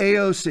like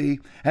AOC,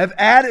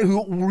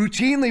 who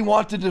routinely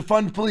want to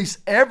defund police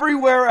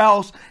everywhere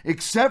else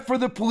except for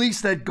the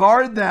police that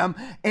guard them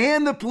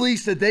and the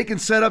police that they can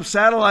set up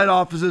satellite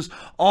offices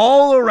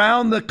all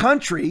around the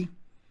country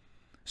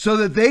so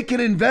that they can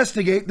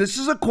investigate. This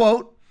is a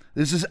quote.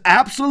 This is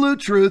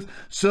absolute truth,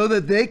 so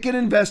that they can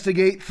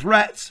investigate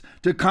threats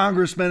to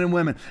congressmen and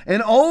women.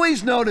 And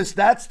always notice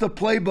that's the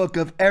playbook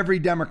of every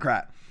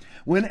Democrat.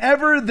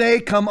 Whenever they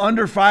come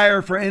under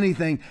fire for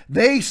anything,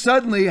 they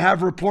suddenly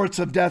have reports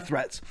of death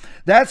threats.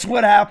 That's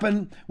what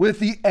happened with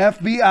the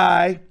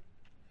FBI,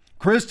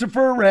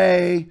 Christopher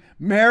Wray,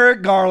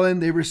 Merrick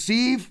Garland. They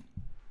receive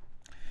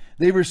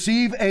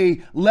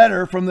a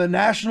letter from the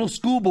National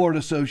School Board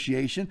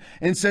Association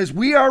and says,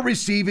 we are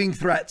receiving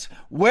threats.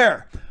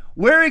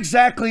 Where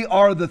exactly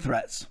are the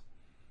threats?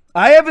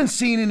 I haven't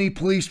seen any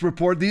police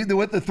report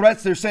what the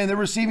threats they're saying. They're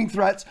receiving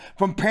threats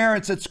from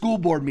parents at school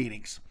board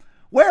meetings.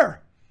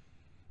 Where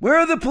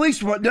are the police?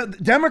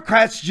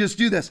 Democrats just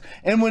do this.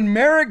 And when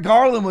Merrick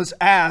Garland was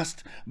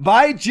asked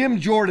by Jim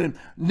Jordan,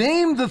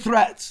 name the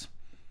threats,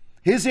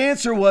 his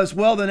answer was,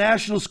 well, the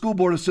National School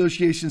Board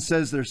Association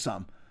says there's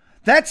some.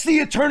 That's the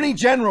Attorney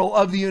General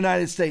of the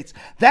United States.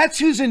 That's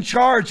who's in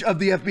charge of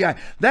the FBI.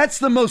 That's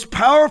the most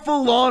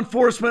powerful law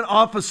enforcement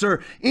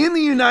officer in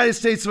the United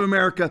States of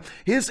America.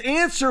 His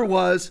answer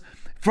was,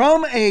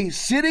 from a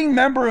sitting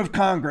member of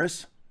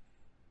Congress,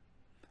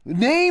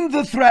 name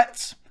the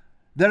threats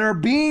that are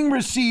being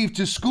received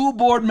to school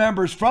board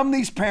members from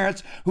these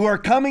parents who are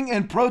coming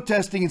and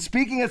protesting and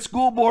speaking at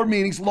school board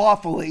meetings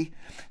lawfully,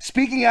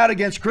 speaking out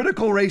against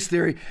critical race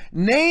theory.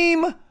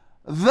 Name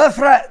the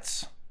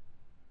threats.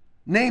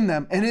 Name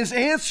them. And his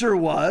answer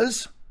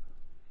was,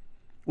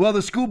 well,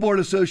 the School Board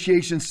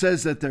Association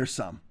says that there's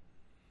some.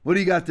 What do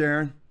you got there,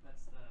 Aaron?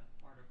 That's the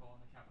article on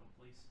the Capitol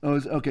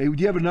Police. Oh, okay. Do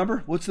you have a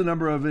number? What's the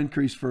number of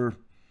increase for...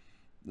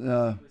 It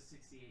was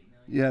 68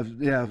 million.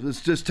 Yeah,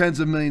 it's just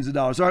tens of millions of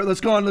dollars. All right, let's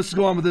go on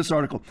with this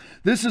article.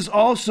 This is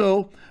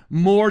also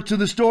more to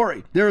the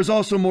story. There is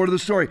also more to the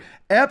story.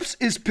 Epps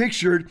is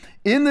pictured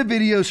in the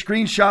video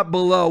screenshot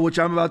below, which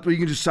I'm about to, you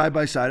can just side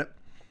by side it.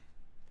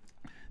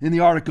 In the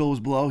article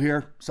is below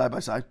here, side by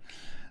side.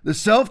 The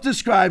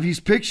self-described, he's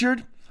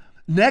pictured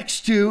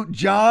next to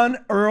John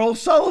Earl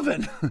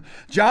Sullivan.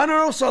 John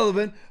Earl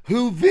Sullivan,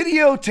 who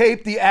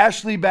videotaped the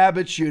Ashley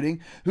Babbitt shooting,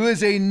 who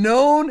is a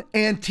known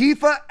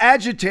Antifa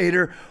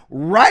agitator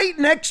right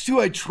next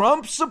to a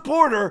Trump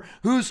supporter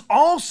who's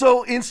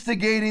also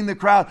instigating the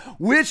crowd,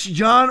 which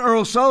John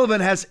Earl Sullivan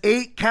has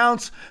 8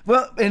 counts.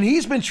 Well, and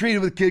he's been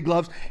treated with kid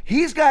gloves.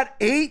 He's got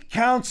 8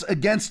 counts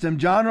against him,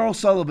 John Earl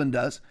Sullivan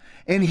does.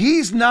 And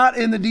he's not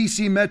in the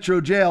D.C.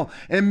 Metro Jail.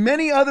 And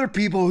many other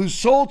people whose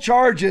sole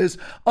charge is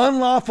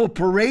unlawful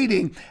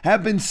parading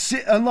in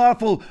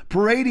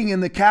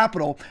the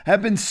Capitol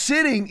have been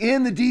sitting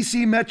in the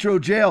D.C. Metro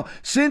Jail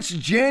since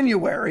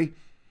January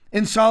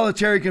in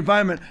solitary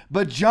confinement.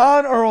 But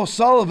John Earl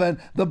Sullivan,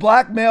 the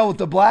black male with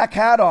the black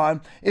hat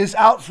on, is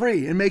out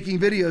free and making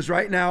videos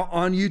right now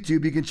on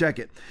YouTube. You can check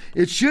it.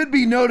 It should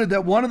be noted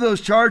that one of those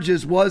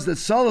charges was that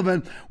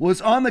Sullivan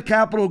was on the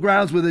Capitol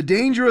grounds with a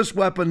dangerous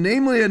weapon,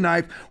 namely a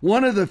knife,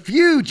 one of the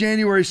few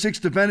January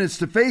 6th defendants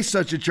to face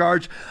such a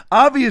charge.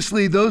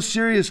 Obviously, those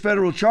serious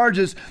federal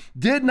charges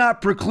did not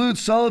preclude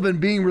Sullivan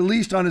being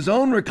released on his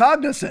own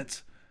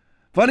recognizance.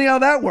 Funny how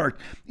that worked.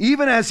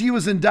 Even as he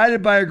was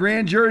indicted by a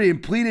grand jury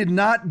and pleaded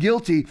not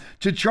guilty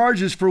to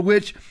charges for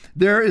which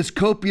there is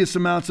copious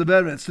amounts of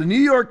evidence. The New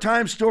York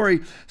Times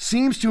story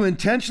seems to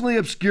intentionally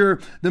obscure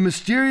the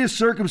mysterious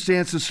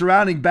circumstances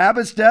surrounding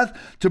Babbitt's death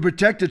to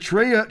protect a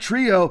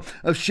trio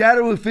of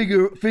shadowy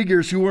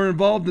figures who were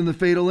involved in the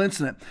fatal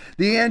incident.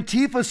 The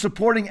Antifa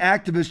supporting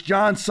activist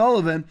John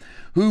Sullivan,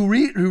 who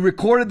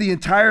recorded the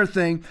entire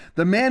thing,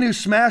 the man who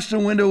smashed a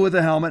window with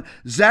a helmet,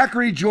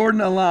 Zachary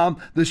Jordan Alam,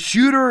 the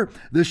shooter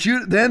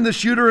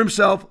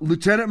himself,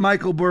 Lieutenant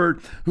Michael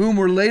Byrd, whom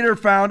were later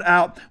found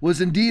out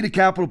was indeed a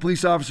Capitol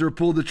Police officer who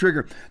pulled the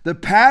trigger. The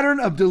pattern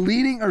of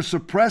deleting or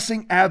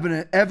suppressing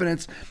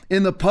evidence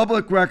in the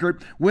public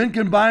record, when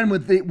combined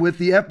with the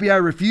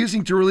FBI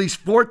refusing to release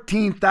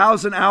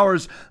 14,000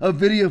 hours of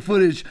video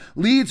footage,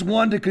 leads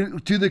one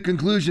to the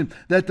conclusion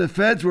that the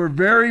feds were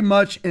very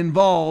much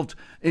involved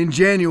in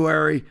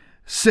January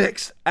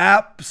 6th.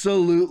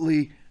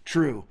 Absolutely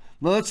true.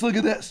 Now let's look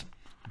at this.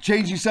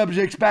 Changing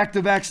subjects back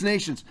to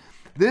vaccinations.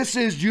 This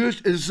is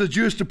a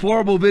Jewish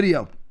deplorable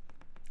video.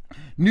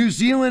 New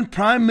Zealand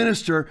Prime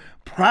Minister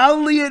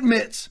proudly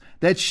admits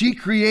that she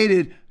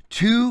created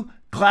 2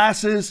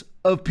 classes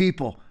of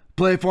people.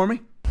 Play it for me.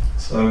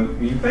 So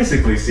you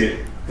basically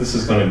said this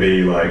is going to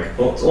be like,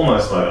 well, it's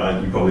almost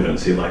like, you probably don't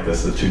see it like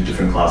this, the 2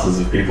 different classes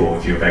of people.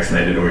 If you're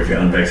vaccinated or if you're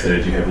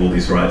unvaccinated, you have all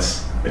these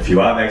rights. If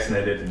you are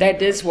vaccinated...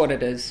 That is what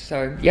it is.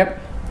 So,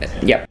 yep.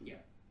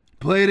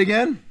 Play it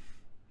again.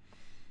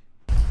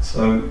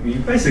 So you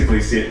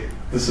basically said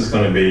this is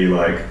going to be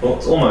like, well,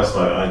 it's almost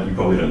like, you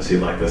probably don't see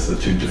it like this, the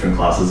 2 different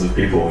classes of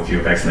people. If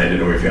you're vaccinated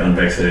or if you're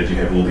unvaccinated, you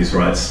have all these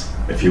rights.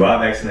 If you are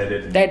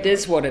vaccinated... That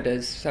is what it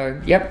is.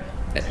 So, yep.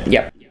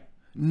 Yep.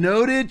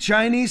 Noted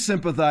Chinese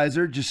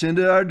sympathizer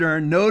Jacinda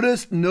Ardern,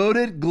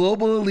 noted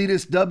global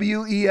elitist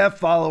WEF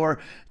follower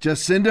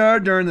Jacinda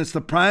Ardern, that's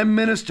the Prime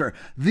Minister,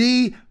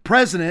 the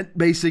President,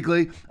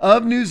 basically,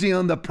 of New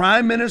Zealand, the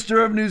Prime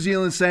Minister of New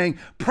Zealand, saying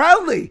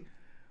proudly,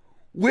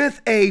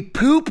 with a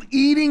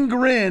poop-eating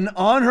grin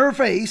on her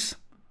face,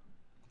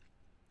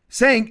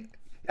 saying,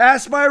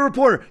 asked by a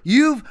reporter,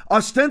 you've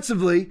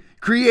ostensibly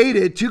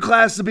created two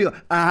classes of people.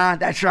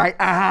 That's right.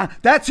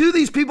 That's who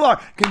these people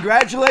are.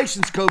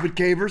 Congratulations, COVID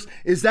cavers.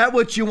 Is that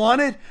what you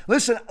wanted?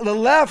 Listen, the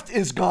left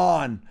is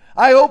gone.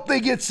 I hope they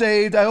get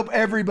saved. I hope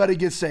everybody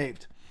gets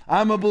saved.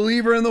 I'm a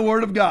believer in the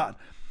word of God.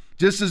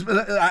 Just as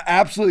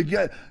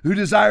absolutely, who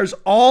desires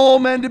all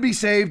men to be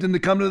saved and to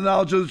come to the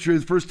knowledge of the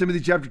truth. 1 Timothy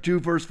chapter 2,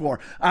 verse 4.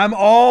 I'm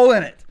all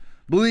in it.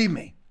 Believe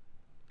me.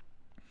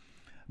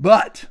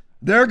 But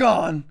they're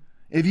gone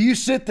if you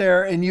sit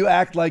there and you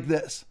act like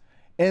this.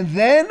 And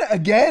then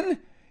again,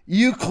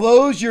 you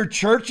close your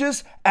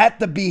churches at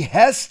the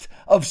behest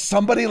of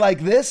somebody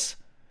like this.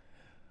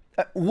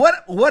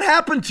 What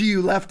happened to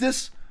you,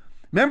 leftists?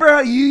 Remember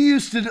how you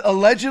used to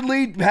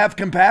allegedly have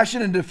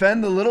compassion and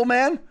defend the little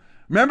man?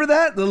 Remember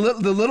that? The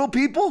little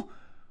people?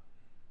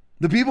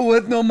 The people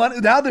with no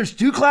money. Now there's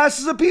two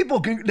classes of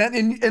people.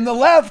 And the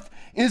left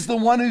is the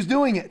one who's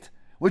doing it.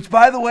 Which,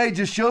 by the way,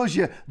 just shows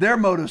you their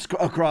motives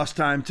across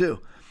time, too.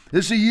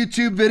 This is a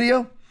YouTube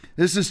video.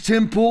 This is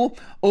Tim Pool.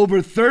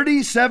 Over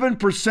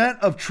 37%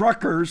 of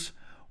truckers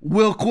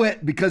will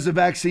quit because of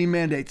vaccine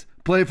mandates.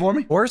 Play it for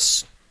me.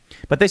 Worse,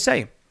 but they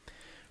say,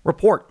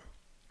 report,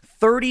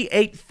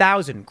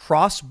 38,000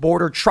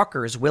 cross-border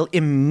truckers will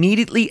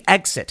immediately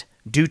exit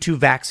due to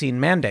vaccine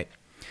mandate.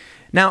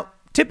 Now,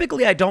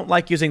 typically I don't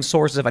like using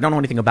sources if I don't know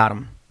anything about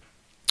them.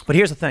 But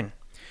here's the thing.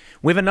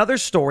 We have another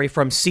story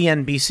from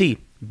CNBC.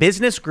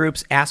 Business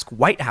groups ask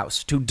White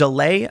House to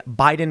delay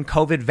Biden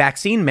COVID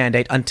vaccine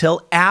mandate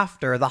until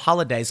after the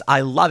holidays.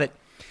 I love it.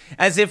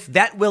 As if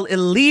that will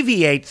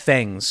alleviate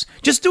things.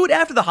 Just do it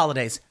after the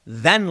holidays,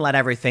 then let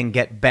everything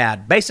get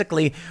bad.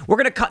 Basically, we're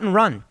going to cut and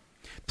run.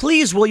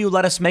 Please, will you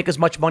let us make as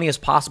much money as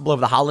possible over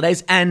the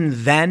holidays and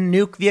then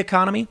nuke the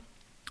economy?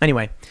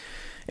 Anyway,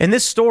 in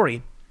this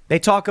story, they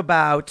talk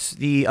about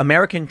the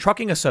American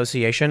Trucking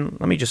Association.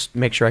 Let me just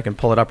make sure I can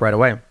pull it up right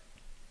away.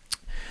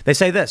 They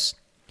say this.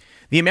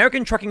 The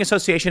American Trucking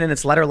Association, in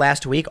its letter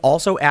last week,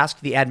 also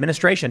asked the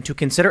administration to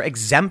consider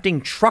exempting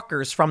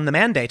truckers from the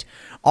mandate,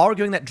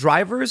 arguing that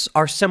drivers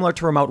are similar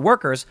to remote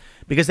workers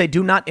because they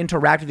do not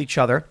interact with each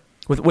other,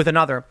 with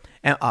another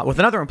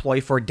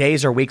employee for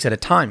days or weeks at a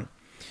time.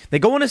 They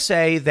go on to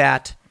say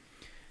that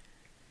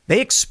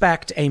they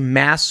expect a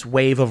mass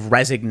wave of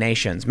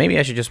resignations. Maybe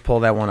I should just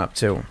pull that one up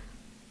too.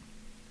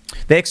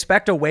 They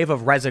expect a wave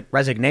of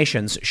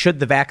resignations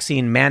should the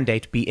vaccine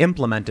mandate be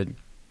implemented.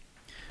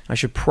 I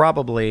should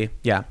probably,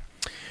 yeah.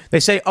 They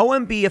say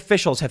OMB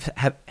officials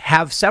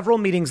have several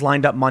meetings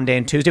lined up Monday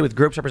and Tuesday with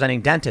groups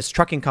representing dentists,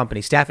 trucking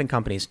companies, staffing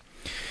companies.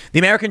 The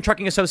American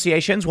Trucking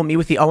Associations will meet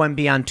with the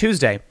OMB on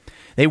Tuesday.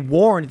 They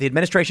warned the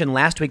administration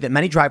last week that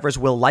many drivers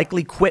will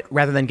likely quit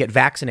rather than get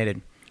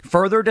vaccinated,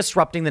 further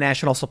disrupting the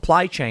national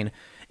supply chain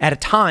at a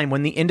time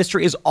when the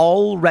industry is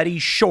already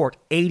short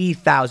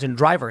 80,000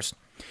 drivers.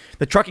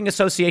 The Trucking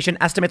Association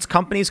estimates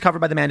companies covered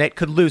by the mandate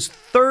could lose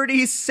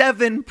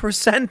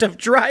 37% of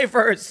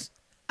drivers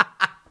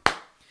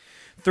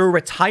through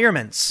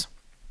retirements,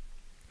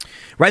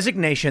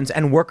 resignations,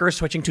 and workers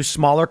switching to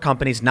smaller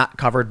companies not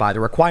covered by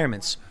the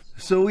requirements.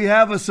 So we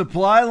have a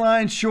supply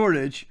line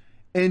shortage,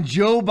 and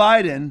Joe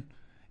Biden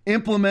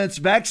implements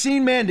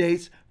vaccine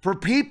mandates for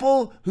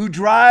people who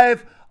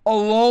drive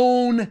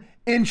alone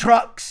in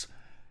trucks.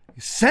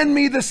 Send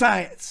me the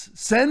science.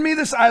 Send me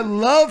this. I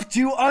love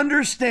to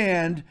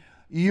understand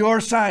your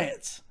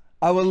science.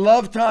 I would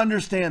love to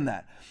understand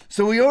that.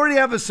 So we already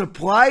have a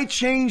supply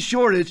chain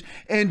shortage,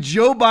 and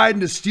Joe Biden,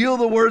 to steal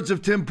the words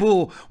of Tim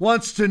Pool,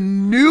 wants to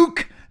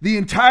nuke the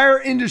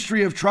entire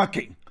industry of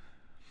trucking.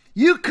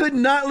 You could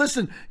not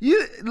listen.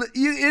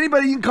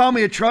 Anybody, you can call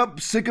me a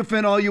Trump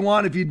sycophant all you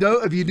want. If you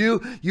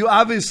do, you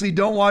obviously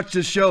don't watch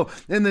this show.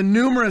 And the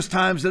numerous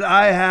times that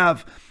I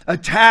have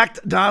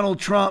attacked Donald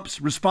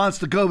Trump's response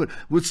to COVID,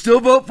 would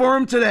still vote for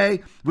him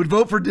today, would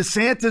vote for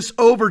DeSantis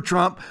over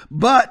Trump,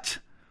 but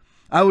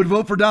I would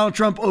vote for Donald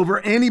Trump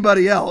over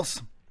anybody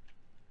else.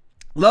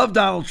 Love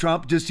Donald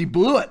Trump, just he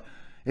blew it.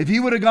 If he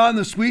would have gone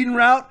the Sweden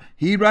route,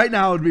 he right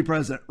now would be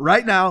president.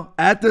 Right now,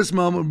 at this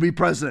moment, would be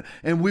president.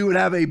 And we would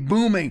have a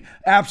booming,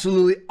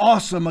 absolutely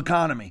awesome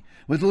economy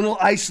with little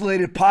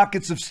isolated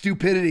pockets of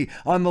stupidity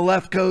on the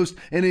left coast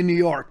and in New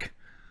York.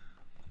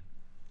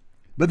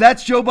 But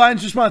that's Joe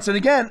Biden's response. And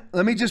again,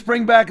 let me just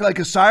bring back like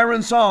a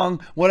siren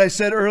song what I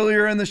said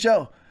earlier in the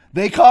show.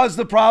 They cause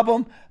the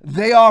problem.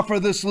 They offer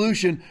the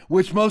solution,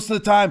 which most of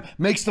the time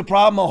makes the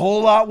problem a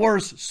whole lot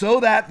worse, so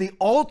that the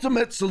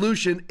ultimate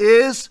solution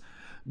is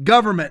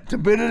government. To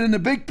put it in the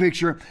big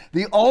picture,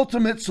 the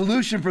ultimate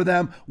solution for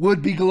them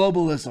would be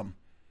globalism.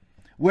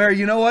 where,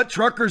 you know what,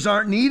 truckers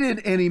aren't needed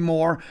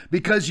anymore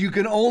because you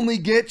can only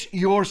get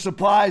your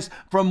supplies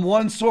from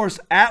one source,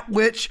 at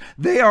which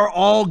they are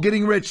all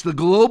getting rich. The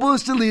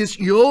globalist elites,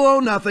 you'll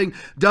own nothing.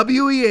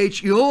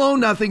 WEH, you'll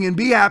own nothing and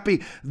be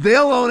happy.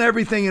 They'll own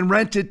everything and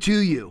rent it to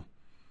you.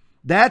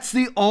 That's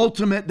their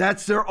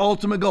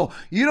ultimate goal.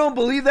 You don't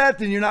believe that,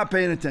 then you're not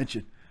paying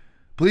attention.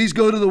 Please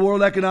go to the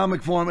World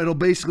Economic Forum. It'll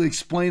basically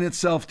explain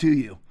itself to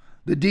you.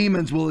 The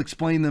demons will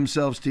explain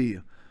themselves to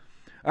you.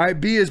 All right,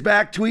 B is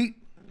back tweet.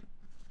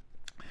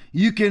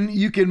 You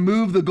can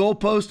move the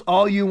goalpost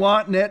all you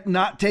want,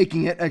 not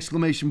taking it,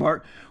 exclamation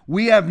mark.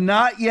 We have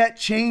not yet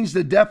changed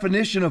the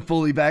definition of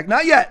fully vaccinated.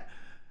 Not yet.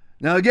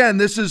 Now, again,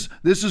 this is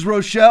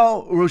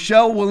Rochelle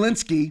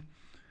Walensky,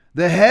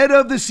 the head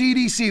of the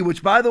CDC,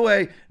 which, by the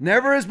way,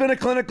 never has been a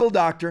clinical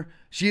doctor.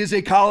 She is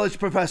a college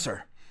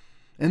professor.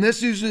 And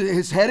this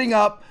is heading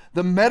up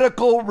the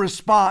medical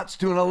response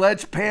to an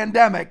alleged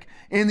pandemic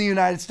in the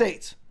United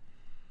States.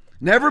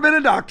 Never been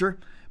a doctor.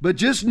 But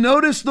just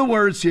notice the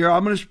words here.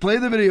 I'm going to play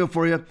the video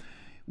for you.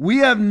 We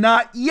have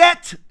not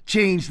yet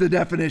changed the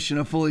definition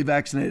of fully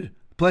vaccinated.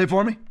 Play it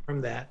for me.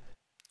 From that.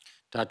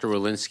 Dr.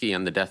 Walensky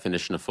on the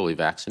definition of fully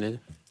vaccinated.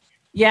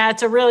 Yeah,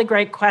 it's a really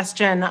great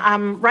question.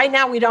 Right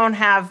now, we don't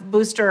have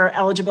booster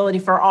eligibility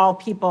for all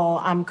people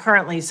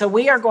currently. So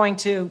we are going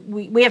to,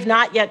 we have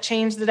not yet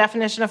changed the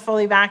definition of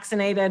fully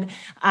vaccinated.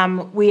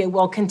 We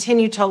will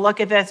continue to look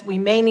at this. We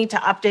may need to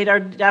update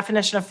our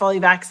definition of fully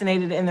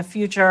vaccinated in the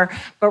future.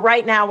 But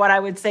right now, what I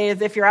would say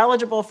is if you're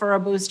eligible for a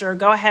booster,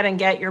 go ahead and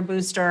get your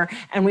booster,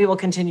 and we will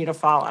continue to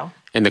follow.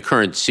 And the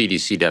current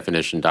CDC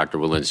definition, Dr.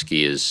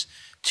 Walensky, is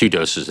 2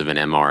 doses of an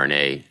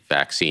mRNA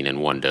vaccine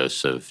and 1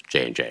 dose of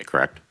J&J,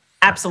 correct?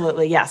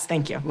 Absolutely, yes.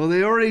 Thank you. Well,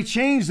 they already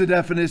changed the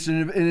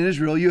definition in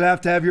Israel. You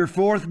have to have your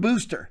 4th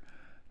booster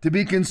to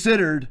be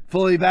considered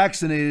fully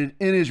vaccinated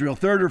in Israel.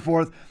 3rd or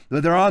 4th,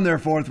 but they're on their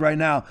 4th right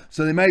now.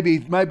 So they might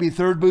be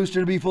 3rd booster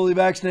to be fully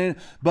vaccinated,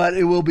 but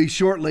it will be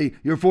shortly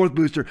your 4th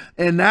booster.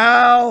 And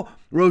now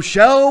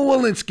Rochelle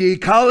Walensky,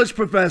 college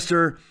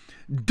professor,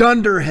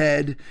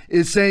 dunderhead,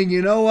 is saying,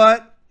 you know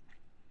what?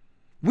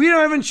 We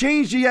haven't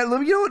changed it yet.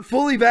 You know what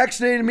fully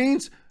vaccinated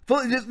means?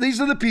 These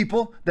are the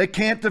people that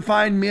can't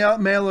define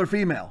male or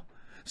female.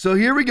 So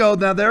here we go.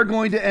 Now they're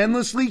going to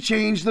endlessly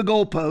change the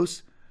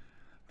goalposts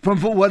from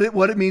what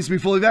it means to be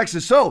fully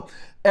vaccinated. So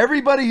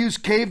everybody who's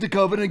caved to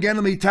COVID, and again,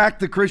 let me attack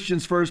the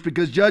Christians first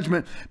because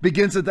judgment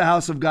begins at the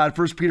house of God,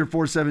 1 Peter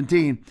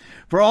 4:17.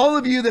 For all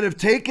of you that have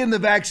taken the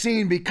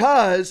vaccine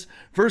because,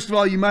 first of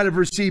all, you might have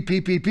received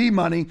PPP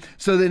money,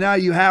 so that now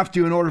you have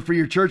to in order for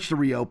your church to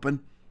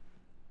reopen.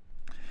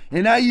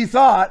 And now you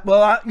thought,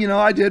 well,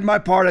 I did my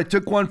part. I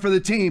took one for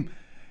the team.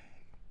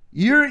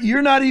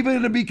 You're not even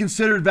going to be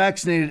considered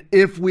vaccinated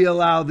if we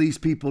allow these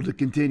people to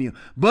continue.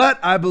 But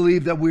I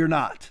believe that we're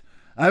not.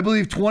 I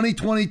believe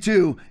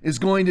 2022 is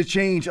going to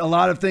change a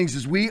lot of things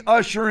as we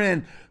usher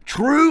in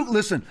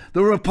listen,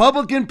 the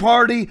Republican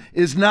Party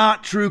is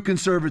not true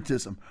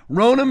conservatism.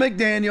 Ronna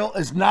McDaniel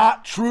is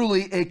not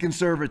truly a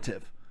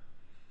conservative.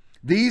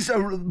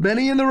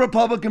 Many in the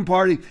Republican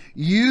Party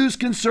use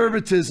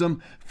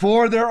conservatism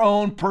for their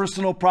own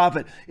personal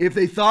profit. If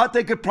they thought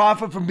they could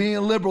profit from being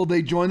a liberal,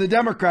 they'd join the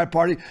Democrat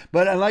Party.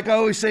 But like I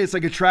always say, it's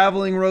like a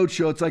traveling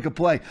roadshow. It's like a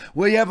play.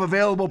 We have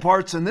available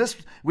parts in this.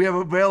 We have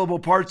available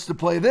parts to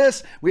play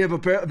this. We have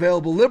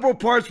available liberal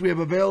parts. We have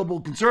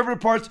available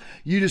conservative parts.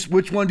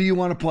 Which one do you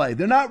want to play?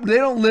 They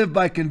don't live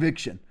by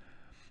conviction.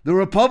 The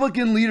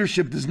Republican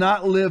leadership does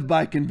not live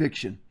by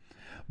conviction.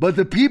 But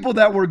the people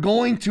that we're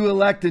going to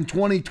elect in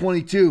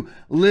 2022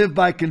 live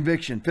by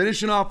conviction.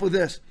 Finishing off with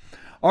this.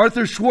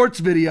 Arthur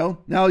Schwartz video.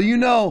 Now,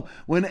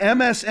 when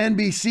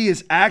MSNBC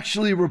is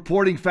actually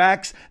reporting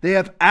facts, they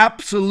have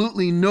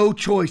absolutely no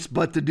choice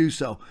but to do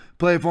so.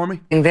 Play it for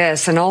me.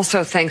 This, and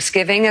also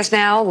Thanksgiving is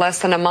now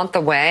less than a month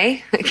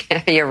away.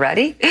 Are you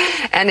ready?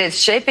 And it's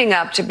shaping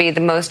up to be the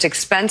most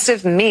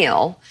expensive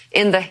meal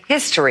in the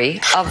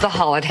history of the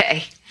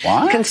holiday.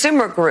 What?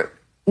 Consumer Group.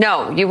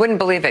 No, you wouldn't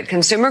believe it.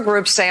 Consumer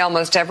groups say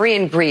almost every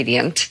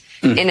ingredient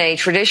in a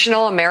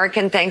traditional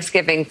American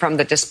Thanksgiving, from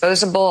the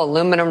disposable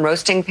aluminum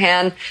roasting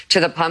pan to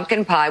the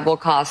pumpkin pie, will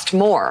cost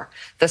more.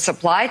 The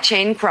supply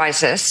chain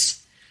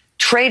crisis,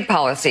 trade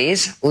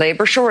policies,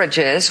 labor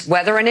shortages,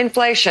 weather, and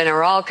inflation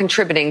are all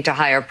contributing to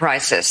higher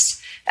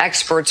prices.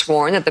 Experts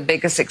warn that the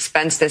biggest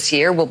expense this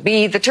year will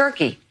be the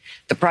turkey.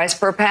 The price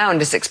per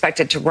pound is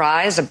expected to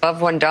rise above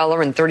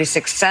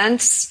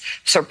 $1.36,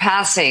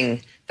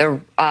 surpassing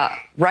the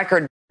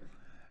record.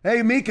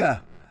 Hey,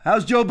 Mika,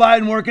 how's Joe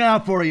Biden working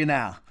out for you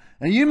now?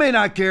 And you may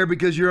not care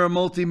because you're a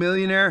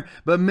multimillionaire,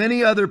 but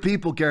many other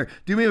people care.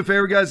 Do me a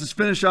favor, guys. Let's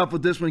finish off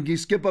with this one. Can you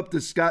skip up to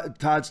Todd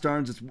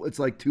Starnes? It's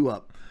like 2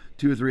 or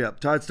 3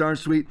 up. Todd Starnes,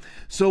 sweet.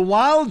 So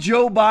while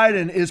Joe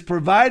Biden is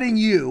providing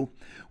you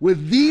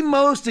with the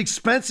most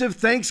expensive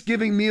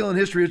Thanksgiving meal in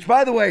history, which,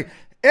 by the way,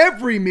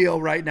 every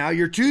meal right now,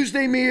 your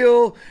Tuesday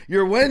meal,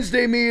 your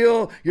Wednesday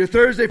meal, your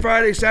Thursday,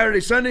 Friday, Saturday,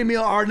 Sunday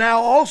meal are now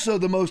also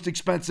the most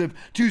expensive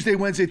Tuesday,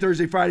 Wednesday,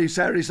 Thursday, Friday,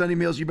 Saturday, Sunday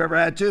meals you've ever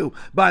had too,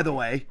 by the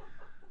way.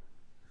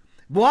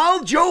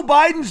 While Joe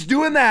Biden's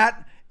doing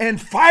that and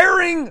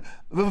firing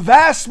the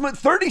vast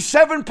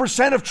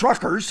 37% of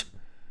truckers,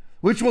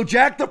 which will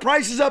jack the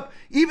prices up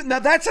even now.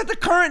 That's at the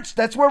current,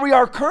 that's where we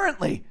are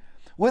currently,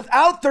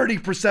 without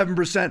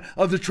 37%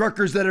 of the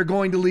truckers that are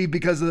going to leave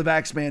because of the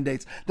vax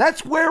mandates.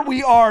 That's where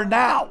we are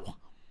now.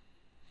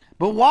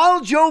 But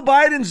while Joe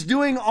Biden's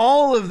doing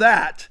all of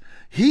that,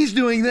 he's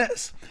doing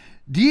this.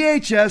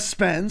 DHS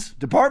spends,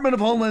 Department of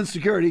Homeland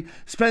Security,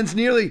 spends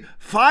nearly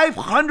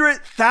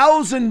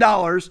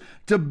 $500,000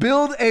 to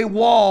build a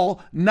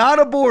wall, not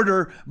a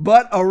border,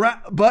 but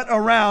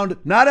around,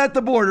 not at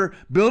the border,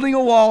 building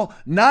a wall,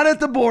 not at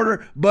the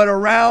border, but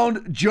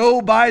around Joe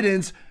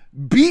Biden's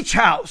beach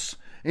house.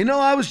 You know,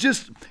 I was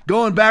just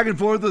going back and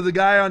forth with a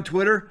guy on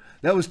Twitter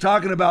that was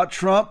talking about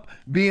Trump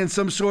being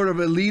some sort of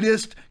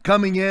elitist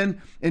coming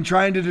in and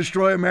trying to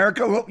destroy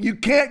America. Well, you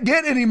can't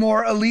get any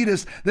more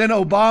elitist than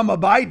Obama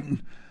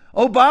Biden.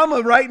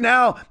 Obama right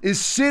now is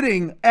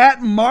sitting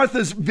at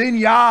Martha's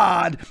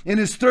Vineyard in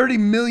his $30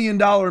 million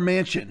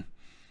mansion.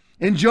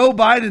 And Joe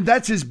Biden,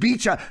 that's his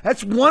beach house.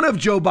 That's one of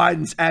Joe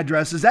Biden's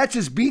addresses. That's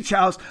his beach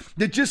house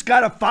that just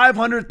got a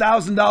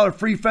 $500,000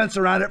 free fence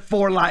around it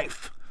for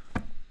life.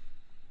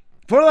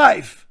 For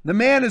life. The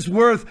man is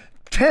worth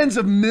tens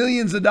of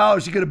millions of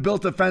dollars. He could have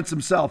built a fence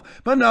himself.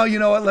 But no, you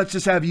know what? Let's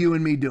just have you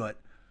and me do it.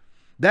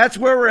 That's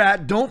where we're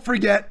at. Don't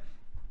forget,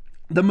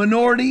 the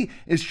minority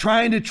is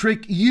trying to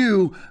trick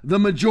you, the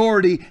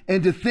majority,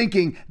 into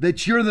thinking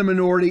that you're the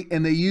minority,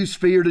 and they use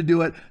fear to do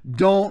it.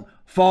 Don't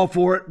fall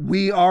for it.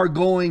 We are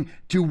going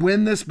to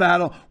win this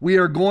battle. We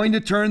are going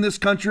to turn this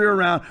country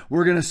around.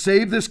 We're going to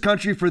save this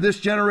country for this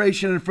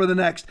generation and for the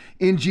next.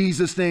 In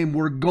Jesus' name,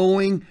 we're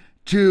going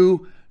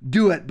to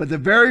do it. But the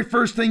very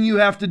first thing you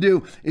have to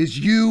do is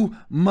you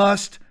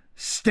must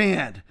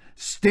stand.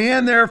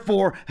 Stand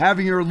therefore,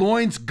 having your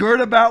loins girt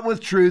about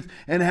with truth,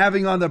 and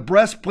having on the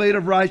breastplate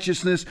of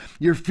righteousness,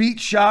 your feet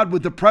shod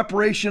with the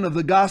preparation of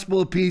the gospel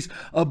of peace,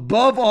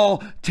 above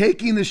all,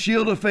 taking the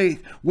shield of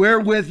faith,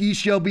 wherewith ye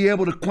shall be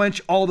able to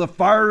quench all the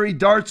fiery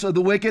darts of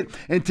the wicked,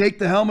 and take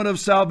the helmet of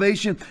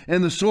salvation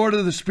and the sword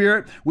of the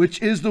Spirit, which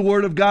is the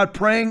word of God,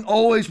 praying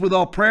always with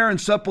all prayer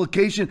and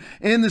supplication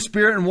in the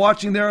Spirit, and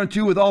watching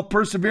thereunto with all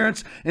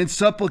perseverance and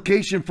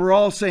supplication for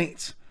all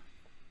saints.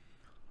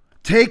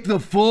 Take the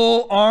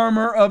full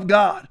armor of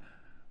God,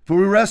 for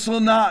we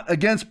wrestle not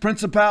against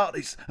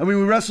principalities. We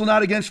wrestle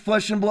not against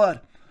flesh and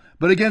blood,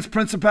 but against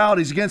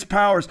principalities, against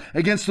powers,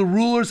 against the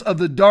rulers of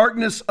the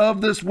darkness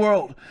of this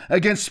world,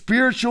 against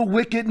spiritual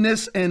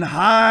wickedness in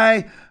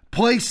high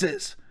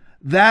places.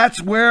 That's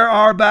where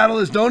our battle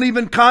is. Don't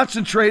even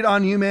concentrate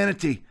on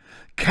humanity.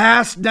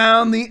 Cast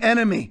down the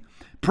enemy.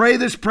 Pray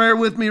this prayer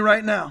with me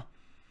right now.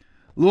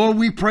 Lord,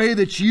 we pray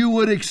that you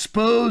would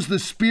expose the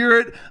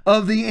spirit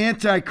of the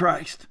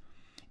Antichrist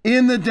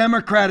in the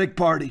Democratic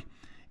Party,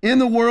 in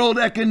the World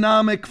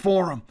Economic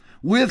Forum,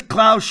 with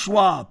Klaus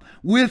Schwab,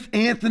 with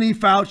Anthony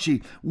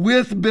Fauci,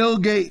 with Bill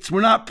Gates.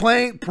 We're not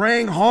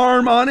praying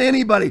harm on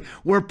anybody.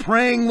 We're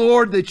praying,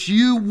 Lord, that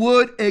you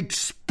would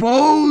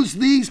expose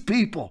these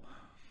people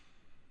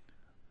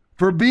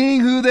for being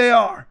who they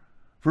are.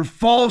 For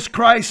false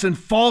Christs and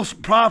false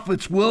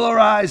prophets will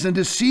arise and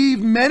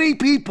deceive many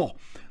people.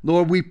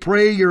 Lord, we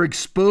pray your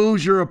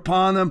exposure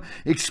upon them.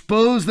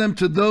 Expose them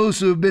to those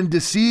who have been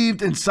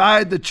deceived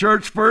inside the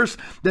church first,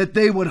 that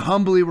they would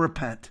humbly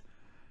repent,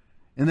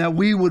 and that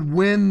we would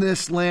win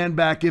this land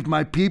back. If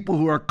my people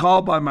who are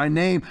called by my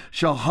name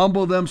shall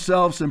humble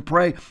themselves and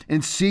pray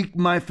and seek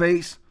my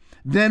face,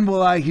 then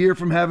will I hear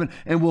from heaven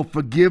and will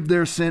forgive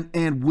their sin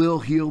and will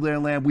heal their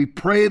land. We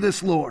pray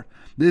this, Lord,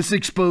 this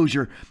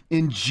exposure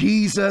in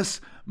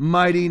Jesus'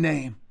 mighty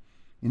name.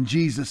 In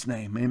Jesus'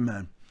 name,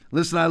 amen.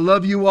 Listen, I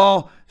love you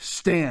all.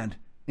 Stand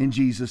in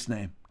Jesus'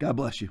 name. God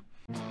bless you.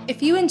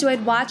 If you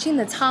enjoyed watching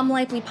the Tom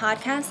Lively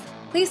podcast,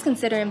 please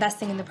consider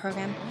investing in the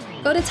program.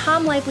 Go to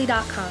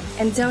tomlively.com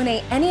and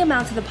donate any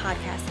amount to the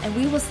podcast, and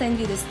we will send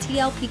you this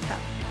TLP cup.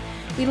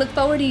 We look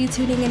forward to you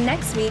tuning in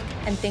next week,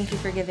 and thank you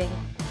for giving.